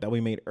and the point that we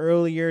made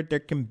earlier, there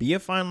can be a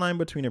fine line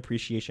between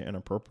appreciation and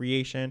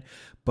appropriation.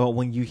 But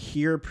when you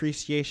hear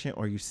appreciation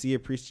or you see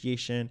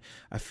appreciation,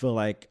 I feel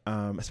like,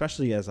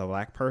 especially as a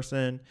black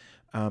person,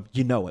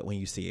 you know it when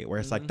you see it, where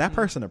it's like that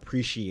person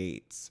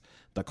appreciates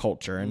the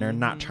culture and they're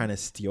not trying to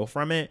steal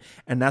from it.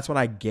 And that's what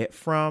I get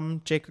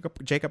from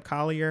Jacob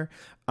Collier.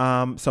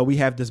 So we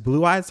have this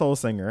blue-eyed soul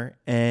singer,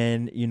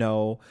 and, you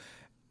know,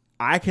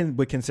 I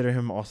would consider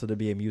him also to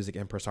be a music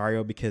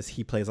impresario, because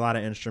he plays a lot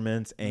of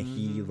instruments and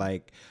he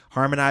like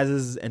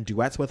harmonizes and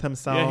duets with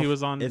himself. Yeah, he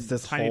was on it's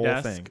this Tiny whole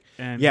Desk, thing.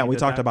 And yeah, we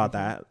talked about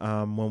that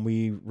when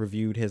we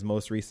reviewed his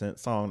most recent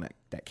song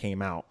that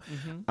came out.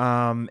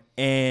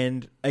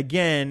 And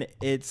again,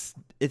 it's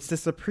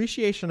this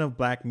appreciation of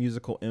black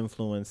musical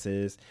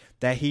influences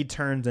that he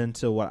turns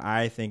into what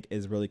I think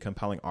is really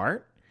compelling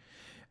art.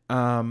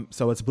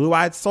 So it's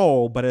blue-eyed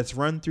soul, but it's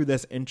run through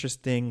this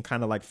interesting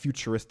kind of like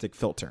futuristic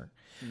filter.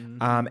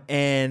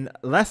 And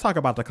let's talk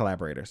about the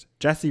collaborators: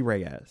 Jessie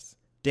Reyez,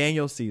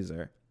 Daniel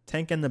Caesar,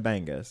 Tank and the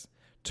Bangas,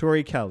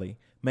 Tori Kelly,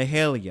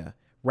 Mahalia,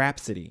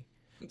 Rhapsody.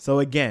 So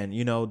again,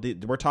 you know,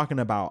 we're talking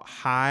about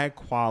high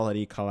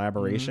quality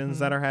collaborations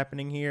that are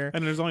happening here.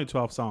 And there's only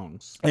 12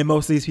 songs. And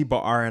most of these people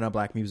are in a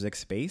black music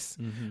space.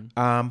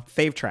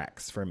 Fave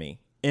tracks for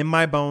me: In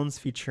My Bones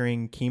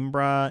featuring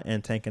Kimbra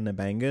and Tank and the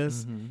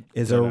Bangas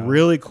is a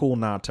really cool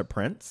nod to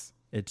Prince.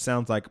 It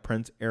sounds like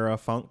Prince era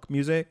funk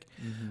music.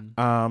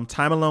 Time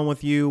Alone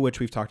with You, which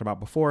we've talked about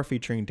before,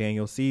 featuring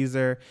Daniel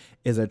Caesar,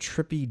 is a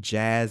trippy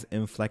jazz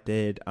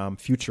inflected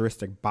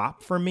futuristic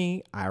bop for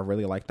me. I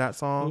really like that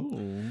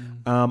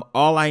song.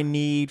 All I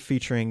Need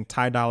featuring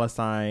Ty Dolla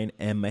 $ign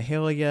and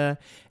Mahalia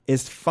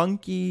is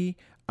funky,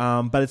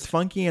 but it's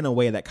funky in a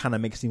way that kind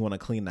of makes me want to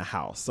clean the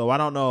house. So I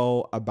don't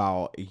know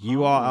about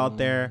you all out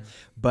there,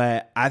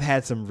 but I've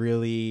had some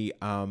really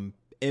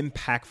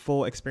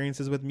impactful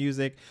experiences with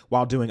music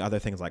while doing other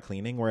things like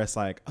cleaning, where it's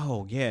like,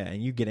 oh yeah,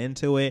 and you get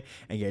into it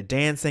and you're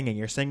dancing and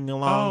you're singing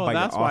along, but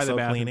that's you're why also the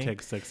bathroom cleaning.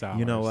 takes 6 hours.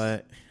 You know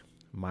what?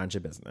 Mind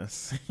your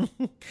business.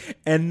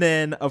 And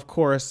then, of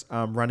course,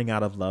 Running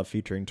Out of Love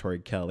featuring Tori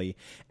Kelly,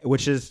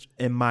 which is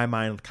in my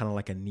mind kind of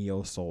like a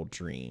neo soul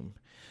dream.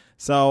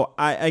 So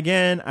I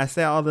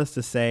say all this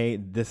to say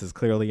this is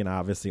clearly and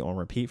obviously on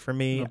repeat for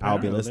me. Apparently. I'll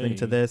be listening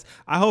to this.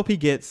 I hope he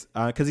gets,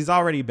 because he's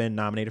already been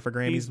nominated for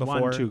Grammys before.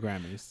 He's won 2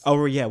 Grammys.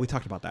 Oh yeah, we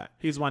talked about that.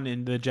 He's won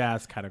in the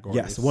jazz category.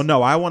 Yes. Well,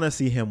 no, I want to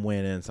see him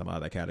win in some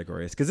other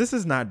categories, because this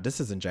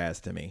isn't jazz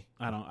to me.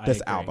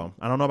 This album.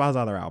 I don't know about his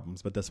other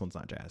albums, but this one's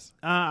not jazz.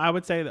 I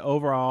would say that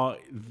overall,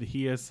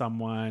 he is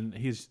someone.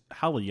 He's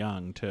hella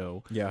young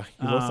too. Yeah,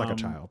 he looks like a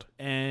child,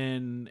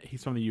 and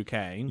he's from the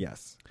UK.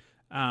 Yes.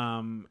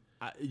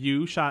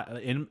 You shot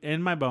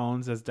in My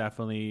Bones is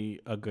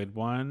definitely a good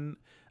one.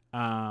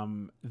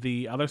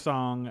 The other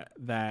song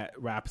that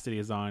Rhapsody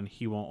is on,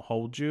 He Won't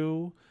Hold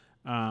You,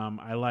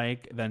 I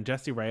like. Then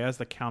Jessie Reyez,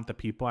 the Count the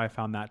People, I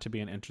found that to be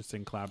an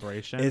interesting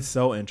collaboration. It's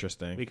so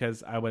interesting,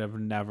 because I would have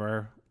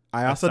never.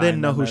 I also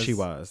didn't know who she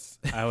was.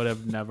 I would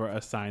have never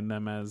assigned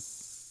them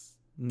as,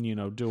 you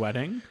know,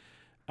 duetting.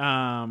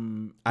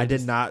 I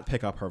did not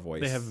pick up her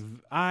voice.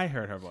 I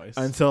heard her voice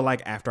until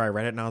like after I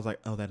read it, and I was like,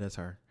 oh, that is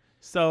her.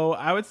 So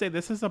I would say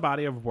this is a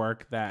body of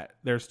work that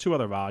there's 2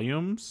 other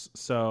volumes.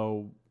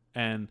 So,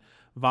 and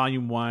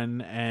Volume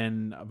 1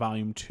 and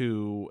Volume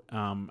 2.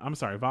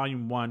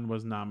 Volume 1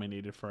 was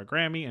nominated for a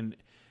Grammy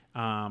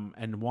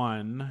and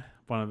won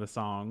one of the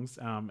songs.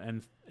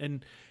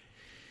 And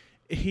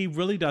he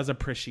really does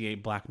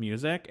appreciate Black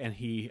music, and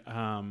he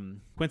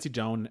Quincy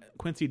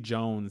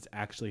Jones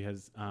actually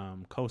has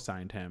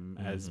co-signed him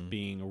as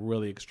being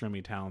really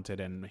extremely talented,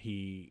 and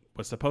he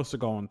was supposed to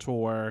go on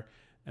tour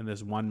in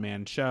this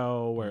one-man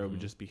show where it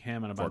would just be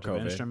him and a bunch of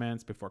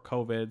instruments before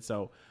COVID.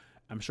 So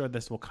I'm sure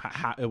this will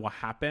it will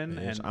happen.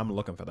 Bitch, and I'm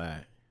looking for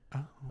that.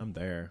 Oh. I'm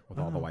there with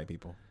all the white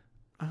people.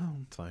 Oh,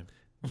 it's fine.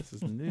 This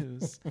is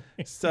news.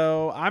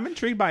 So I'm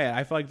intrigued by it.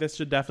 I feel like this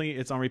should definitely,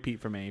 it's on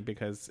repeat for me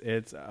because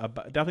it's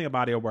definitely a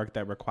body of work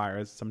that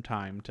requires some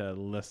time to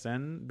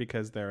listen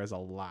because there is a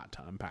lot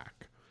to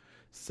unpack.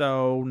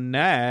 So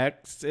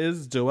next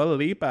is Dua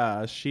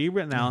Lipa. She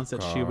announced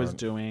that she was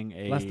doing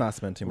a Let's not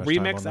spend too much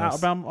remix time on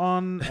this. album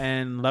on,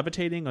 and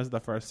Levitating was the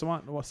first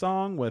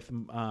song with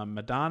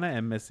Madonna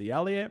and Missy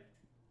Elliott.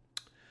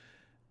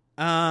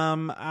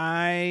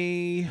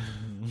 I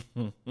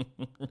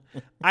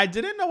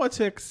didn't know what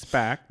to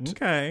expect.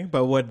 Okay,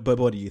 but what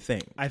do you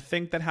think? I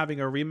think that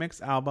having a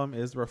remix album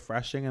is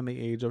refreshing in the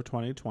age of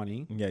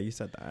 2020. Yeah, you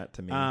said that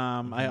to me.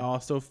 I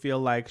also feel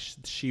like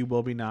she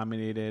will be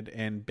nominated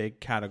in big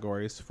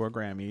categories for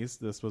Grammys.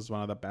 This was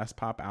one of the best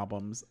pop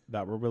albums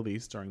that were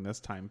released during this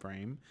time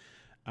frame.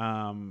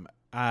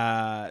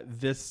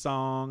 This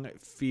song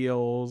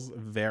feels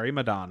very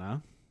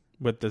Madonna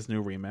with this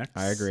new remix.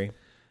 I agree.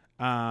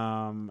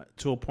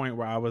 To a point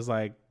where I was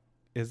like,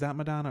 is that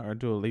Madonna or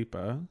Dua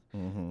Lipa?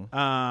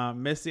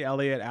 Missy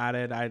Elliott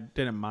added, I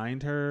didn't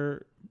mind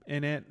her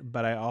in it,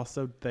 but I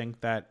also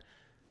think that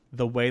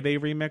the way they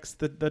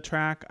remixed the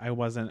track, I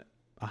wasn't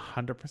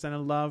 100%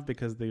 in love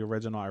because the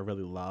original I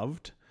really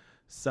loved.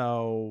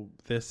 So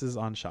this is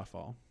on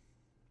shuffle.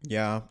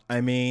 Yeah, I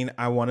mean,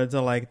 I wanted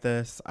to like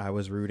this. I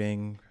was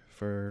rooting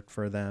for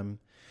them.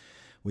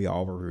 We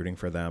all were rooting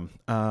for them.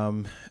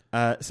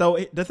 So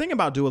the thing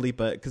about Dua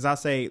Lipa, because I'll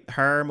say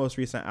her most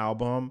recent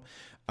album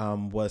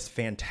was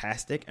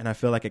fantastic, and I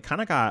feel like it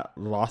kind of got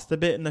lost a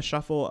bit in the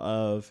shuffle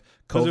of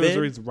COVID. It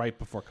was right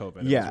before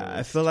COVID. Yeah,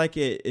 I feel like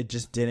it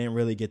just didn't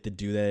really get the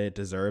due that it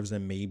deserves,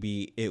 and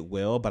maybe it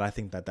will, but I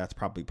think that that's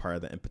probably part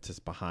of the impetus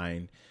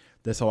behind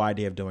this whole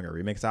idea of doing a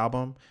remix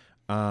album,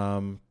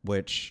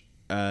 which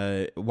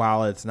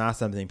while it's not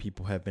something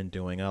people have been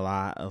doing a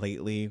lot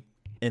lately,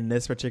 in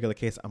this particular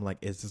case, I'm like,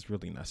 is this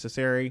really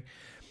necessary?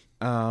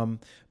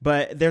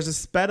 But there's a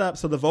sped up.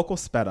 So the vocal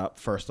sped up,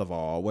 first of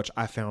all, which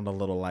I found a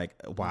little like,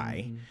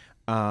 why?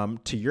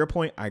 To your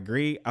point, I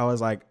agree. I was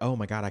like, oh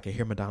my God, I can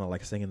hear Madonna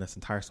like singing this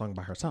entire song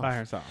by herself.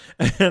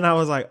 And I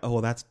was like,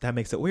 oh, that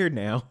makes it weird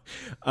now.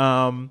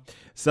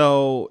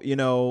 So, you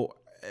know,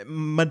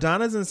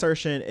 Madonna's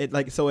insertion, it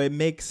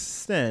makes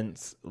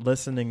sense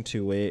listening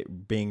to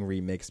it being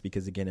remixed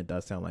because again, it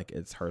does sound like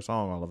it's her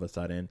song all of a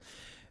sudden.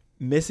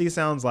 Missy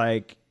sounds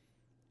like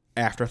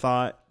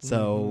afterthought.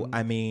 So,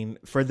 I mean,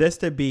 for this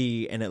to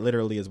be, and it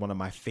literally is one of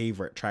my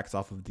favorite tracks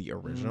off of the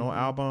original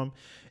album,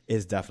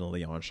 is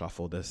definitely on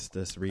shuffle, this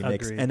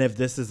remix. Agreed. And if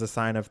this is a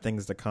sign of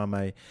things to come,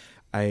 I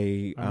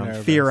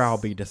fear I'll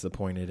be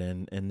disappointed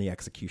in the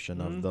execution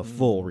of the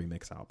full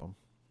remix album.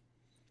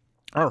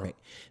 All right.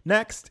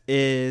 Next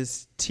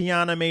is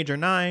Tiana Major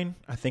 9.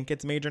 I think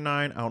it's Major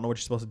 9. I don't know what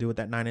you're supposed to do with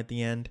that 9 at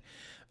the end.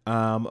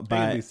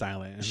 But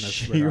silent in this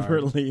she regard.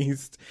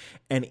 released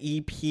an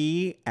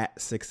EP at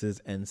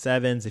 6s and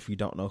 7s. If you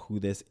don't know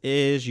who this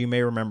is, you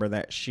may remember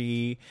that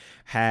she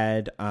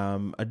had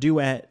a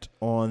duet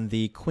on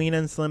the Queen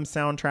and Slim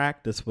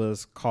soundtrack. This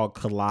was called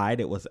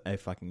Collide. It was a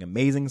fucking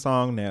amazing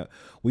song that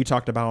we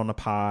talked about on the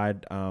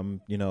pod,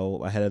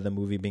 ahead of the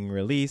movie being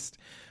released.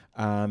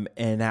 And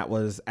that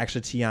was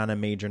actually Tiana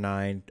Major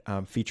 9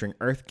 featuring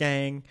Earth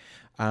Gang.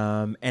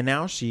 And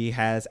now she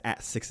has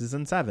At 6s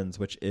and 7s,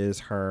 which is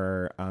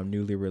her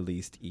newly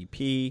released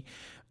EP.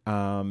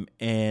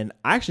 And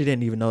I actually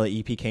didn't even know the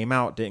EP came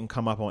out. Didn't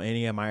come up on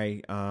any of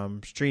my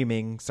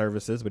streaming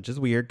services, which is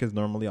weird because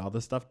normally all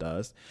this stuff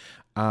does.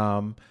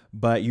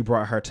 But you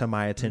brought her to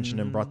my attention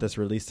and brought this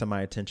release to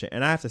my attention.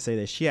 And I have to say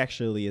that she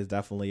actually is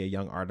definitely a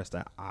young artist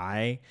that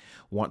I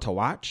want to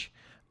watch.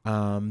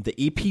 The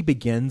EP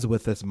begins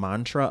with this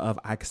mantra of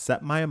I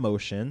accept my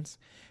emotions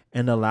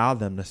and allow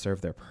them to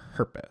serve their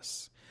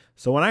purpose.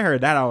 So when I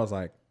heard that, I was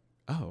like,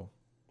 oh,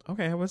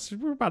 okay,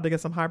 we're about to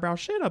get some highbrow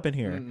shit up in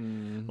here.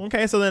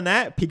 Okay, so then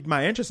that piqued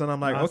my interest, and I'm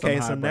like,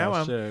 okay, so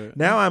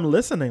now I'm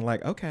listening.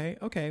 Like,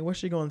 okay, what's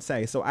she going to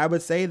say? So I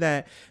would say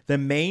that the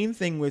main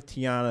thing with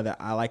Tiana that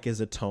I like is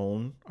the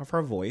tone of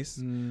her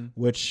voice,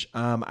 which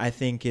I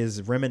think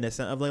is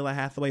reminiscent of Lalah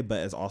Hathaway, but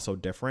is also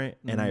different,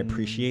 and I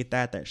appreciate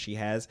that she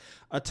has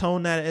a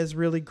tone that is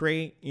really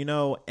great,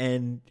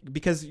 and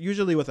because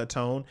usually with a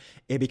tone,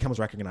 it becomes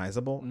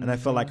recognizable, and I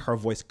feel like her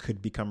voice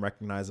could become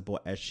recognizable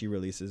as she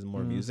releases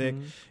more music.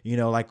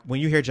 Like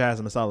when you hear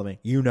Jasmine Sullivan,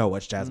 you know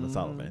it's Jasmine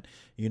Sullivan.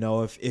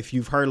 If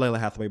you've heard Lalah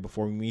Hathaway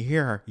before, when you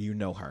hear her, you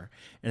know her.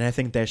 And I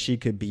think that she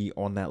could be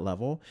on that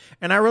level.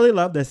 And I really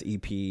love this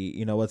EP.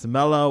 It's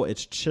mellow,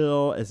 it's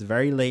chill, it's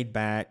very laid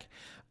back.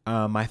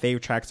 My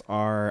favorite tracks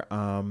are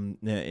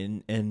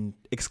in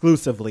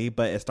exclusively,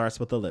 but it starts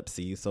with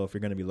ellipses. So if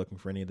you're going to be looking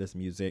for any of this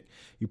music,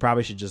 you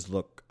probably should just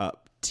look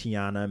up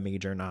Tiana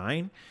Major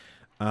 9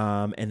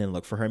 and then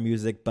look for her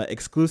music. But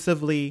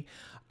exclusively,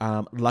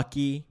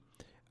 Lucky,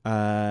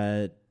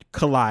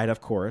 Collide,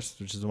 of course,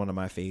 which is one of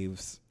my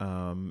faves.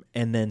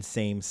 And then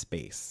Same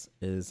Space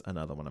is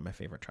another one of my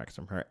favorite tracks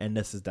from her. And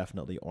this is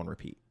definitely on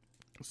repeat.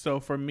 So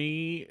for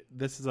me,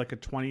 this is like a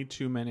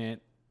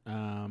 22-minute,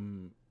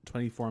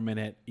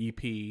 24-minute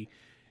EP. It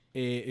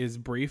is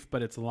brief,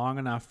 but it's long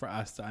enough for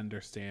us to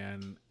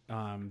understand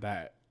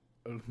that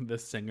the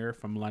singer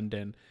from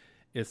London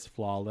is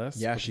flawless.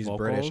 Yeah, she's vocals.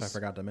 British. I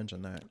forgot to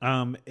mention that.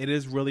 It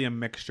is really a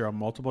mixture of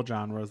multiple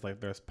genres. Like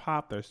there's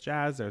pop, there's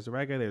jazz, there's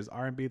reggae, there's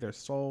R&B, there's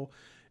soul.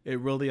 It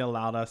really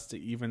allowed us to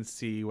even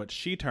see what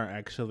she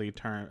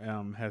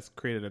has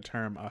created a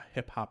term, a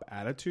hip hop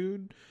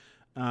attitude,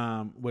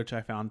 which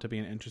I found to be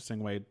an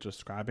interesting way of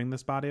describing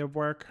this body of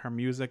work. Her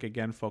music,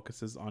 again,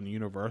 focuses on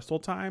universal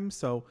time.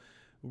 So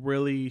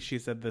really, she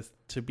said this,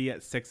 to be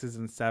at sixes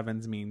and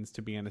sevens means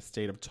to be in a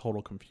state of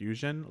total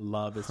confusion.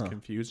 Love is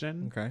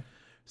confusion. Okay.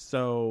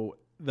 So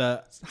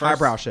the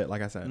highbrow shit,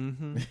 like I said.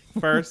 Mm-hmm,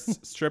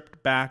 first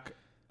stripped back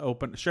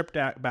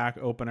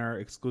opener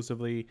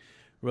exclusively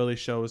really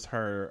shows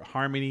her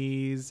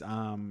harmonies,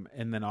 and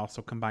then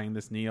also combining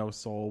this neo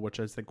soul, which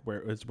I think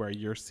where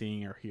you're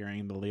seeing or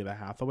hearing the Lalah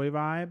Hathaway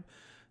vibe.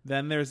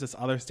 Then there's this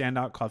other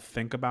standout called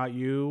Think About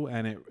You,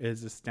 and it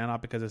is a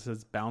standout because it's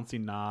this bouncy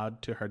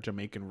nod to her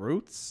Jamaican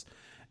roots,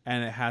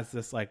 and it has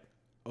this like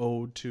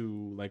ode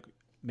to like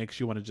makes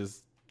you want to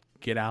just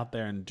get out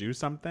there and do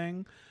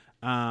something.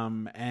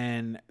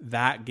 And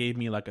that gave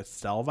me like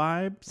Estelle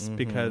vibes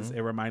because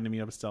it reminded me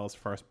of Estelle's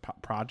first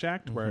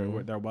project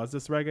where there was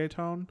this reggae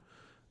tone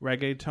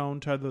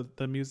to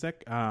the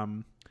music.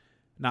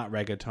 Not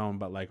reggaeton,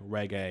 but like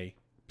reggae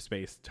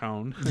space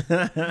tone.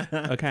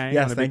 Okay.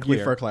 Yes, thank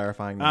you for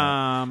clarifying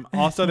that.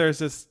 Also there's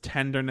this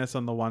tenderness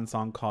on the one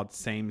song called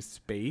Same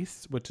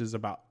Space, which is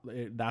about,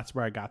 that's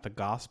where I got the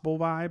gospel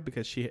vibe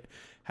because she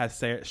has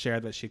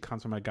shared that she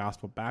comes from a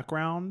gospel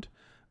background.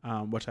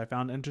 Which I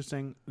found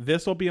interesting.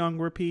 This will be on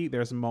repeat.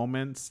 There's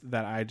moments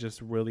that I just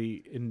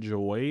really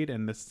enjoyed,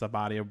 and this is a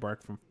body of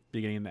work from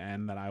beginning to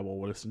end that I will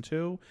listen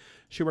to.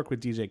 She worked with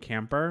DJ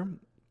Camper,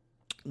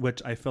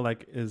 which I feel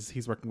like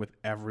he's working with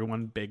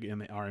everyone big in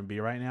the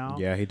R&B right now.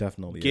 Yeah, he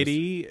definitely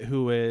Giddy,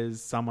 who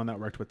is someone that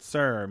worked with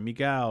Sir,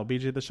 Miguel,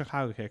 BJ the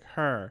Chicago Kick,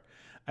 her.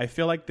 I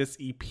feel like this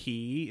EP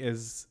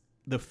is...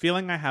 The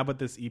feeling I have with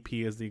this EP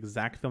is the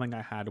exact feeling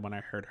I had when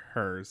I heard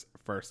Her's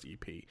first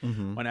EP.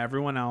 When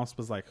everyone else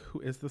was like, who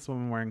is this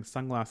woman wearing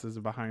sunglasses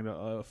behind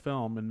a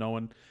film? And no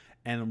one...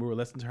 And we were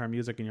listening to her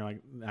music, and you're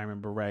like, I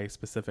remember Ray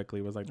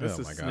specifically was like, this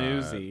is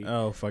snoozy.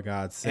 Oh, for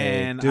God's sake.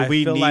 And do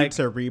we need like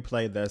to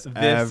replay this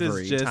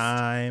every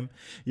time?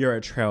 You're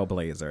a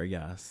trailblazer,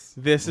 yes.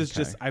 This is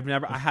just, I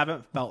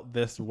haven't felt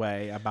this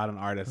way about an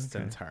artist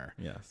since her.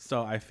 Yes.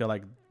 So I feel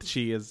like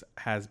she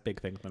has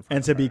big things in front of her.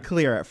 And to be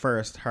clear, at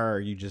first,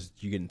 you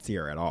didn't see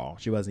her at all.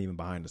 She wasn't even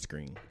behind the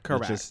screen.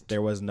 Correct.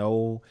 There was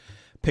no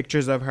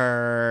pictures of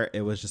her.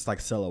 It was just like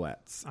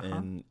silhouettes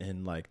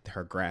in like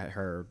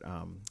her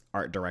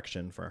art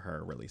direction for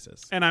her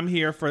releases. And I'm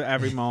here for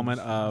every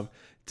moment of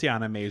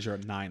Tiana Major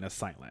 9 is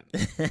silent.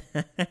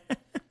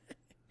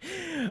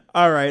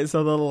 All right,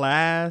 so the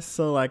last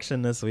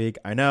selection this week,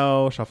 I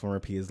know Shuffle and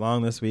Repeat is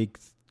long this week.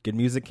 Good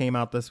music came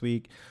out this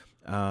week,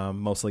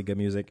 mostly good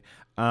music.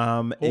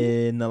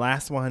 And the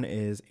last one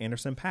is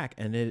Anderson .Paak,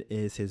 and it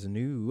is his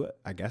new,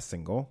 I guess,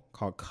 single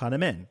called Cut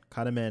 'Em In.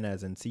 Cut 'Em In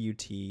as in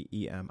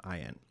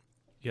CUTEMIN.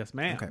 Yes,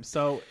 ma'am. Okay.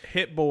 So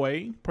Hit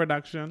Boy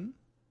production.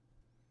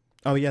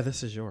 Oh, yeah,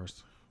 this is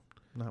yours.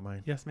 Not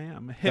mine. Yes,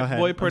 ma'am. Hit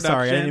Boy production. I'm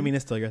sorry, I didn't mean to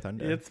steal your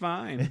thunder. It's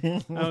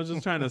fine. I was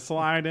just trying to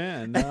slide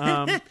in.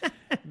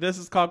 This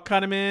is called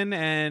Cut 'Em In,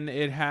 and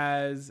it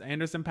has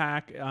Anderson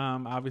 .Paak,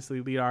 obviously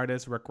lead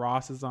artist. Rick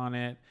Ross is on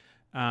it.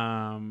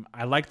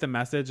 I like the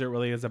message. It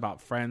really is about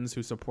friends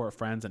who support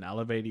friends and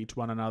elevate each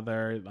one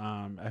another.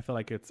 I feel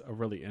like it's a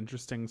really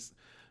interesting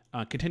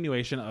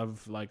continuation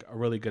of like a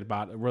really good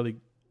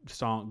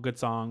good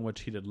song,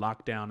 which he did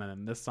Lockdown, and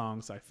then this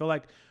song. So I feel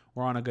like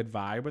we're on a good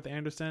vibe with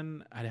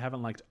Anderson. I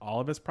haven't liked all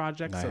of his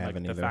projects, so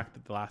like the fact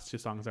that the last two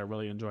songs I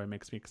really enjoy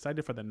makes me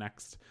excited for the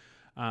next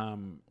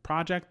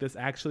project. This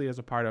actually is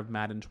a part of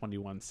Madden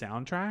 21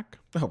 soundtrack.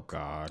 Oh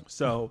God!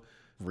 So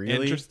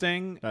really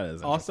interesting. That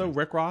is also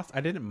Rick Ross.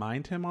 I didn't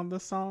mind him on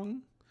this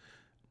song.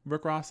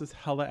 Rick Ross is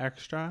hella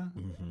extra.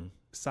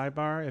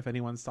 Sidebar: if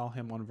anyone saw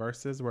him on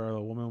Versus, where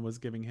a woman was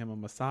giving him a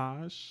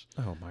massage.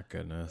 Oh my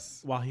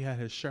goodness! While he had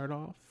his shirt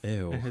off.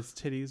 Ew. And his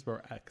titties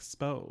were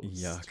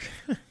exposed.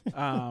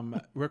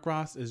 Yuck. Rick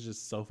Ross is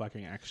just so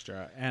fucking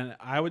extra, and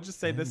I would just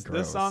say this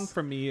song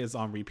for me is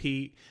on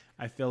repeat.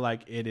 I feel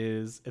like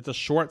it's a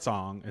short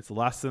song. It's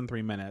less than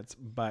 3 minutes,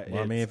 but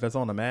I mean, if it's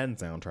on a Madden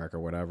soundtrack or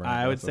whatever,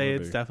 I would say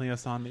it's definitely a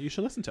song that you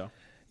should listen to.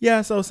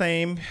 Yeah, so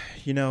same.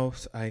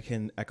 I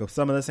can echo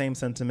some of the same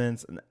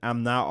sentiments.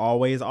 I'm not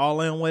always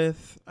all in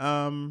with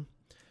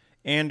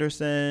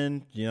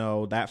Anderson, you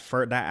know, that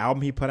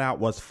album he put out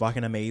was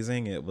fucking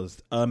amazing. It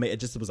was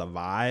it was a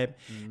vibe.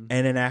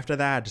 And then after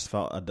that, I just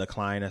felt a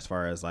decline as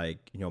far as like,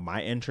 you know,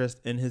 my interest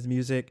in his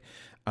music,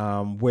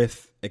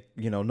 with,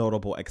 you know,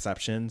 notable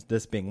exceptions,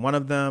 this being one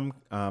of them.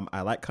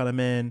 I like Cut 'Em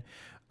In.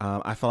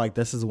 I feel like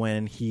this is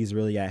when he's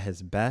really at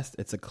his best.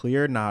 It's a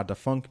clear nod to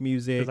funk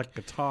music. There's like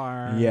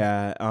guitar.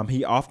 Yeah.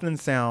 He often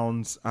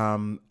sounds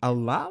a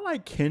lot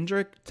like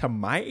Kendrick to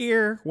my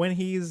ear when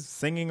he's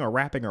singing or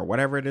rapping or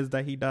whatever it is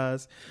that he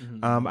does.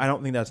 I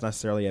don't think that's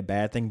necessarily a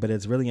bad thing, but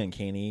it's really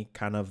uncanny,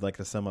 kind of like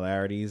the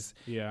similarities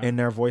in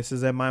their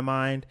voices in my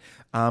mind.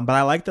 But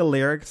I like the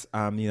lyrics.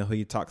 You know,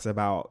 he talks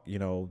about, you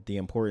know, the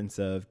importance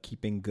of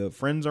keeping good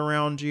friends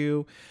around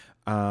you.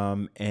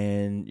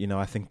 And you know,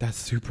 I think that's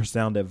super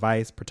sound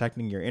advice.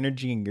 Protecting your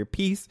energy and your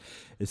peace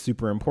is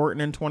super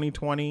important in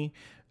 2020.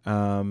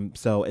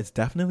 So it's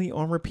definitely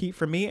on repeat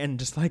for me. And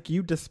just like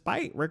you,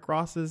 despite Rick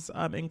Ross's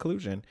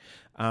inclusion,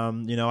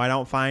 you know, I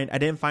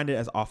didn't find it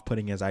as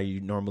off-putting as I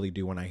normally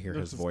do when I hear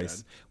his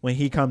voice. Good. When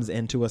he comes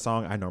into a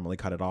song, I normally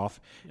cut it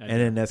off.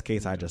 And in this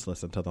case, I just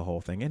listened to the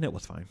whole thing and it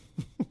was fine.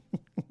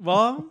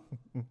 Well,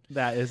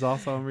 that is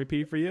also on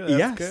repeat for you.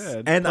 That's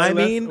good. And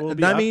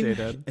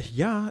updated.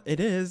 Yeah, it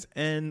is.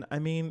 And I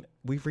mean,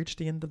 we've reached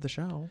the end of the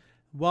show.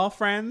 Well,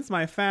 friends,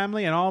 my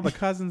family, and all the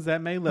cousins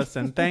that may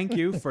listen, thank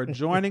you for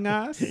joining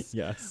us.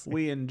 Yes.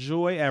 We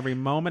enjoy every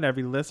moment,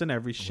 every listen,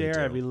 every share,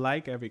 every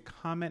like, every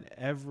comment,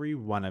 every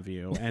one of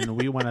you. And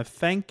we want to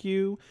thank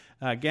you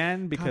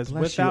again, because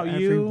without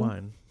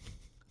you,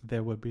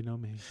 there would be no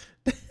me.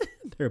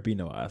 There would be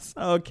no us.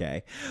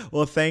 Okay.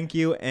 Well, thank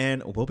you,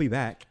 and we'll be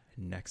back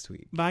next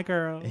week. Bye,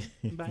 girl.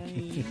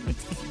 Bye.